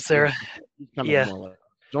can Michael there's yeah, Sarah. he's kind of Yeah. more like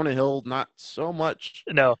Jonah Hill, not so much.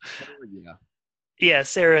 No. Yeah, Yeah,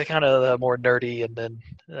 Sarah kind of more nerdy, and then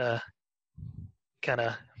kind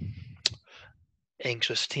of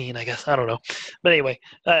anxious teen, I guess. I don't know, but anyway,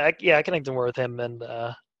 yeah, I connected more with him and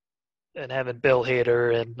having Bill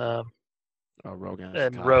Hader Rogan as the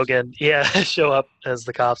and cops. Rogan, yeah, show up as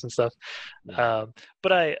the cops and stuff. Yeah,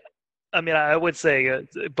 But I mean, I would say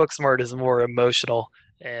Booksmart is more emotional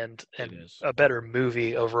it and is. a better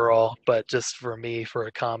movie overall. But just for me, for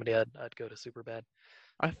a comedy, I'd go to Superbad.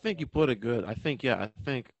 I think you put it good. I think yeah,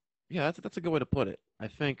 that's a good way to put it. I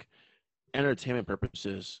think entertainment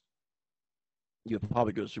purposes, you'd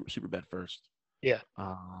probably go Superbad first. Yeah.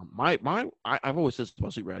 I've always said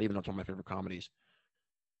about Superbad, even though it's one of my favorite comedies.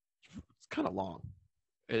 It's kind of long.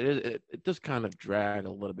 It does kind of drag a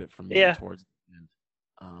little bit for me Yeah. towards the end.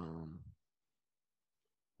 Um,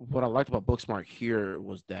 what I liked about Booksmart here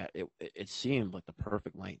was that it seemed like the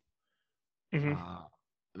perfect length. Hmm.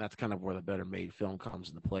 And that's kind of where the better made film comes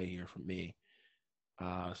into play here for me.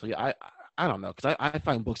 So yeah, I don't know because I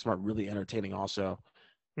find Booksmart really entertaining. Also,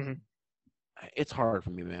 Hmm. it's hard for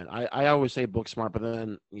me, man. I always say Booksmart, but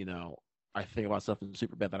then I think about stuff in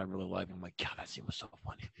Superbad that I really like. And I'm like, God, that scene was so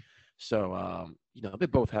funny. So they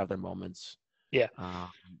both have their moments. Yeah. Um,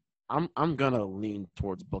 I'm gonna lean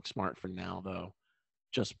towards Booksmart for now though,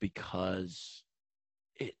 just because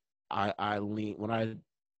it I lean when I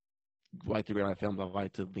like to read my films, I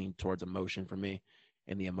like to lean towards emotion for me,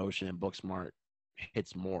 and the emotion in Booksmart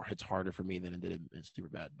hits harder for me than it did in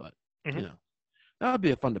Superbad. But Hmm. you know, that would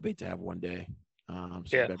be a fun debate to have one day. Yeah,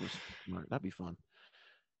 Superbad versus Booksmart, that'd be fun.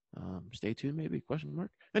 Stay tuned, maybe question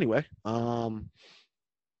mark. Anyway,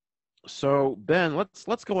 so Ben,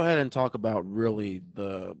 let's go ahead and talk about really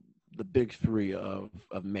the big three of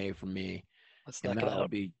May for me, let's and knock it that out.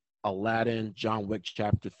 would be Aladdin, John Wick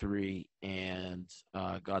Chapter 3, and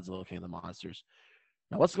Godzilla King of the Monsters.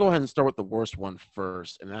 Now let's go ahead and start with the worst one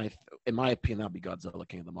first, and in my opinion, that'll be Godzilla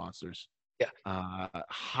King of the Monsters. Yeah,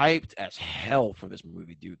 Hyped as hell for this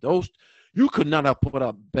movie, dude. Those you could not have put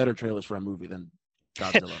up better trailers for a movie than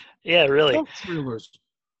Godzilla. yeah, really. Those trailers,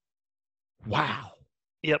 wow.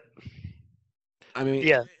 Yep. I mean,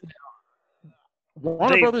 Yeah,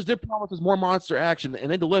 Warner they. Brothers did promise us more monster action,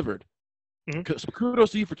 and they delivered. Mhm. So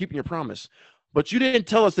kudos to you for keeping your promise. But you didn't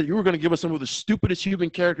tell us that you were going to give us some of the stupidest human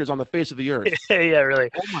characters on the face of the earth. Yeah, really.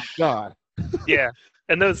 Oh my god! Yeah,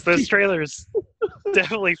 and those trailers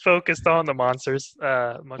definitely focused on the monsters,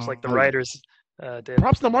 much like the Oh yeah. writers did.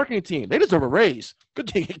 Props to the marketing team. They deserve a raise.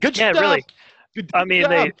 Good Yeah, job. really. I Good mean,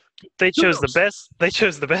 they job. they chose the Kudos. best. They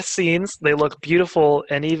chose the best scenes. They look beautiful,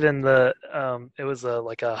 and even the it was a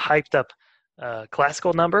like a hyped up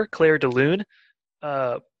classical number, Claire de Lune,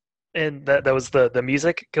 uh, and that was the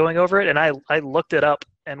music going over it. And I looked it up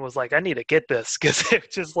and was like, I need to get this because it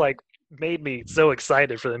just like made me so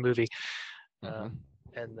excited for the movie. Um, Mhm.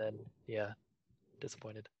 and then yeah,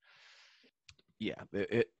 disappointed. Yeah,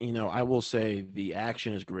 I will say the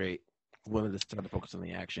action is great. Wanted to start to focus on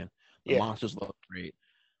the action. The Yeah. monsters look great.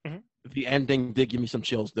 Hmm. The ending did give me some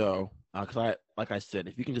chills though, because like I said,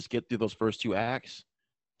 if you can just get through those first two acts,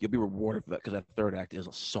 you'll be rewarded for that because that third act is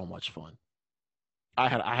so much fun. I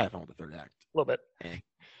had fun with the third act, A little bit. and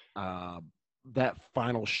uh, that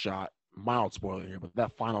final shot, mild spoiler here, but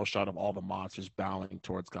that final shot of all the monsters bowing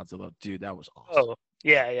towards Godzilla, dude, that was awesome. Oh,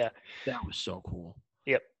 yeah, yeah. That was so cool.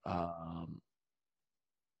 Yep. Um,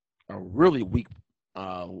 a really weak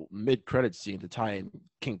mid-credit scene to tie in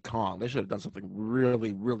King Kong. They should have done something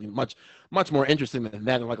really, really much more interesting than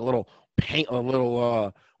that. Like a little a little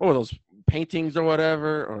what were those paintings or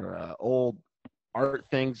whatever, or old art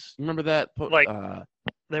things. Remember that? Like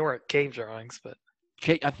they weren't cave drawings, but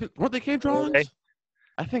I think weren't they cave were they? drawings?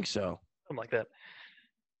 I think so. Something like that.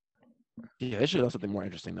 Yeah, they should have done something more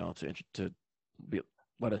interesting though to be,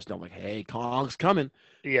 let us know like, hey, Kong's coming.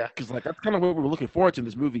 Yeah. Because like that's kind of what we were looking forward to in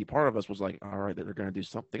this movie. Part of us was like, all right, they're gonna do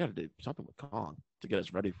something. They got to do something with Kong to get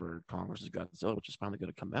us ready for Kong versus Godzilla, which is finally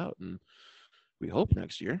going to come out, and we hope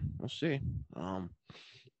next year. We'll see. Um,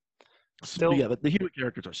 Still. yeah, the human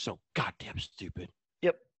characters are so goddamn stupid.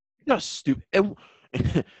 Yep. Just stupid.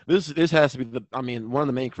 And this has to be the. I mean, one of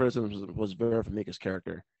the main criticisms was Vera Farmiga's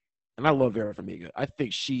character, and I love Vera Farmiga. I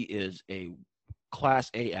think she is a class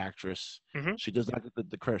A actress. Hmm. She does not get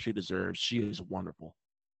the credit she deserves. She is wonderful.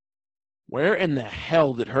 Where in the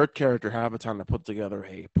hell did her character have a time to put together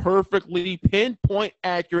a perfectly pinpoint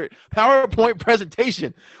accurate PowerPoint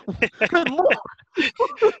presentation? Good lord!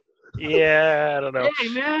 Yeah, I don't know. Hey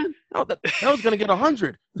man, that was gonna get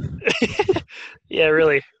 100. Yeah,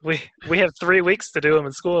 really. We have 3 weeks to do them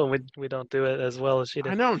in school, and we don't do it as well as she I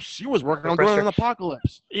did. know she was working No on doing pressure. an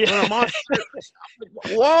apocalypse, Yeah. doing a monster.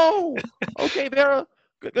 Whoa! Okay, Vera,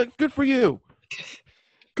 good for you.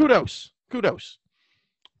 Kudos.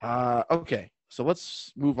 Okay, so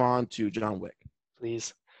let's move on to John Wick,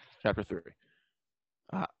 Please. Chapter 3.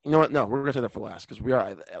 You know what? No, we're gonna say that for last because we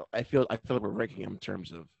are. I feel like we're ranking him in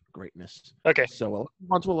terms of greatness. Okay. So let's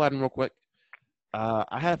move on to Aladdin real quick.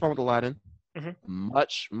 I had fun with Aladdin. Hmm.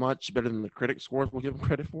 Much better than the critic scores will give him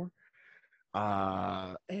credit for.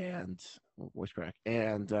 And voice crack.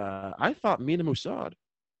 And I thought Mina Musad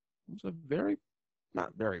was a very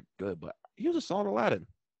not very good, but he was a solid Aladdin.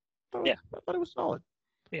 Yeah. I thought it was solid.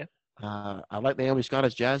 Yeah. I like Naomi Scott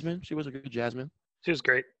as Jasmine. She was a good Jasmine. She was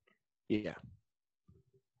great. Yeah,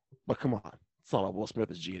 but come on, it's all about Will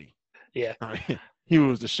Smith as Genie. Yeah. I mean, he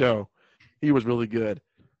was the show. He was really good.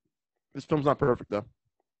 This film's not perfect though.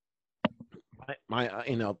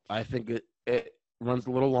 I think it runs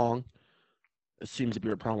a little long. It seems to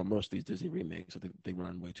be a problem with most of these Disney remakes. I think they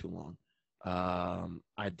run way too long.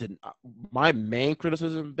 I didn't. My main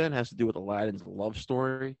criticism, Ben, has to do with Aladdin's love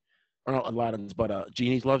story, or not Aladdin's, but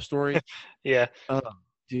Genie's love story. Yeah. Oh,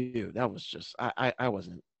 dude, that was just I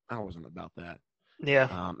wasn't about that. Yeah.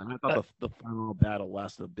 And I thought Uh, the final battle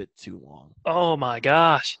lasted a bit too long. oh my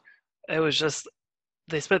gosh. It was just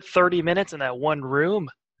they spent 30 minutes in that one room,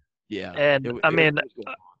 Yeah, and I it mean, was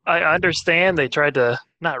good. I understand they tried to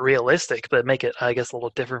not realistic, but make it, I guess, a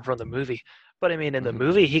little different from the movie. But I mean, in the Hmm.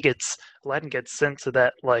 movie, Aladdin gets sent to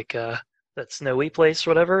that that snowy place,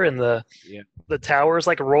 or whatever, and Yeah. the tower's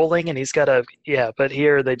like rolling, and he's got to yeah. But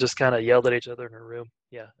here they just kind of yelled at each other in a room.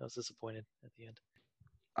 Yeah, I was disappointed at the end.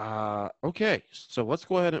 Okay, so let's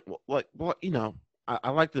go ahead and I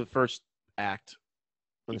like the first act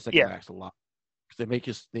and the second Yeah. act a lot because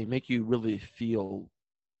they make you really feel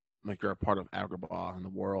like you're a part of Agrabah and the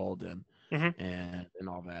world Hmm. and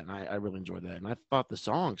all that, and I really enjoyed that, and I thought the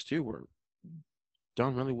songs too were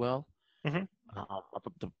done really well. Hmm. I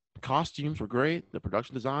thought the costumes were great, the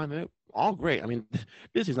production design, all great. I mean,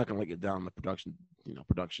 Disney's not gonna let you down the production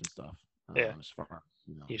stuff Yeah. as far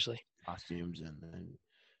Usually. costumes and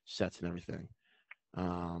sets and everything.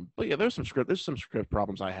 But yeah, there's some script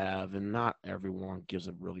problems I have, and not everyone gives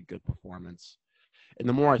a really good performance. And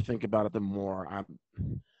the more I think about it, the more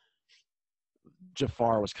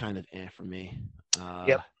Jafar was kind of for me. Uh,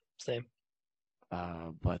 Yep. Same.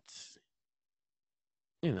 but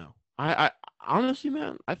I honestly,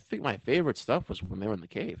 man, I think my favorite stuff was when they were in the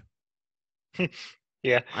cave.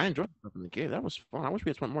 Yeah. I enjoyed stuff in the cave. That was fun. I wish we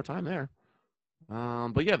had spent more time there.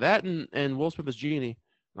 But yeah, that and Will Smith as Genie.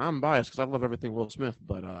 I'm biased because I love everything Will Smith,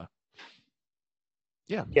 but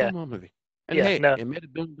yeah, Yeah. fun little movie. And Yeah. hey, No. it made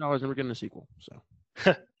 $1 billion and we're getting a sequel. So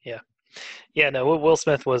Yeah. Yeah. No. Will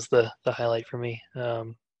Smith was the highlight for me.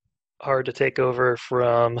 Hard to take over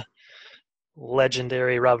from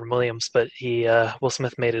legendary Robin Williams, but he Will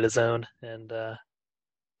Smith made it his own and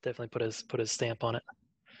definitely put his stamp on it.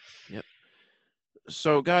 yep.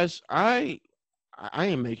 So guys, I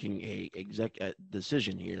am making a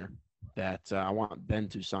decision here that I want Ben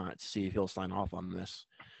to sign to see if he'll sign off on this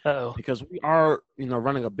Oh. because we are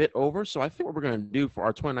running a bit over. So I think what we're going to do for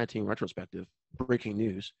our 2019 retrospective, breaking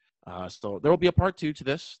news. So there will be a part two to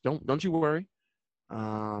this. Don't you worry.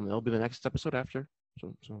 It'll be the next episode after.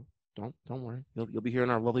 So don't worry. You'll be hearing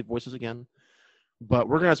our lovely voices again. But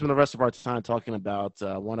we're gonna spend the rest of our time talking about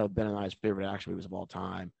one of Ben and I's favorite action movies of all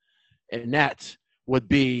time, and that would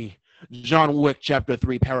be John Wick Chapter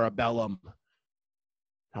 3: Parabellum.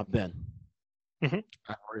 Now, Ben, Hmm.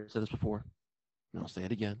 I've already said this before, and I'll say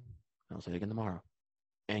it again. And I'll say it again tomorrow.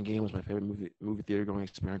 Endgame was my favorite movie theater going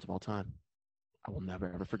experience of all time. I will never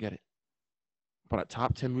ever forget it. But a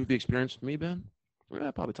top 10 movie experience for me, Ben?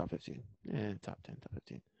 Yeah, probably top 15. Yeah, top 10, top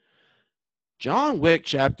 15. John Wick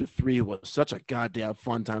Chapter 3 was such a goddamn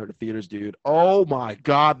fun time at the theaters, dude. Oh my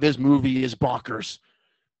god, this movie is bonkers.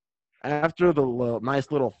 After the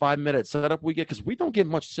nice little 5 minute setup we get, because we don't get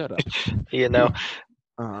much setup. You know.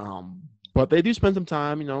 um, but they do spend some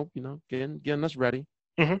time, getting us ready.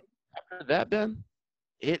 Hmm. After that, Ben,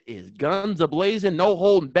 it is guns a blazing, no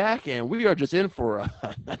holding back, and we are just in for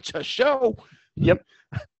a show. Yep.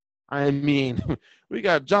 I mean, we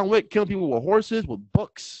got John Wick killing people with horses, with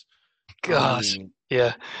books. I Gosh. mean,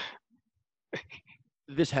 Yeah.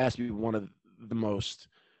 this has to be one of the most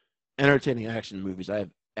entertaining action movies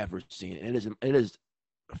I've ever seen. And it is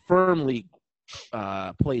firmly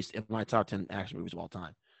placed in my top 10 action movies of all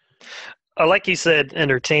time. I like you said,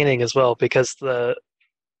 entertaining as well, because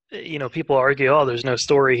people argue, oh, there's no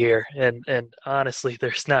story here, and honestly,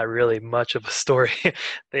 there's not really much of a story.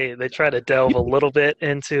 They try to delve a People, little bit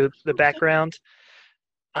into the background,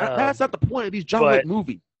 that's um, not the point of these John Wick but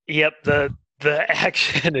movies. yep, the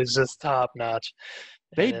action is just top notch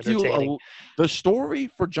They and entertaining. the story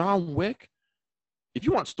for John Wick. If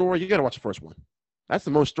you want story, you got to watch the first one. That's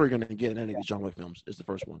the most story you're going to get in any of these John Wick films. Is the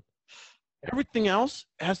first one. Everything else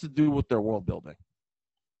has to do with their world building.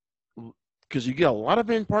 Because you get a lot of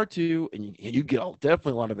it in part two, and you get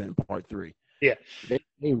definitely a lot of it in part three. Yeah. They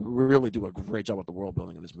really do a great job with the world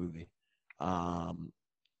building in this movie. Um,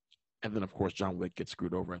 and then of course John Wick gets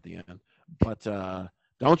screwed over at the end. But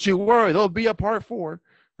don't you worry, there'll be a part four.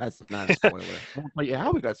 That's not a spoiler. I won't tell you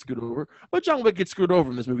how we got screwed over, but John Wick gets screwed over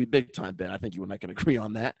in this movie big time, Ben. I think you and I can agree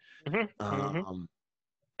on that. Hmm. Hmm. Um,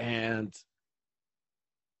 and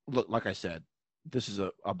look, like I said, this is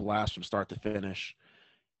a blast from start to finish.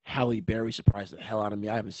 Halle Berry surprised the hell out of me.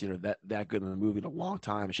 I haven't seen her that good in a movie in a long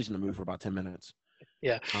time. She's in the movie for about 10 minutes.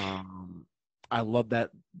 Yeah. Um, I love that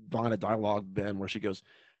line of dialogue, Ben, where she goes,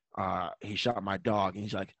 he shot my dog, and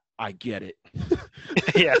he's like, I get it.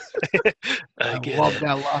 Yeah. I I get love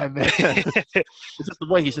that line, man. it. It's just the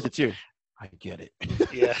way he says it too. I get it.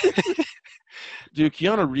 Yeah. Dude,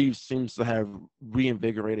 Keanu Reeves seems to have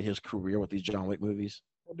reinvigorated his career with these John Wick movies.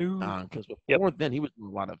 No. Because Yep. before then, he was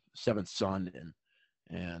doing a lot of Seventh Son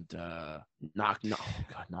and Knock Knock. Oh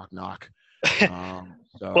God, Knock Knock. Well,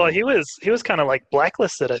 So he was kind of like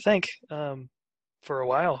blacklisted, I think, for a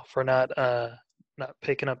while for not not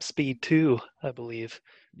picking up speed too, I believe,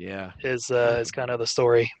 Yeah, good is for kind him. of the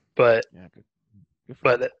story. But Yeah, good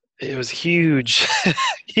for him. but it was huge,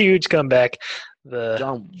 huge comeback. The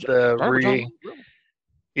John with John re Wick, really?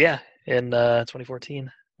 yeah in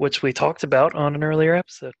 2014, which we talked about on an earlier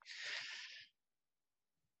episode.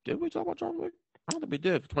 Did we talk about John Wick? I don't think we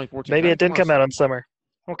did for 2014. That Maybe it didn't come didn't out. come out in summer.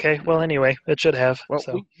 Okay, well No. anyway, it should have. Well,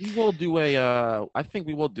 So we will do a. I think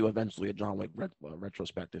we will do eventually a John Wick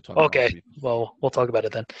retrospective talking about all okay, three. well we'll talk about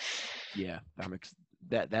it then. Yeah,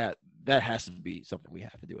 that that that has to be something we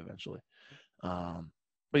have to do eventually. Um,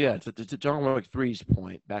 but yeah, to John Wick three's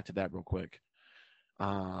point, back to that real quick.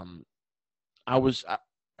 Um, I was I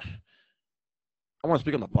want to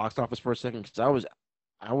speak on the box office for a second because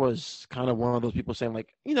I was kind of one of those people saying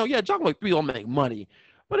like, yeah, John Wick 3 will make money,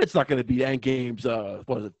 but it's not going to be Endgame's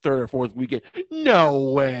what is it, third or fourth weekend?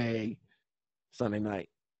 No way. Sunday night,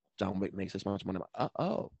 John Wick makes this much money.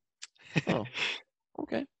 Oh,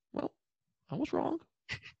 okay. Well, I was wrong.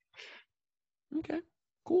 Okay,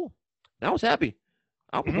 cool. I was happy.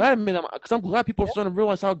 I'm Hmm. glad, man, because I'm glad people are starting to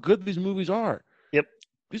realize how good these movies are. Yep.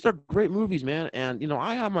 These are great movies, man. And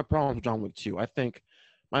I have my problems with John Wick 2. I think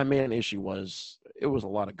my main issue was it was a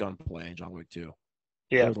lot of gunplay in John Wick 2.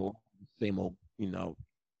 There Yeah. was a lot of same old,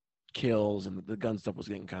 kills, and the gun stuff was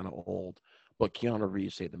getting kind of old. But Keanu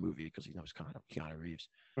Reeves saved the movie because it's kind of Keanu Reeves.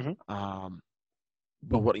 Hmm. Um,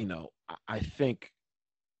 but what I think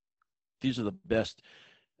these are the best.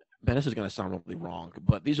 Man, this is gonna sound really wrong,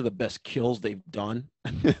 but these are the best kills they've done,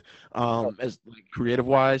 as like, creative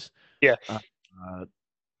wise. Yeah. Uh,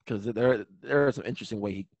 because there are some interesting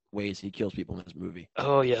ways he kills people in this movie.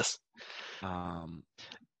 Oh yes. Um,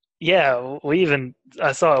 Yeah. We even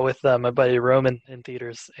I saw it with my buddy Roman in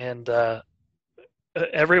theaters, and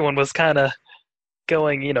everyone was kind of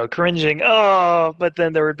going, cringing. Oh, but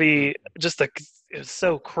then there would be just a. It was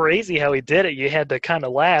so crazy how he did it. You had to kind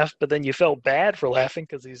of laugh, but then you felt bad for laughing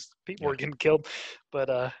because these people yeah. were getting killed. But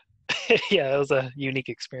yeah, it was a unique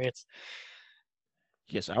experience.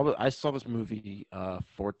 Yes, I saw this movie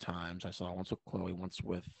 4 times. I saw it once with Chloe, once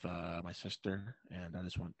with my sister, and I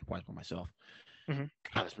just went twice by myself. Hmm.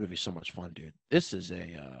 God, this movie's so much fun, dude. This is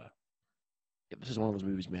one of those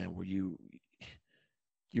movies, man, where you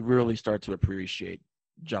really start to appreciate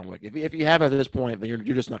John Wick. If you have at this point, then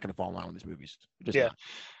you're just not going to fall in line with these movies. You're just Yeah. not.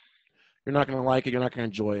 You're not going to like it. You're not going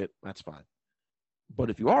to enjoy it. That's fine. But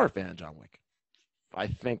if you are a fan of John Wick, I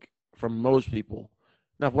think for most people,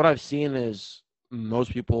 now what I've seen is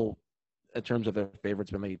most people, in terms of their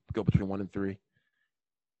favorites, when they go between 1 and 3.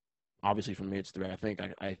 Obviously, for me, it's 3.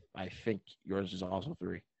 I think yours is also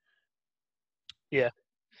 3. Yeah.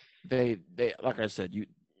 They like I said,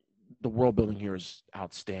 the world building here is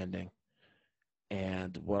outstanding.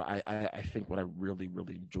 And I think what I really,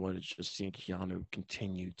 really enjoyed is just seeing Keanu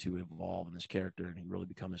continue to evolve in this character and he really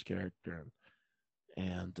become his character.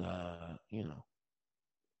 And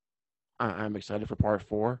I'm excited for part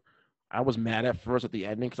 4. I was mad at first at the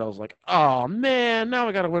ending because I was like, oh man, now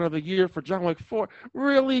I got to wait another year for John Wick 4.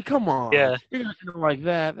 Really? Come on. Yeah. You're not going to like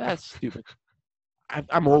that. That's stupid.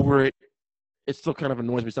 I'm over it. It still kind of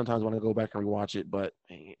annoys me sometimes when I go back and rewatch it, but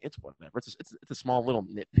it's whatever. It's a small little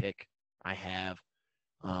nitpick I have.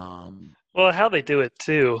 Um, Well, how they do it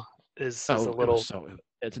too is a oh, it was little. so.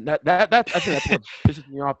 It's that I think that's what pisses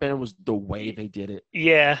me off. And it was the way they did it.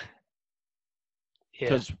 Yeah. Yeah.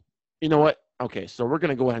 Because you know what? Okay, so we're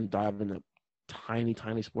gonna go ahead and dive into tiny,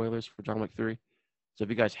 tiny spoilers for John Wick 3. So if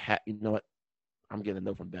you guys you know what? I'm getting a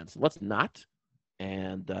note from Ben. So let's not.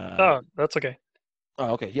 And Oh, that's okay.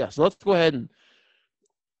 oh, okay, yeah. So let's go ahead and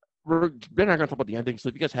we're Ben and I are gonna talk about the ending. So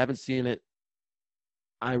if you guys haven't seen it,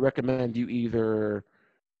 I recommend you either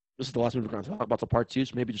this is the last movie we're going to talk about, so part 2.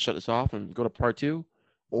 So maybe just shut this off and go to part 2,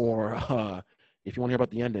 or if you want to hear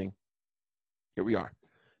about the ending, here we are.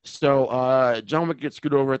 So John Wick gets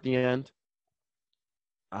screwed over at the end.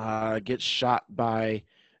 Gets shot by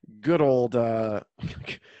good old Ben.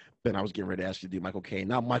 I was getting ready to ask you to do Michael Caine,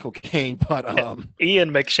 not Michael Caine, but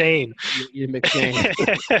Ian McShane. Ian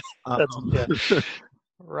McShane. That's yeah, um,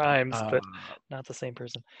 rhymes, uh, but not the same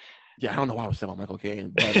person. yeah, I don't know why I was saying about Michael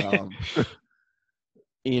Caine, but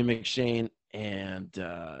Ian McShane and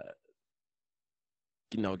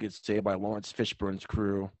gets saved by Lawrence Fishburne's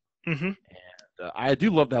crew. Hmm. I do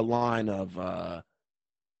love that line of are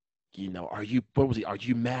you what was he? Are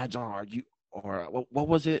you mad, John? Are you or what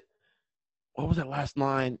was it? What was that last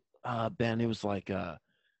line, Ben? It was like oh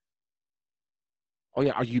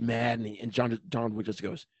yeah, are you mad? And John Wick just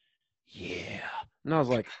goes, yeah. And I was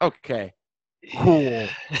like, okay, Yeah. cool.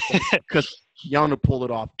 Because Keanu pulled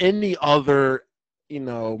it off. Any other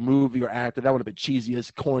movie or actor, that would have been cheesy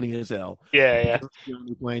as corny as hell. Yeah, yeah. Because it's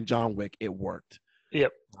Keanu playing John Wick, it worked.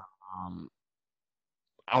 Yep. Um,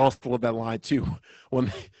 I also love that line too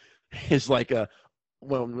when it's like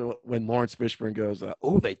when Lawrence Fishburne goes,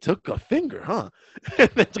 "Oh, they took a finger, huh?" And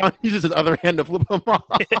then John uses his other hand to flip him off.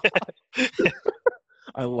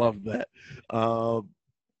 I love that. Um,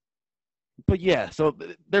 but yeah, so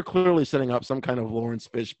they're clearly setting up some kind of Lawrence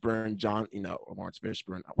Fishburne, Lawrence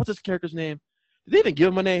Fishburne. What's his character's name? Did they even give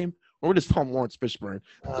him a name, or we just call him Lawrence Fishburne?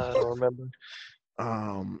 I don't remember.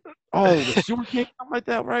 Um, oh, the Sewer King, something like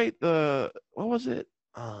that, right? The what was it?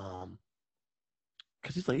 Because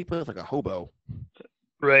he plays like a hobo.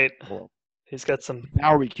 Right. Or He's got some The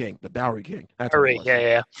Bowery King. That's what it Harry. was. Yeah,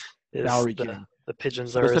 yeah. Is Bowery King. the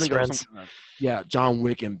pigeons So they're are his setting up some friends. kind of, yeah, John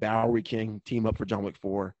Wick and Bowery King team up for John Wick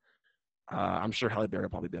 4. I'm sure Halle Berry will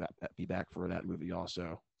probably be back for that movie also.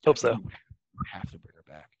 I Hope think so. you have to bring her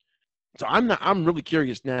back. So I'm really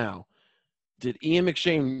curious now. Did Ian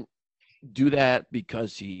McShane do that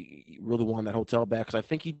because he really wanted that hotel back? Because I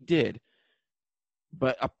think he did.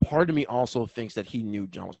 But a part of me also thinks that he knew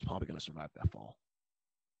John was probably going to survive that fall.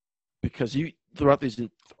 Because throughout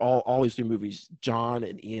all these three movies, John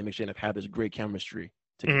and Ian McShane have had this great chemistry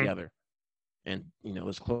Mhm. together, and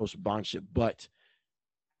this close bondship. But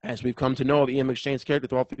as we've come to know of Ian McShane's character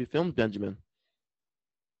throughout the films, Benjamin,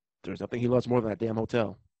 there's nothing he loves more than that damn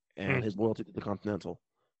hotel and Mm. his loyalty to the Continental.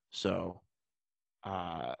 So,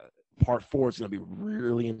 uh, part 4 is going to be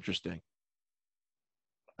really interesting.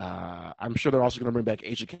 I'm sure they're also going to bring back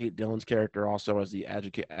Agent Kate Dillon's character also as the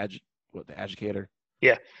adjudicator.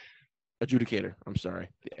 Yeah. Adjudicator. I'm sorry.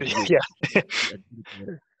 Yeah. The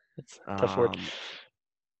adjudicator. It's a tough word.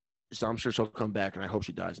 So I'm sure she'll come back, and I hope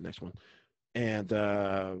she dies the next one. And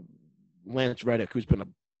Lance Reddick, who's been a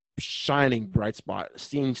shining bright spot,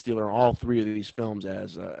 scene stealer in all three of these films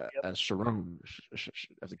Yep. as Sharon,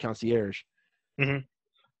 as a concierge. Hmm.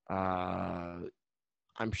 I'm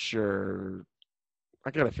sure. I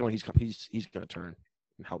got a feeling he's going to turn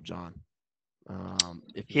and help John,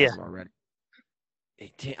 if he Yeah. hasn't already.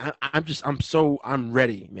 I'm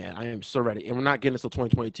ready, man. I am so ready, and we're not getting this till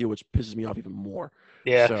 2022, which pisses me off even more.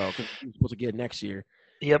 Yeah. So, because we're supposed to get it next year.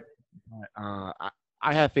 Yep. But,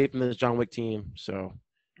 I have faith in this John Wick team. So,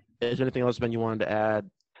 is there anything else, Ben, you wanted to add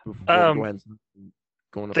before we go Um, ahead and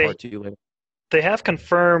go into they part 2 later? they have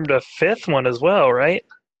confirmed a fifth one as well, right?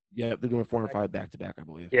 Yeah, they're doing 4 and 5 back to back, I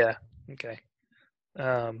believe. Yeah. Okay.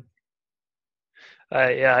 Um,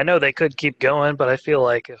 I know they could keep going, but I feel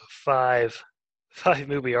like a five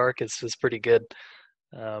movie arc is pretty good.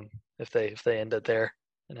 Um, if they end it there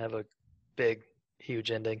and have a big, huge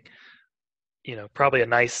ending. Probably a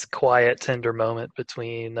nice, quiet, tender moment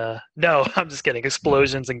between. No, I'm just kidding.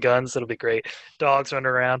 Explosions and guns. It'll be great. Dogs running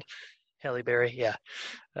around. Halle Berry. Yeah.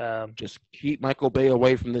 Just keep Michael Bay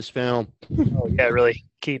away from this film. Oh yeah, really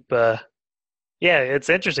keep. Yeah, it's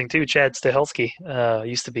interesting too. Chad Stahelski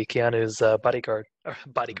used to be Keanu's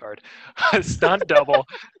bodyguard, stunt double.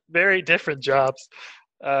 Very different jobs.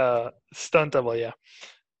 Stunt double, yeah.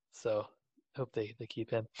 So hope they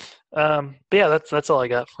keep him. But yeah, that's all I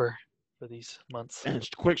got for these months. And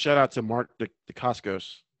just a quick shout out to Mark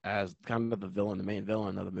Dacascos as kind of the main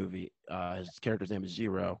villain of the movie. His character's name is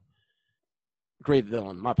Zero. Great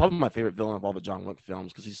villain. Probably my favorite villain of all the John Wick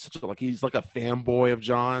films because he's like a fanboy of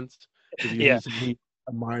John's because Yeah, he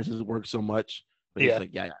admires his work so much. But he's yeah. like,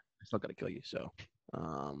 yeah, I still gotta kill you. So,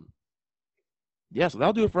 yeah, so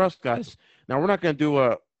that'll do it for us, guys. Now we're not gonna do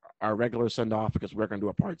our regular send off because we're gonna do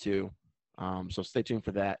a part 2. So stay tuned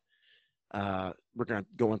for that. We're gonna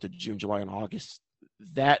go into June, July, and August.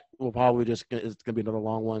 That will probably it's gonna be another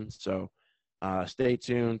long one. So stay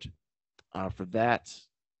tuned for that.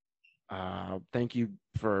 Thank you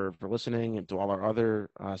for listening and to all our other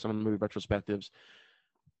summer movie retrospectives.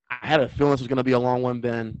 I had a feeling this was gonna be a long one,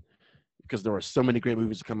 Ben, because there were so many great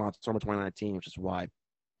movies to come out summer 2019, which is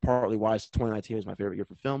partly why 2019 is my favorite year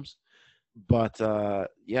for films. But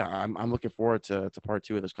yeah, I'm looking forward to part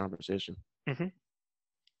 2 of this conversation. Hmm.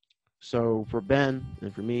 So for Ben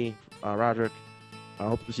and for me, Roderick, I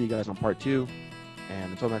hope to see you guys on part 2.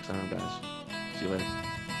 And until next time, guys, see you later.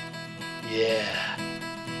 Yeah.